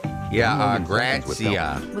 Yeah,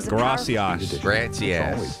 grazia. Gracias.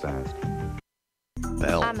 Gracias.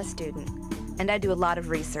 Bell. I'm a student, and I do a lot of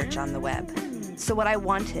research on the web. So what I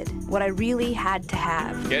wanted, what I really had to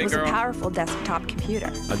have, was a powerful desktop computer.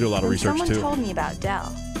 I do a lot of research, When too. someone told me about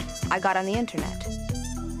Dell, I got on the internet.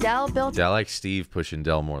 Dell built I like Steve pushing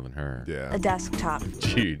Dell more than her. a desktop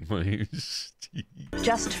Dude, when he was Steve.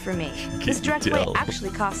 just for me. This direct way actually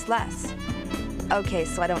costs less. Okay,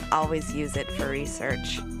 so I don't always use it for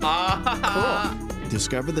research. Cool.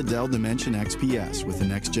 Discover the Dell Dimension XPS with the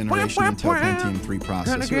next generation Intel Pentium 3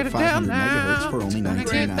 processor at 500 megahertz for only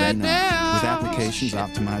 $19.99. With applications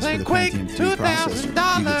optimized for the Pentium 3 processor, you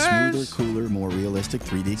get smoother, cooler, more realistic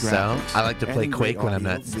 3D graphics. So, I like to play Quake when I'm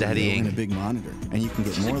not studying. And a big monitor, and you can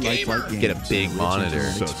get more lifelike games. Get a big monitor.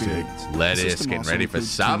 So sick. Lettuce, getting ready for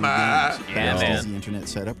summer. Yeah, man. The internet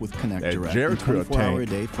setup with Connect Direct and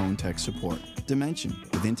 24-hour-a-day phone tech support. Dimension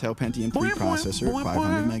with Intel Pentium 3 processor at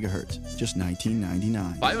 500 megahertz, just $19.99.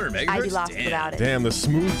 500 megahertz? I'd be lost without it. Damn, the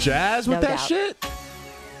smooth jazz with No that doubt. shit.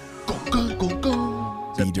 Go, go, go,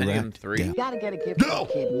 go. Be direct. You gotta get a gift for the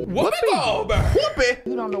kid. Whoopee!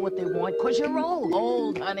 You don't know what they want because you're old.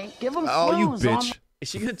 Old, honey. Give them Oh, you clues on bitch. Is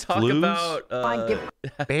she gonna talk Flues? about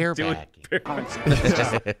Bareback?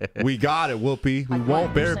 We got it, Whoopi. We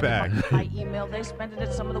won't bareback. My email, they spend it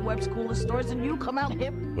at some of the web's coolest stores, and you come out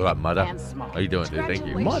hip What up, Mudda? and smart. How you doing, dude? Thank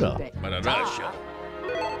you. Congratulations, Mudda. babe.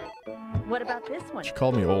 What about this one? She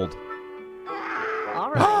called me old. All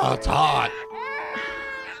right. Oh, it's hot.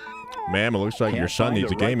 Ma'am, it looks like your son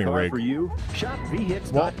needs a gaming rig. For you? Shop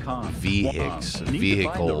VHIX.com.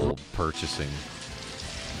 Vehicle purchasing.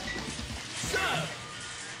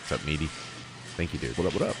 What's up, Meaty? Thank you, dude. What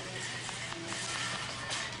up, what up?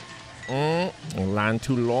 Line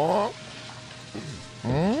too long.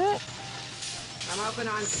 I'm open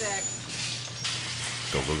on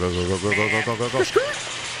 6. Go.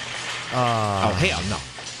 Oh, hell no.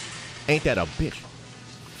 Ain't that a bitch?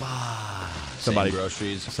 Somebody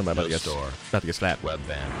groceries. Somebody about to get slapped. Web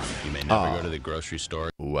van. You may never go to the grocery store.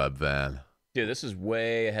 Web van. Dude, this is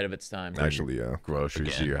way ahead of its time. Actually, yeah.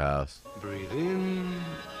 Groceries to your house. Breathe in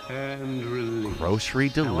and release.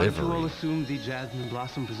 Grocery Now, I want you all delivery. assume the jasmine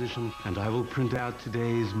blossom position, and I will print out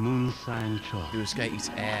today's moon sign chart. Dude, this guy eats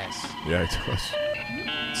ass. Yeah, he does.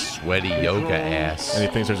 Sweaty yoga ass. And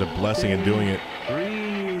he thinks there's a blessing in doing it.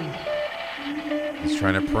 Breathe. He's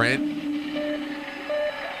trying to print.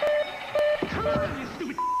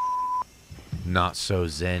 Not so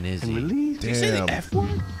zen, is he? Release. Damn.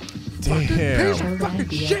 Fucking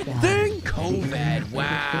shit thing. COVID.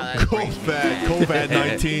 Wow.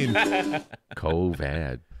 COVID-19.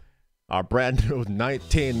 COVID. Our brand new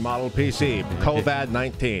 19 model PC.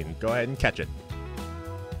 COVID-19. Go ahead and catch it.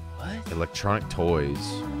 What? Electronic toys.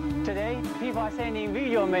 Today, people are sending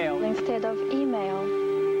video mail. Instead of email.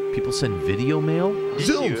 People send video mail?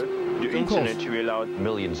 Zooms. The internet will allow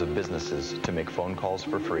millions of businesses to make phone calls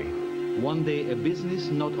for free. One day, a business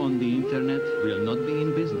not on the internet will not be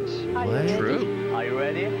in business. What? True. Are you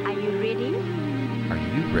ready? Are you ready? Are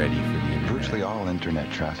you ready for the internet? Virtually all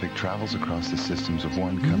internet traffic travels across the systems of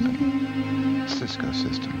one company, Cisco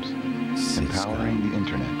Systems, empowering the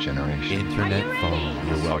internet generation. Internet phone.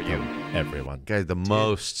 You're welcome, everyone. Guys, the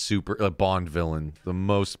most super Bond villain. The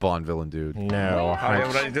most Bond villain, dude. No. I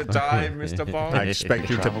am ready to die, Mr. Bond. I expect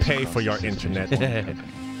you to pay for your internet.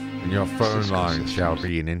 And your phone line shall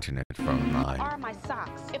be an internet phone line. Are my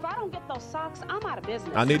socks? If I don't get those socks, I'm out of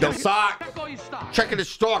business. I need those socks. Checking the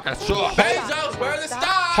stock. I saw. Bezos, where are the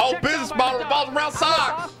stocks? Whole business model revolves around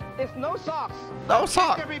socks. It's no socks. No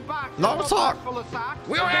socks. Every box No socks. full of socks.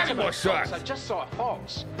 We don't have any more socks. I just saw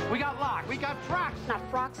folks. We got locks. We got frocks. Not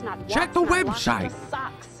frocks, not watches, Check the not watches, website. just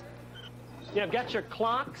socks. You've got your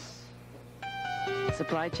clocks.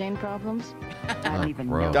 Supply chain problems? I don't even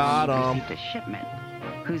know Got you 'em. received a shipment.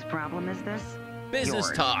 Whose problem is this? Business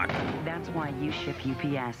Yours. talk. That's why you ship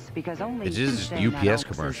UPS, because only It you is say UPS that Oaks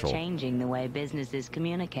commercial. is changing the way businesses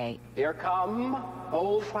communicate. Here come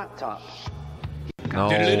old flat top. No.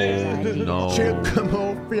 Come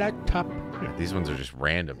on, black top. These ones are just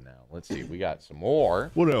random now. Let's see. We got some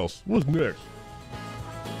more. What else? What's next?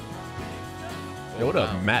 Yo, what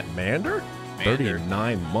up, Matt Mander?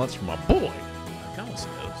 39 months from my boy. I kind of see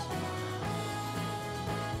those.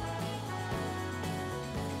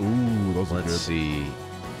 Ooh, those are Let's good. see.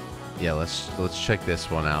 Yeah, let's check this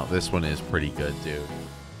one out. This one is pretty good, dude.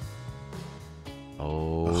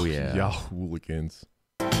 Oh yeah. Yahooligans.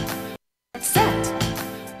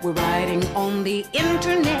 Set. We're riding on the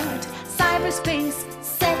internet, cyberspace,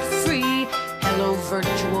 set free. Hello,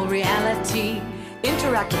 virtual reality.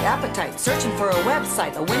 Interactive appetite, searching for a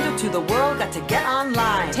website, a window to the world, got to get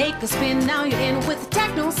online. Take a spin, now you're in with the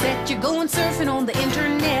techno set. You're going surfing on the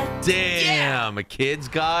internet. Damn, a kid's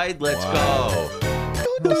guide. Let's go.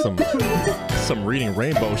 Some reading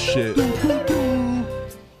rainbow shit.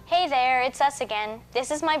 Hey there, it's us again.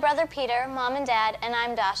 This is my brother Peter, mom and dad, and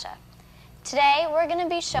I'm Dasha. Today, we're going to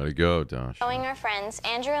be There you go, Dash. showing our friends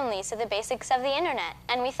Andrew and Lisa the basics of the internet,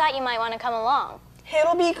 and we thought you might want to come along.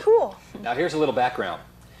 It'll be cool. Now here's a little background.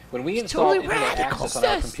 When we installed internet access on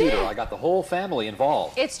our computer, I got the whole family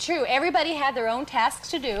involved. It's true. Everybody had their own tasks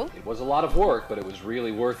to do. It was a lot of work, but it was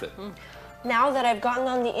really worth it. Now that I've gotten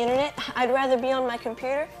on the internet, I'd rather be on my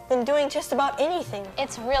computer than doing just about anything.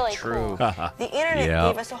 It's really True. The internet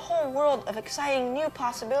Yep. gave us a whole world of exciting new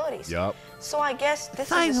possibilities. Yup. So I guess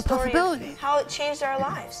this is a story of how it changed our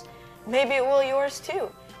lives. Maybe it will yours too,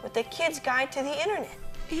 with the Kid's Guide to the Internet.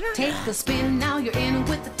 Take the spin, now you're in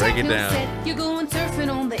with the Break it techno down. set. You're going surfing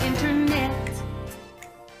on the internet.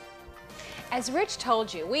 As Rich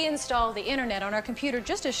told you, we installed the internet on our computer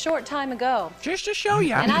just a short time ago. Just to show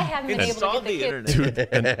you. And I haven't been able to get the kids. Dude,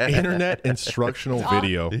 an internet instructional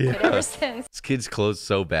video. But ever since. This kid's clothes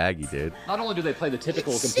so baggy, dude. Not only do they play the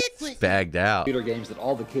typical Bagged out. computer games that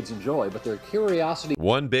all the kids enjoy, but their curiosity.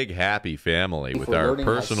 One big happy family with For our learning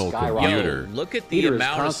has personal skyrocketed. computer. Yo, look at the Peter is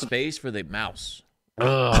amount of constant- space for the mouse.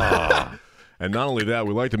 And not only that,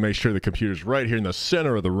 we like to make sure the computer's right here in the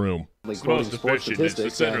center of the room. Quoting sports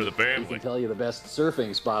statistics, and he can tell you the best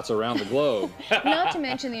surfing spots around the globe. Not to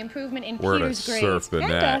mention the improvement in We're to Peter's grades surf the and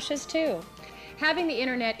net. Dasha's too. Having the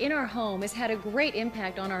internet in our home has had a great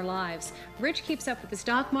impact on our lives. Rich keeps up with the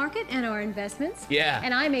stock market and our investments. Yeah.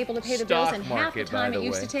 And I'm able to pay the bills Stock in half the market, by time the it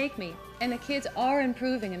used way. to take me. And the kids are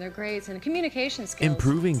improving in their grades and communication skills.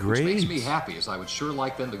 Improving Which grades? makes me happy, as I would sure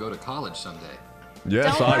like them to go to college someday.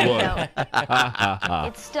 Yes, Don't I worry, would.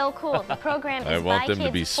 It's still cool. The program I is want by them to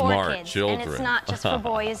kids be for smart kids, children. and it's not just for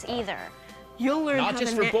boys either. You'll learn Not how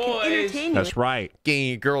just the for net can boys. entertain That's you. right.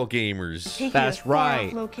 Girl gamers. Take you That's to far-off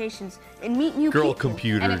right. locations and meet new Girl people.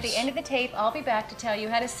 computers. And at the end of the tape, I'll be back to tell you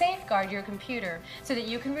how to safeguard your computer so that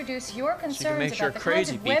you can reduce your concerns make sure about the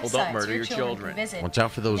crazy kinds of people don't websites murder your children children. can visit. Watch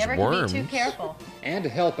out for those Never worms. Can be too careful. And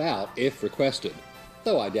to help out, if requested.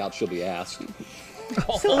 Though I doubt she'll be asked.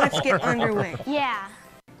 So let's get underway. Yeah.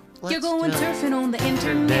 You're going surfing on the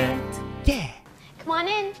internet. Yeah. Come on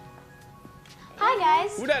in. Hi,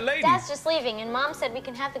 guys. Who that lady? Dad's just leaving, and Mom said we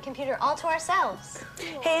can have the computer all to ourselves.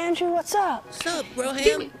 Hey, Andrew, what's up? What's up, bro?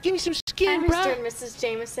 Give me some skin, Hi, bro. Mr. and Mrs.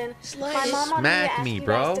 Jameson. My mom wanted Smack me to ask me, you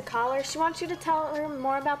bro. guys to call her. She wants you to tell her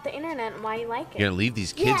more about the internet and why you like it. You're gonna leave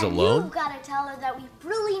these kids alone? You gotta tell her that we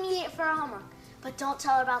really need it for our homework, but don't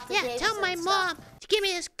tell her about the Yeah, games tell my and mom to give me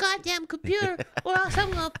this goddamn computer, or else I'm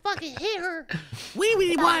gonna fucking hit her. We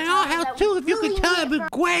really want to know how to. If you could tell, it'd be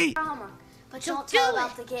great. But don't tell her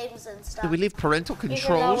about the games and stuff. Do we leave parental Even though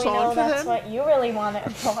controls we know on for that's them? what you really want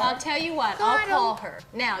it for. I'll tell you what, I'll call her.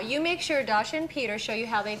 Now, you make sure Dasha and Peter show you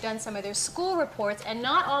how they've done some of their school reports and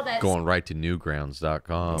not all that Going right to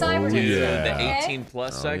newgrounds.com. Cyber Dude, yeah. the Okay. 18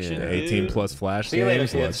 plus section. The dude. 18 plus flash See you later,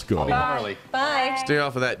 games. kids. Let's go. I'll be home early. Bye. Stay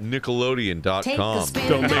off of that Nickelodeon.com.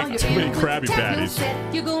 Don't make too many Krabby Patties.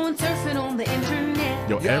 You're going surfing on the internet.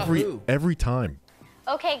 Yo, Yahoo. every time.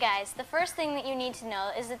 Okay, guys, the first thing that you need to know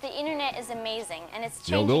is that the internet is amazing, and it's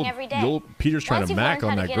Yo, changing every day. Peter's trying Once to you've mac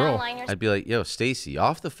learned on how to that get girl. online, I'd be like, yo, Stacy,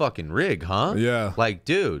 off the fucking rig, huh? Yeah. Like,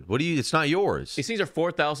 dude, what do you? It's not yours. These things are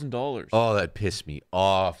 $4,000. Oh, that pissed me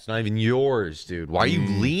off. It's not even yours, dude. Why are you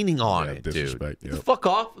leaning on Yeah, it, dude? disrespect, Get the yep. fuck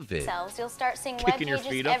off of it. yourselves, you'll start seeing web Kicking your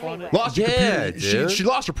pages feet up on everywhere. it? Lost her Yeah, computer. dude. She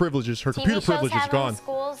lost her privileges. Her TV computer shows privilege is have gone. in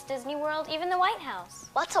schools, Disney World, even the White House.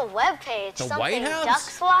 What's a web page? The Something White House?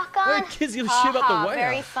 ducks walk on? Why do kids give a shit about the Ha ha, White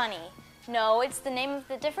very House? funny. No, it's the name of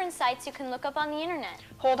the different sites you can look up on the internet.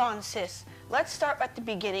 Hold on, sis. Let's start at the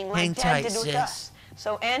beginning like Hang Dad tight, did with sis. us.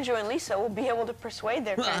 So Andrew and Lisa will be able to persuade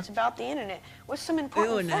their parents about the internet with some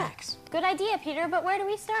important facts. Good idea, Peter, but where do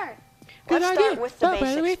we start? Let's Good start idea. with the Well,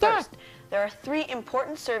 where do we basics start? first. There are 3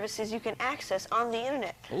 important services you can access on the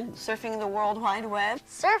internet. Surfing the World Wide Web.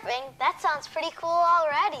 Surfing? That sounds pretty cool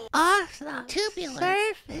already. Awesome. Tubular.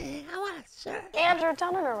 Surfing. I want to surf. Andrew,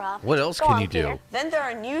 don't interrupt. What else Go can on, you do? Peter. Then there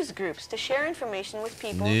are news groups to share information with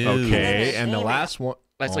people. Okay, and the Email. last one.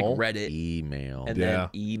 That's like Oh. Reddit. Email. And Yeah. then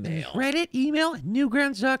email. Reddit, email,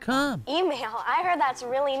 newgrounds.com. Email. I heard that's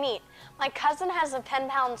really neat. My cousin has a pen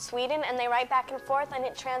pal in Sweden, and they write back and forth, and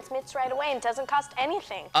it transmits right away and doesn't cost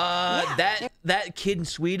anything. That kid in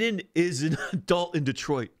Sweden is an adult in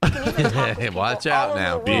Detroit. Watch out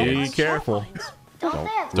now. Be careful.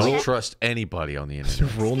 Don't trust anybody on the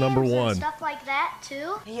internet. Rule number Scams and 1. Stuff like that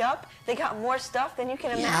too. Yup, they got more stuff than you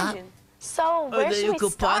can imagine. So where should we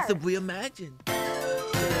start? imagine.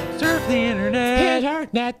 Surf the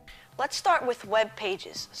internet. Let's start with web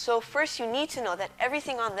pages. So first you need to know that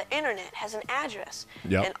everything on the internet has an address.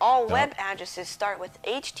 Yep. And all Yep. web addresses start with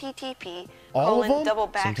HTTP All of them? ://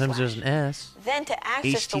 Sometimes there's an S. Then to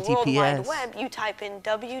access the World Wide HTTPS. Web, you type in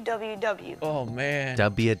www. Oh, man.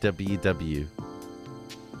 www.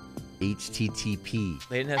 HTTP.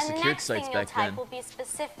 They didn't have And the secured next thing sites you'll back type then. will be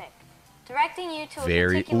specific, directing you to a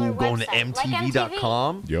Very. particular Ooh, going to website, like MTV.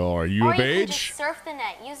 MTV.com. Yo, are you Or of you can age? just surf the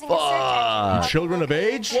net using a search engine. You children of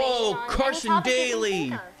age? Whoa, On any Carson topic you can Daly.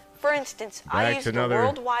 think of. For instance, I Back used to the another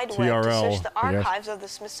World Wide Web to TRL, search the I guess. archives of the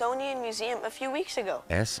Smithsonian Museum a few weeks ago.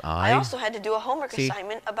 I SI. also had to do a homework See?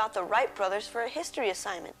 assignment about the Wright brothers for a history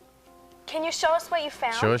assignment. Can you show us what you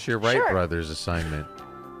found? Show us your Wright Sure. Brothers assignment.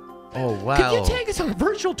 Oh, Could wow. you take us on a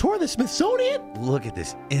virtual tour of the Smithsonian? Look at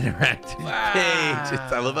this interactive page.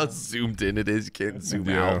 I love how zoomed in it is. You can't zoom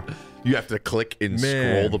out. You have to click and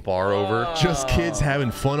Man. scroll the bar over. Just kids having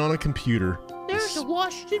fun on a computer. There's There's a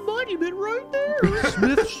Washington Monument right there.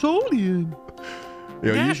 Smithsonian.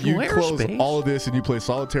 Yo, National you close Aerospace. all of this and you play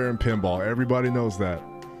solitaire and pinball. Everybody knows that.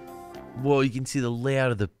 Whoa, you can see the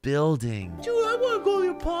layout of the building. Dude, I want to go to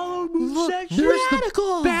the Apollo Moon section. there's the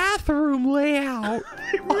Radical. Bathroom layout.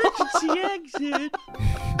 Emergency exit.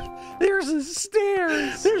 There's the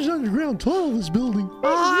stairs. There's an underground tunnel in this building.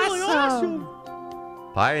 Awesome.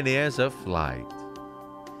 Pioneers of flight.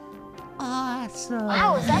 Awesome.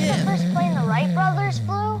 Wow, is that the first plane the Wright brothers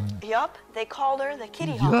flew? Yup, they called her the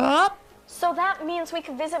Kitty Hawk. Yup. So that means we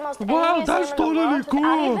can visit most Wow, any museum that's in the totally world cool.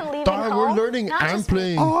 without even leaving Dad, home. we're learning Not just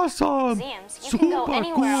airplane. Awesome. Museums. You can go Super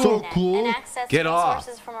anywhere on cool. the So net cool. and access Get off.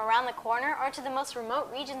 resources from around the corner or to the most remote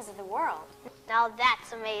regions of the world. Now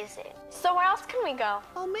that's amazing. So where else can we go?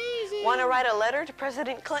 Amazing. Want to write a letter to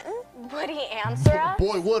President Clinton? Would he answer us?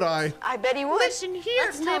 Boy, would I. I bet he would. Listen here,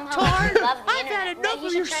 Let's tell him how much libtard. we love the I've internet, had and that enough he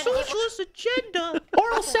of should your try to give- socialist agenda.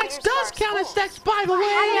 Oral sex does count as sex, by the way.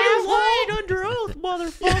 I I lied under oath,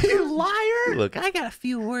 motherfucker. You liar. Look, I got a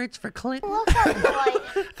few words for Clinton. Look up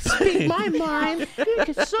the Speak my mind. You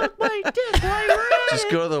can suck my dick while you're at just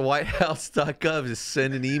it. go to the WhiteHouse.gov and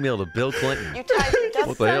send an email to Bill Clinton. You type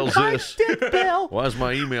What the hell's My this? dick, Bill. Why's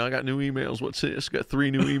my email? I got new emails. What's this? Got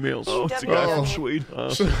 3 new emails. Oh, it's a guy from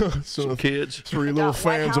Sweden. Some kids. 3 little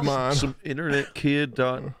fans of mine. Some internet kid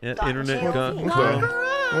dot internet What got.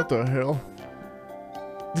 What the hell?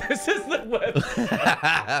 This is the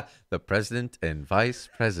web. The president and vice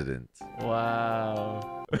president.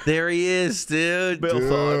 Wow. There he is, dude. Bill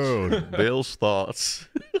thoughts. Bill's thoughts.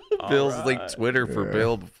 Bill's like right. Twitter for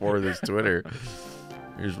Bill before there's Twitter.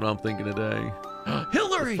 Here's what I'm thinking today.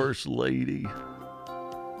 Hillary. The First Lady,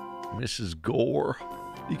 Mrs. Gore.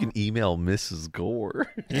 You can email Mrs. Gore.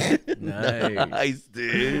 Nice,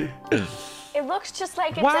 dude. It looks just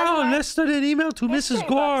like it Wow, does let's send an email to Mrs.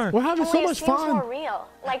 Gore. We're having so Only it much seems fun. more real.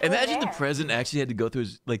 Like we're Imagine the there. president actually had to go through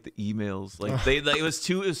his, like the emails. Like it was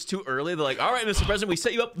too early. They're like, all right, Mr. President, we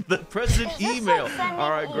set you up the president Is this email. like sending All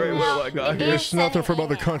right, great. What email? do I got It here? is It's nothing from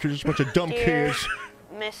sending other countries. Just a bunch of dumb Dear kids.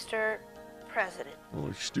 Mr. President,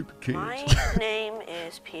 Oh, stupid kids. my name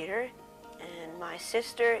is Peter, and my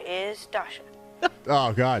sister is Dasha.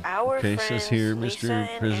 Oh, God. Our Okay, friends says here, Lisa Mr.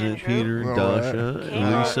 and President Andrew Peter and All Dasha right. came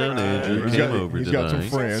and Lisa over and Andrew He's came got- over he's got some tonight.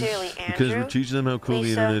 friends. Sincerely, Because we're Andrew, teaching them how cool the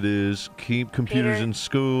Lisa, internet is. Keep computers Peter, in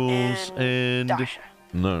schools and Dasha.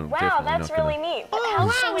 no, Wow, definitely that's not gonna. really neat. But Oh, how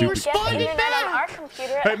wow, can we we get the responded internet on back. our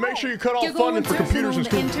computer at Hey, make home? sure you cut off You're funding going for computers in on the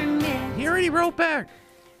school. internet. He already wrote back.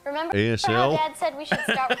 Remember ASL? how Dad said we should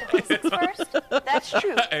start with the basics first? That's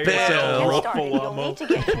true. Bell. To get started, you'll need to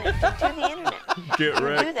get connected to the internet. Get You'll do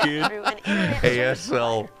wrecked, that kid. through an internet service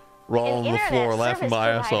ASL. Roll An on the internet floor, laughing service my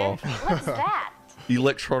ass provider? off. What's that?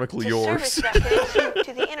 Electronically It's a yours. service that connects you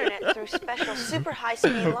to the internet through special super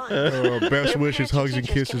high-speed lines. Best Your wishes, parents hugs, and and teachers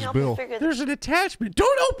can kisses, help you Bill. figure There's an attachment.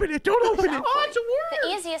 Don't open it. Don't open it. Oh, it's a The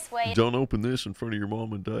word. easiest way Don't open this in front of your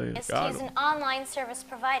mom and dad. is to use an online service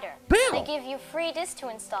provider. Bill. They give you free disk to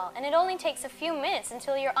install, and it only takes a few minutes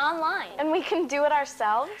until you're online. And we can do it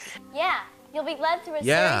ourselves? Yeah, you'll be led through a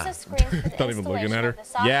Yeah. series of screens for the Not even looking installation at her. of the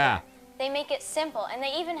software. Yeah. They make it simple, and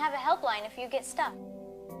they even have a helpline if you get stuck.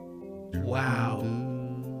 Wow.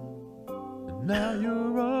 Now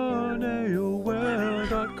you're on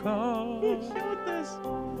AOL.com.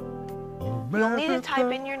 You'll need to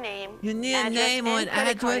type in your name, You need a address, name and and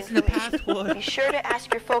credit card address and a information. password. Be sure to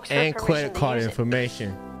ask your folks for And permission credit to card use it.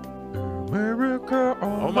 information. America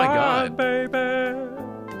Oh my God. baby.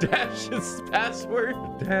 Dash's password.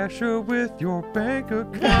 Dasher with your bank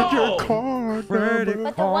account. No. Your card. Credit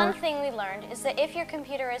But the one card. thing we learned is that if your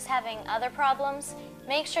computer is having other problems,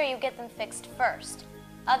 make sure you get them fixed first.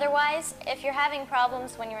 Otherwise, if you're having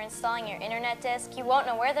problems when you're installing your internet disk, you won't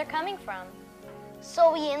know where they're coming from.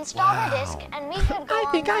 So we install the disk and we could go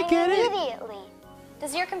I think I online get it. immediately.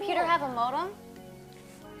 Does your computer have a modem?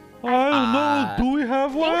 I don't know. Do we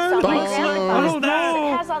have one? I think so. My grandfather's I don't does. It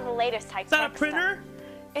know. has all the latest type. Is that a printer?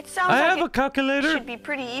 It sounds I like have a it calculator. should be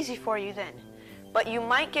pretty easy for you then. But you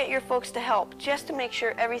might get your folks to help just to make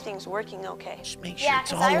sure everything's working okay. Make Yeah,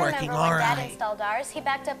 because I remember when Dad installed ours, he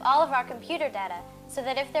backed up all of our computer data so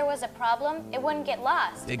that if there was a problem, it wouldn't get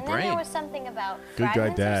lost. Big and then brain. there was something about Good guy,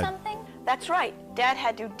 fragments or Dad. something. That's right. Dad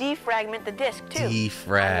had to defragment the disk too.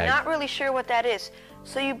 Defrag. I'm not really sure what that is,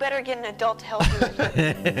 so you better get an adult to help you with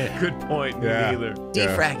it. Good point. Yeah. Me neither.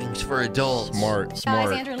 Defragging's for adults. Smart, Guys,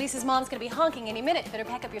 smart. Andrew, Lisa's mom's gonna be honking any minute. Better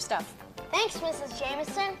pack up your stuff. Thanks, Mrs.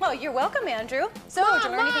 Jameson. Well, you're welcome, Andrew. So, did you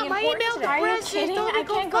learn anything important today? Are you kidding? I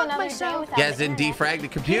can't go another day without You guys didn't defrag the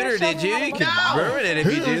computer, did you? You could ruin it if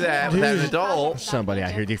you do that without an adult. Somebody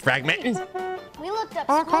out here defragmenting. We looked up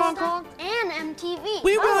school stuff and MTV.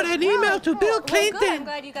 We wrote an email to Bill Clinton. Well, good. I'm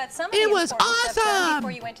glad you got some of It the was important stuff done awesome.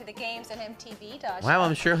 before you went to the games at MTV. Wow,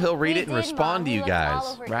 I'm sure he'll read it and We did, respond Mom. to We you looked all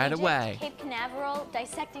guys over right Egypt, away. Cape Canaveral,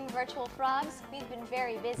 dissecting virtual frogs. We've been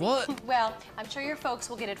very busy. What? Well, I'm sure your folks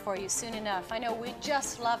will get it for you soon enough. I know we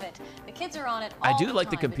just love it. The kids are on it all I do the like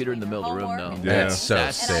the time computer in the middle of the room, though. That's so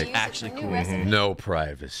That's sick. actually cool. No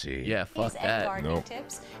privacy. Yeah, fuck and that. gardening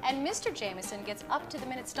tips. And Mr. Jameson gets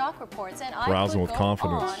up-to-the-minute stock reports, and I Browsing could with go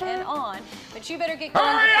confidence. on and on. But you better get going.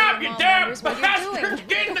 Hurry before up, your you mom damn wonders what you're doing. bastards!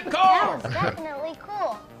 Get in the car! That was definitely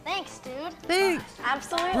cool. Thanks, dude. Thanks.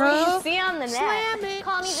 Absolutely. Bro. See you on the net. Slam it.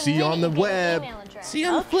 Call me the See you on the minute you get web. an email address. See you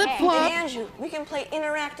on the And flip-flop. Andrew, we can play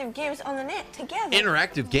interactive games on the net together.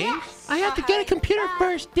 Interactive games? I have to get a computer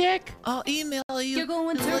first, Dick. I'll email you. You're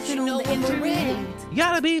going to let searching you on know the when we're internet. ready. You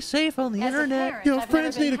gotta be safe on the As a internet. parent, Your I've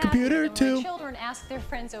friends never need a been happier computer when my too. children ask their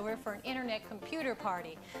friends over for an internet computer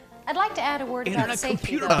party. I'd like to add a word about Internet safety.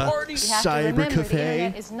 computer though. party? You have to Cyber remember cafe. the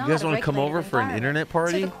internet is not You guys a wanna come regulated over for an environment, internet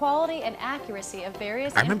party? So the quality and accuracy of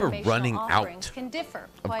various I remember informational running offerings out can differ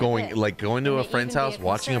of quite a going bit. going to It a may friend's even be house,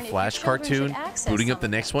 watching a concern if your flash children should cartoon, access booting up some the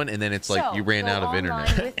of next one, and then it's like So, you ran go out of online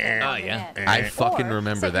internet. with them on the net. I fucking Or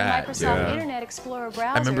remember set your that. Microsoft Internet Explorer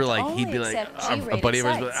browsers I remember like he'd only be like accept a G-rated buddy of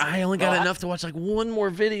ours, but sites. I only got enough to watch like one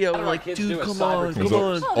more video. I'm like, kids dude, do a come cyber on, cafe? come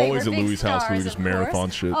on. Oh, they Always were at big Louis' house where we stars, just of marathon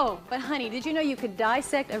course. shit. Oh, but honey, did you know you could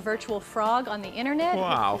dissect a virtual frog on the internet?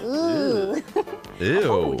 Wow. Ooh. Ew.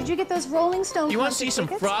 Oh, did you get those Rolling Stone You wanna concert see some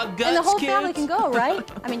tickets? frog And the guts, whole family kids? can go,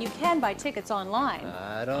 right? I mean, you can buy tickets online.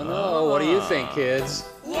 I don't know. What do you think, kids?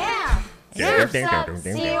 Yeah. Surf's up.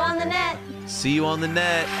 See you on the net. See you on the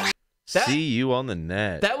net. That- See you on the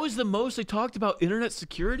net. That was the most they talked about internet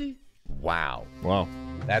security? Wow. Wow.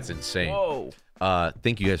 That's insane. Whoa.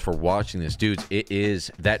 Thank you guys for watching this, dudes. It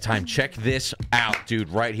is that time. Check this out, dude,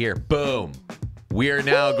 right here. Boom. We are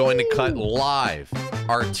now going to cut live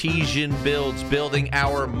Artesian Builds building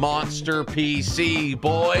our monster PC,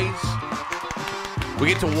 boys. We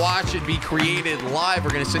get to watch it be created live. We're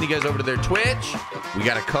going to send you guys over to their Twitch. We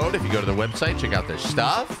got a code. If you go to their website, check out their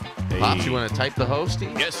stuff. Pops, you want to type the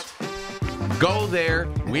hosting? Yes. Go there.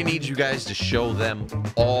 We need you guys to show them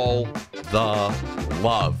all the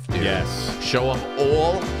love, dude. Yes. Show them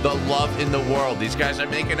all the love in the world. These guys are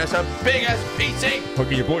making us a big-ass PC.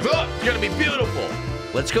 Hooking your boys. Look, it's going to be beautiful.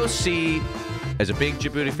 Let's go see, as a big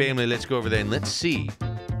Jaboody family, let's go over there and let's see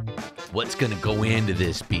what's going to go into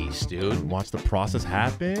this beast, dude. Watch the process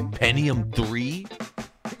happen. Pentium 3?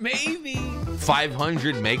 Maybe.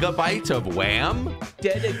 500 megabytes of RAM?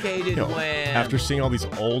 Dedicated WAM. After seeing all these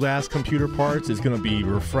old ass computer parts, it's gonna be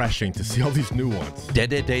refreshing to see all these new ones.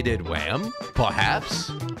 Dedicated RAM?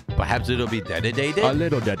 Perhaps? Perhaps it'll be dedicated? A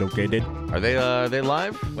little dedicated. Are they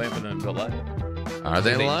live? Waiting for them to go live. Are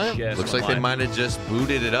they They live? just Looks went like they live. might have just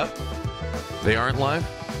booted it up. They aren't live?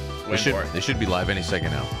 Wait for it. They should be live any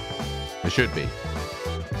second now. They should be.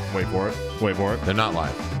 Wait for it. Wait for it. They're not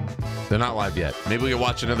live. They're not live yet. Maybe we can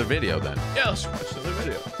watch another video then. Yeah, let's watch another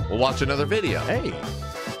video. We'll watch another video. Hey.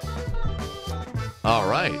 All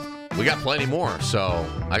right. We got plenty more. So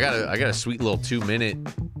I got a sweet little 2-minute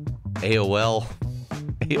AOL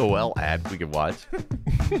ad we could watch.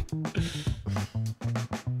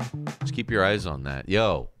 Just keep your eyes on that.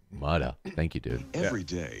 Yo, Mudda. Thank you, dude. Every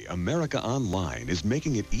day, America Online is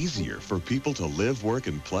making it easier for people to live, work,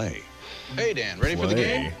 and play. Hey, Dan, ready for the Play.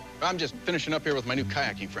 game? I'm just finishing up here with my new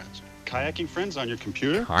kayaking friends. Kayaking friends on your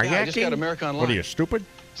computer? Yeah, I just got America Online. What are you, stupid?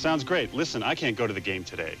 Sounds great. Listen, I can't go to the game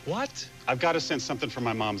today. What? I've got to send something for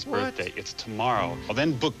my mom's What? birthday. It's tomorrow. I'll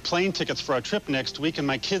then book plane tickets for our trip next week, and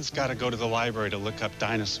my kids got to go to the library to look up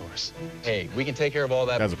dinosaurs. Hey, we can take care of all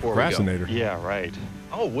that That's a before we go. procrastinator. Yeah, right.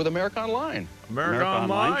 Oh, with America Online. America Online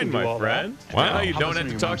can Online, do my all friend. that. Wow. Now you How don't about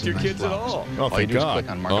have to some talk to your of your kids at mom's all. Oh, All you thank do is God.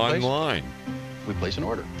 click on Marketplace. Online. We place an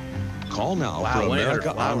order. Call now Wow, for wait,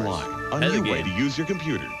 America flowers. Online, a Heather new way game. to use your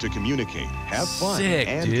computer to communicate, have fun, Sick,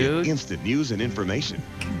 and dude. get instant news and information.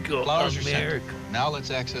 Go Flowers are sent. America. Now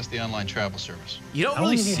let's access the online travel service. You don't How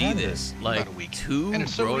really long have you see had this. this? Like About a week. two And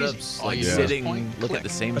it's so grown-ups easy. All like you do is sitting, point, look at click. the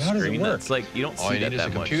same But how does it screen. work? That's like you don't All see you that need is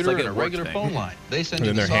that a much. It's computer like and a a work regular thing. phone line. They send And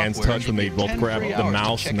you then the their hands software touch when and they you both get 10 grab free the hours to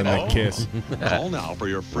mouse check and then it they out. kiss. Call now for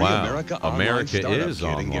your free Wow. America Online America startup is kit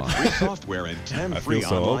and get online. free software and 10 I free feel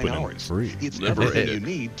so online open and hours. free. It's Liberated. everything you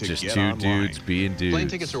need to Just get two online. dudes being dudes. Plane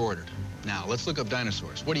tickets are ordered. Now let's look up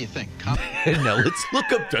dinosaurs. What do you think? Now let's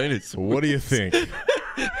look up dinosaurs. What do you think?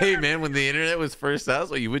 Hey, man, when the internet was first out,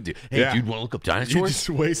 that's what you would do. Hey, Yeah. dude, want to look up dinosaurs? You just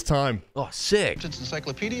waste time. Oh, sick. It's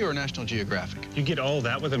Encyclopedia or National Geographic? You get all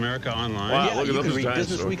that with America Online? Wow, look at those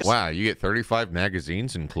dinosaurs. Wow, you get 35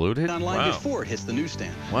 magazines included? Online before it hits the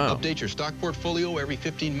newsstand. Wow. Update your stock portfolio every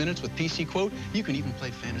 15 minutes with PC Quote. You can even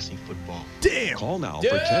play fantasy football. Damn. Call now for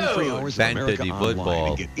 10 free hours of America Fantasy Online football.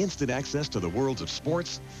 and get instant access to the worlds of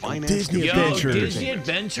sports, finance, Disney computer, Adventures. Disney entertainment.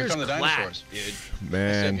 Adventures. Here come the dinosaurs.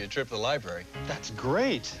 Man. Save you a trip to the library. That's great.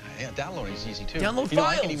 Yeah, downloading is easy too. Download you know,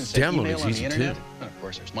 I can files. even send Download email is on easy, the internet. too. And of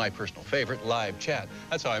course, there's my personal favorite, live chat.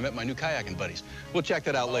 That's how I met my new kayaking buddies. We'll check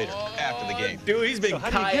that out later, after the game. Dude, he's been So how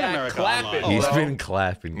do you get kayak America clapping. Online? He's bro. been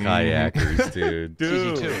clapping kayakers, dude. It's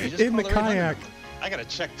easy too. You just In the call the red kayak. number. I gotta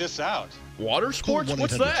check this out. Water sports?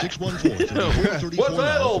 What's that? What's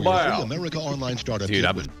that all about? America Online startup. Dude,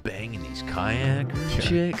 I've been banging these kayaker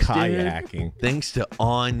chicks, Kayaking. dude. Thanks to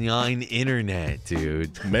online internet,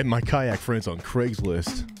 dude. Met my kayak friends on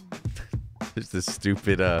Craigslist. There's this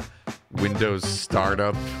stupid Windows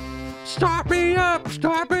startup. Start me up,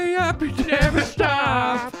 you never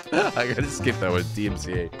stop. I gotta skip that one,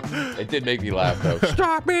 DMCA. It did make me laugh though.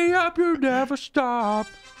 Start me up, you never stop.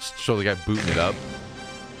 Show the guy booting it up.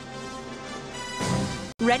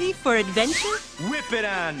 Ready for adventure? Whip it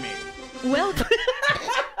on me. Welcome.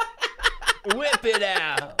 Whip it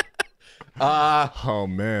out. Oh,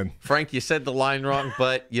 man. Frank, you said the line wrong,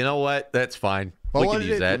 but you know what? That's fine. What we was can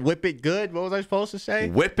use it? that. Whip it good? What was I supposed to say?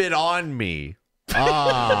 Whip it on me.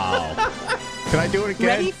 Oh. Can I do it again?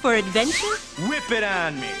 Ready for adventure? Whip it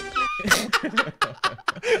on me.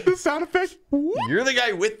 The sound effect. You're the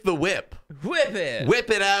guy with the whip. Whip it. Whip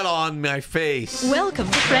it out on my face. Welcome,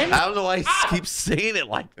 friends. I don't know why I keep saying it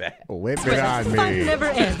like that. Whip it Where on the fun me. never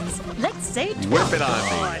ends. Let's say Whip it on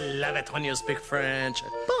Oh, I me. love it when you speak French.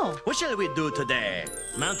 Bon. What shall we do today?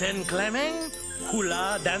 Mountain climbing?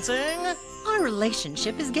 Hula dancing? Our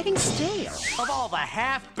relationship is getting stale. Of all the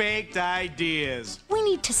half-baked ideas. We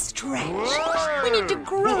need to stretch. We need to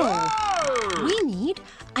grow. We need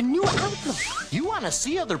a new outlook. You want to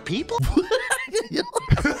see other people?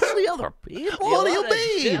 The other people? What do you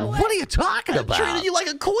mean? What are you talking about? Treating you like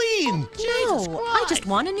a queen. No, I just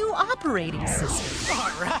want a new operating system.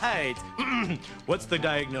 All right. What's the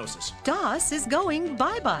diagnosis? DOS is going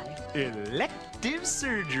bye-bye. Elective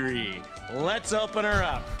surgery. Let's open her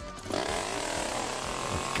up.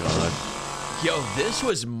 God. Yo, this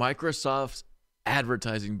was Microsoft's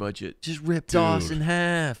advertising budget. Just ripped DOS in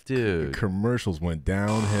half, dude. Commercials went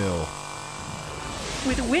downhill.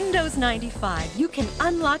 With Windows 95, you can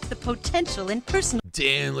unlock the potential in personal.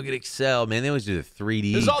 Damn, look at Excel, man. They always do the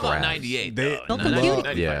 3D. It was all about graphs. 98, They though. love,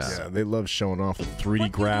 95. yeah, they love showing off the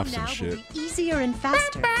 3D graphs and Now shit. will be easier and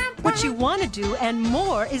faster. What you want to do and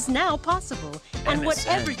more is now possible. And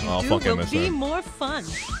whatever you Oh, do fuck will be MSN. more fun.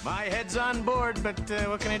 My head's on board, but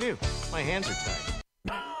what can I do? My hands are tied.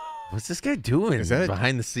 What's this guy doing Is that a-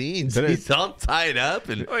 behind the scenes? that a- He's all tied up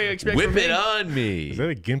and What do you expect whip from it me? on me. Is that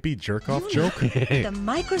a gimpy jerk-off joke? The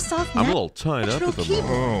Microsoft I'm a little tied up at the keyboard.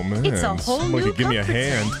 moment. Oh, man. It's a whole Somebody new could give me a comfort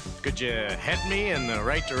hand. zone. Could you head me in the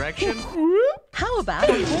right direction? How about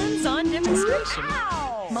a hands-on demonstration?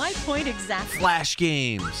 My point exactly. Flash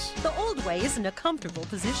games. The old way isn't a comfortable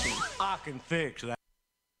position. I can fix that.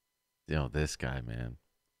 You know, this guy, man.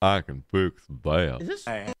 I can fix that. Is this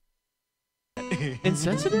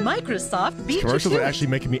insensitive? Microsoft beat Commercials you are to actually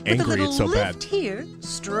making me it. With a angry. little It's so bad. lift here,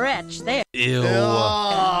 stretch there. Ew.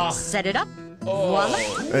 Set it up. Voila.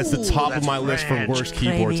 That's the top of my list for French. worst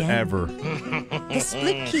keyboards Premium. ever. The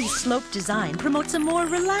split key slope design promotes a more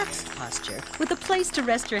relaxed posture with a place to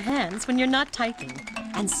rest your hands when you're not typing.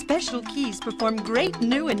 And special keys perform great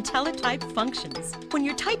new IntelliType functions. When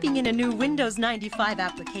you're typing in a new Windows 95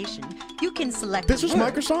 application, you can select This was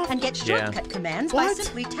Word Microsoft? and get Yeah. shortcut commands by What?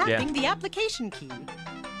 simply tapping the application key.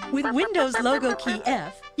 With Windows logo key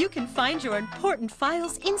F, you can find your important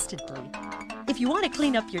files instantly. If you want to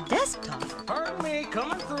clean up your desktop, Pardon me,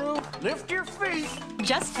 coming through. Lift your feet.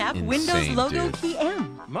 just tap Insane, Windows logo dude. key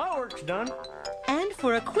M. My work's done. And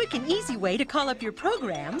for a quick and easy way to call up your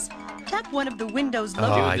programs, tap one of the Windows Oh,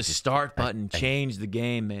 logo Dude, I the just- start button changed the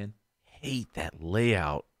game, man. Hate that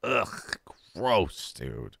layout. Ugh, gross,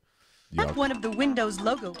 dude. Tap one of the Windows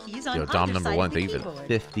logo keys on Yo, either Dom number side one, of the thank you for keyboard.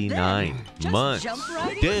 59 Then, just months. jump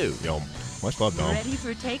right in. Dude. Yo, much love, Dom. Ready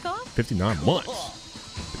for takeoff? 59 months.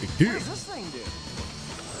 Big deal. This thing do?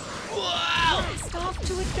 Blast off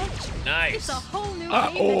to adventure. Nice. It's a whole new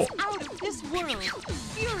game that's out of this world.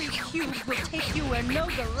 Fury Cube will take you where no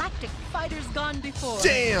galactic fighter's gone before.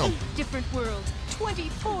 Damn. 8 different worlds,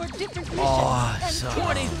 24 different missions, Awesome. and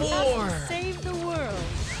 24. Save the world.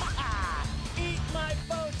 Eat my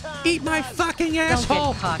photon. Eat my fucking Don't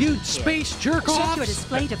asshole, get cocky, you kid. space jerk Check off. your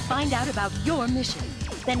display to find out about your mission.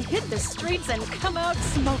 Then hit the streets and come out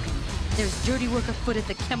smoking. There's dirty work afoot at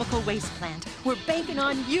the chemical waste plant. We're banking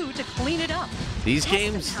on you to clean it up. These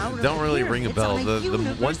games don't really ring a bell.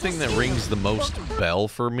 The one thing that rings the most bell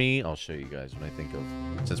for me, I'll show you guys when I think of,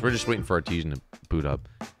 since we're just waiting for Artesian to boot up,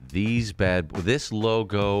 this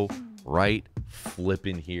logo right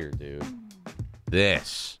flipping here, dude.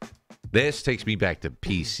 This takes me back to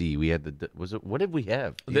PC. We had what did we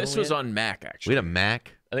have? This was on Mac, actually. We had a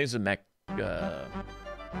Mac? I think it's a Mac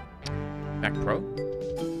Pro.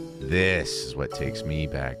 This is what takes me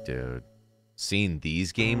back, dude. Seeing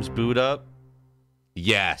these games boot up?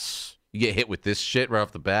 Yes. You get hit with this shit right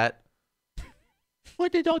off the bat.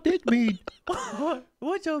 What did all this mean?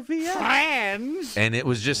 What's a VS? Friends. And it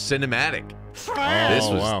was just cinematic. Friends. This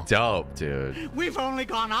was dope, dude. We've only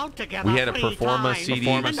gone out together. We had a 3 Performa times. CD.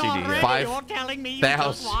 And already you're telling me you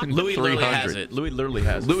just want 5,300. Louis literally has it. Louis literally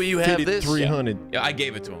has it. Louis, you have this? 300. Yeah, I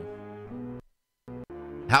gave it to him.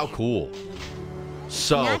 How cool.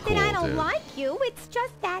 So Not cool, that I don't dude. like you, it's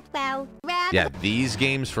just that, well, rather... Yeah, these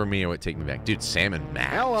games for me are what take me back. Dude, Sam and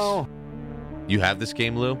Max. Hello. You have this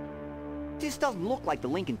game, Lou? This doesn't look like the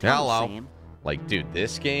Lincoln Tunnel, Hello. Sam. Like, dude,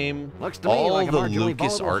 this game, Looks to me all like a the marginally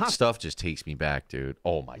Lucas volatile art husk. stuff just takes me back, dude.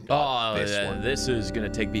 Oh my god, Oh, this one. this is gonna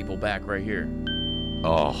take people back right here.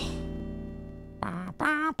 Oh.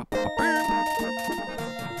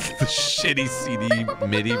 The shitty CD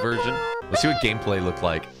MIDI version. Let's see what gameplay looked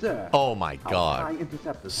like. Sir, Oh my god. Our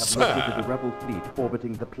interceptors have Sir. located the rebel fleet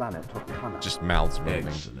orbiting the planet Tokana. Just mouths moving.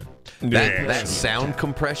 Yeah. That sound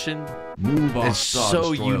compression Move off is Star so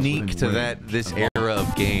Destroyer unique within to range. this era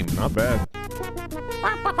of game. Not bad.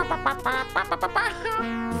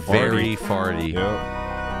 Very farty.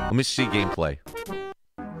 Let me see gameplay.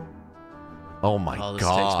 Oh my Oh, this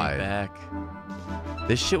god. takes me back.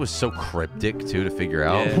 This shit was so cryptic too to figure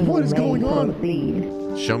out. Yeah. What is going on?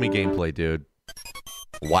 Show me gameplay, dude.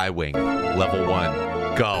 Y-Wing, level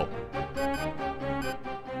 1. Go. Look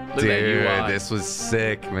at that Dude, UI. this was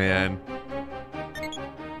sick, man.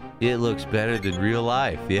 It looks better than real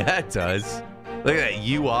life. Yeah, it does. Look at that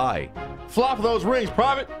UI. Flop those rings,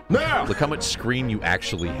 Private. Now. Look how much screen you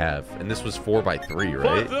actually have. And this was 4x3,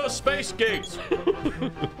 right? the space gates.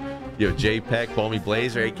 Yo, JPEG, Balmy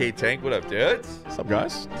Blazer, AK Tank, what up, dudes? What's up,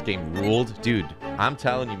 guys? This game ruled. Dude, I'm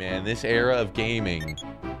telling you, man, this era of gaming,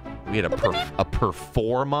 we had a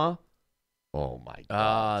Performa. Oh, my God.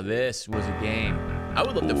 Ah, this was a game. I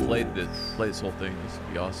would love to play this whole thing. This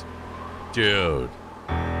would be awesome. Dude.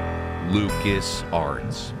 Lucas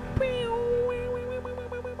Arts.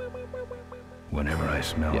 Whenever I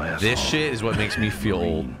smell asphalt, This shit is what makes me feel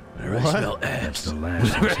old. whenever I smell ass, the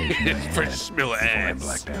last sensation I had Smell before I ass.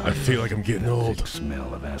 blacked out. I feel like I'm getting old. The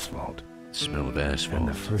smell of asphalt. Smell of asphalt. And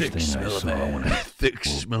the first thing I saw when I Thick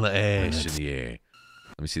smell of ass in the air.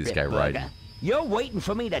 Let me see this guy riding. You're waiting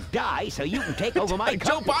for me to die so you can take over my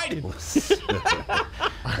Joe company. Biden.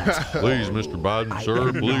 Please, Mr. Biden,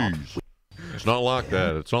 sir, please. It's not like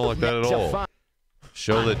that. It's not like that at all.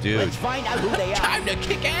 Show the dude. Let's find out who they are. Time to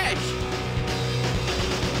kick ass.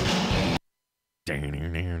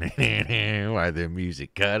 Why the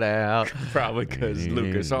music cut out? Probably because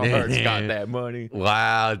Lucas Arts got that money.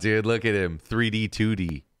 Wow, dude, look at him. 3D,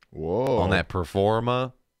 2D. Whoa. On that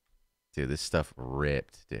Performa. Dude, this stuff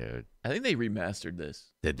ripped, dude. I think they remastered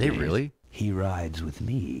this. Did they really? He rides with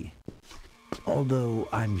me. Although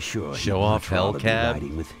I'm sure Show he'd off much rather be Hellcat.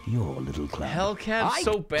 riding with your little club. Hellcat's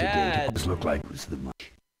so bad. Today does look like it was the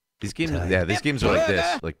much. These games, yeah, these games are like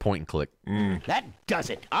this, like point and click. That does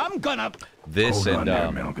it. I'm gonna. This Hold on and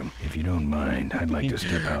there, Malcolm. If you don't mind, I'd like to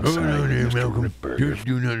step outside. Mr. Ripburger.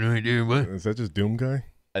 Do not right there, what? Is that just Doom Guy?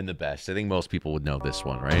 And the best. I think most people would know this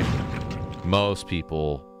one, right? Most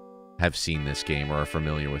people have seen this game or are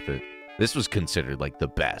familiar with it. This was considered like the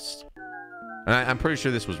best. And I'm pretty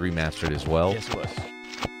sure this was remastered as well. Yes, it was.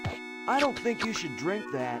 I don't think you should drink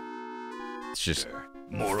that. It's just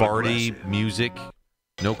farty music.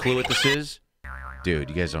 No clue what this is. Dude,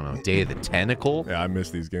 you guys don't know. Day of the Tentacle? Yeah, I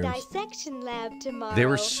miss these games. Dissection lab tomorrow. They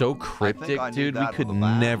were so cryptic, dude. We could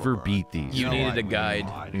never beat these. You needed a guide.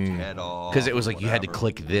 Because it was like you had to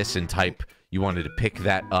click this and type. You wanted to pick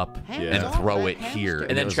that up and throw it here. And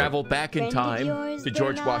then it was travel back in Friend of time yours, to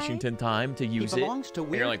George the Washington time to use it. belongs to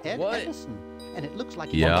And you're Weird like, Ed what? Edison, and it looks like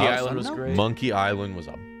Yeah. Monkey Island was No. great. Monkey Island was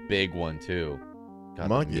a big one, too. God, the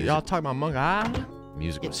Monkey. music- Y'all talking about Monkey Island?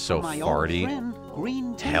 Music was It's so from my old farty. friend,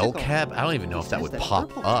 Green Tentacle. Hellcat? I don't even know if that Says would that pop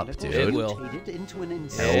purple up, tentacles dude. It will. mutated into an It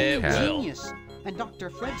insane will. genius, and Dr.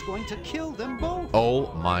 Fred's going to kill them both.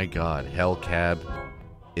 Oh my god, Hellcab.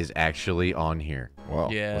 is actually on here. Wow.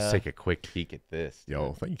 Yeah. Let's take a quick peek at this.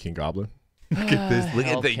 Yo, thank you, King Goblin. Look at this. Look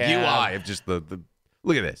at the UI of just the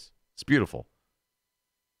look at this. It's beautiful.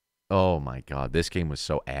 Oh my god, this game was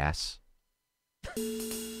so ass.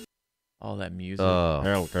 All that music. Oh,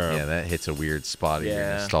 yeah, that hits a weird spot of your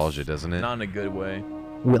nostalgia, doesn't it? Not in a good way.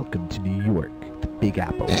 Welcome to New York, the Big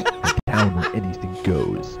Apple, the town where anything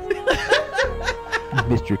goes.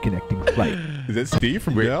 Mr. Connecting Flight. Is that Steve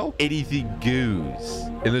from Dell? Anything goes.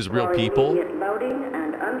 And there's real people. Loading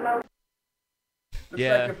and unloading. Looks like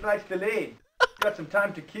your flight's delayed. Got some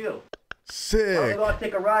time to kill. Sick. I'll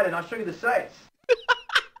take a ride and I'll show you the sights.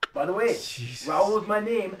 By the way, Raoul's my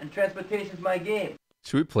name and transportation's my game.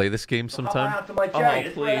 Should we play this game sometime? Out to my chariot.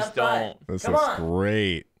 Oh, please don't. This Come looks on.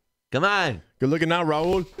 great. Come on. Good looking now,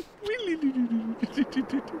 Raul.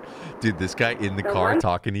 Dude, this guy in the car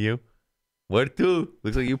talking to you. What do?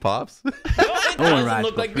 Looks like you, Pops. It doesn't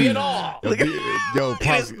look like me at all. Look at Yo,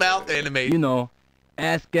 his mouth animation. You know,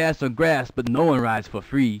 ass, gas, or grass, but no one rides for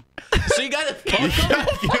free. So you gotta fuck him.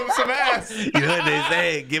 Give him some ass. You know what they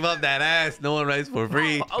say? Give up that ass. No one rides for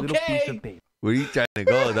free. Okay. Where are you trying to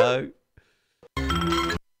go, dog?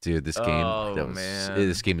 Dude, this game. Oh, man.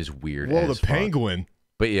 This game is weird. Whoa, as the fuck. penguin.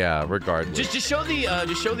 But yeah, regardless. Just show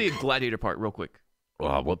the gladiator part real quick.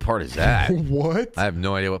 What part is that? What? I have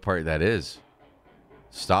no idea what part that is.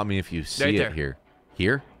 Stop me if you see Right it there. here.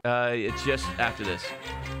 Here? It's just after this.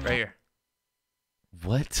 Right here.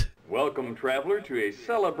 What? Welcome, traveler, to a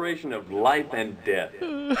celebration of life and death.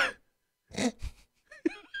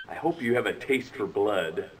 I hope you have a taste for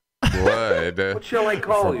blood. Blood. What shall I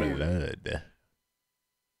call you? Blood.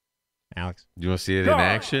 Alex. Do you want to see it in Guard.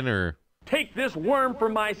 action or? Take this worm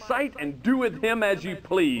from my sight and do with him as you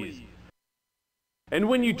please. And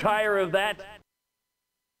when you tire of that,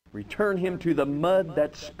 return him to the mud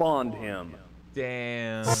that spawned him.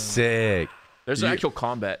 Damn. Sick. There's actual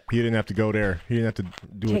combat. He didn't have to go there. He didn't have to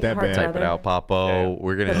do it that bad. Type it out, Papo.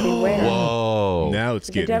 We're gonna. But beware. Whoa. Now it's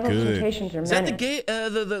The getting devil's good. temptations are Is that the menace. gay,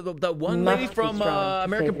 the one Must lady be from strong to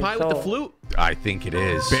American save Pie your with the soul. flute? I think it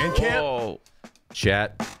is. Bandcamp? Oh.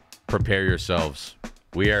 Chat, prepare yourselves.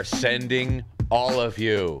 We are sending all of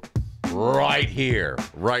you right here,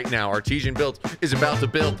 right now. Artesian Builds is about to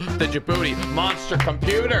build the Jaboody monster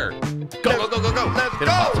computer. Go, go, go, go, go. Let's hit 'em,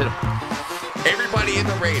 Pops, hit 'em. Everybody in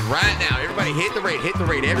the raid right now. Everybody hit the raid, hit the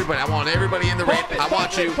raid. Everybody, I want everybody in the raid. I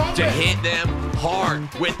want you to hit them hard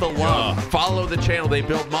with the love. Follow the channel. They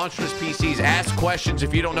build monstrous PCs. Ask questions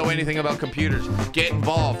if you don't know anything about computers. Get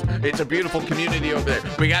involved. It's a beautiful community over there.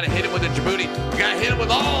 We got to hit it with the Jaboody. We got to hit it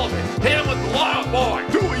with all of it. Hit it with the love, boy.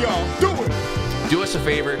 Do it, y'all. Do it. Do us a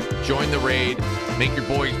favor. Join the raid. Make your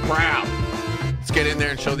boys proud. Let's get in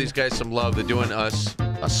there and show these guys some love. They're doing us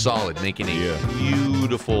a solid, making a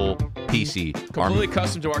beautiful PC. Completely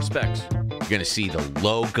custom to our specs. You're going to see the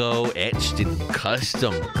logo etched in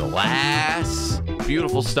custom glass.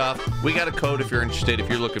 Beautiful stuff. We got a code if you're interested. If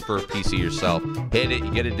you're looking for a PC yourself, hit it.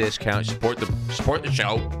 You get a discount. Support the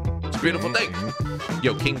show. It's a beautiful thing.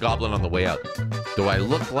 Yo, King Goblin on the way out. Do I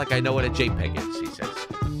look like I know what a JPEG is? He says.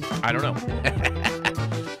 I don't know.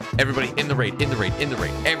 Everybody in the raid, in the raid, in the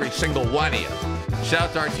raid. Every single one of you. Shout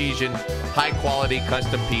out to Artesian. High quality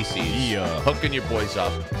custom PCs. Yeah. Hooking your boys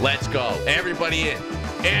up. Let's go. Everybody in.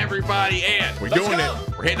 Everybody in. We're Let's doing go.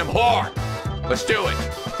 it. We're hitting them hard. Let's do it.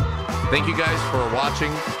 Thank you guys for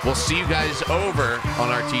watching. We'll see you guys over on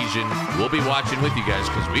Artesian. We'll be watching with you guys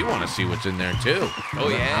because we want to see what's in there too. Oh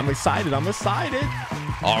yeah. I'm excited. I'm excited.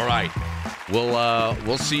 All right.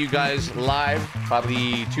 We'll see you guys live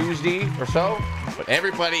probably Tuesday or so. But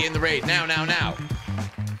everybody in the raid now.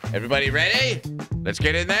 Everybody ready? Let's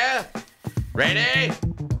get in there. Ready?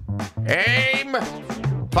 Aim.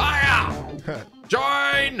 Fire.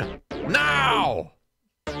 Join now.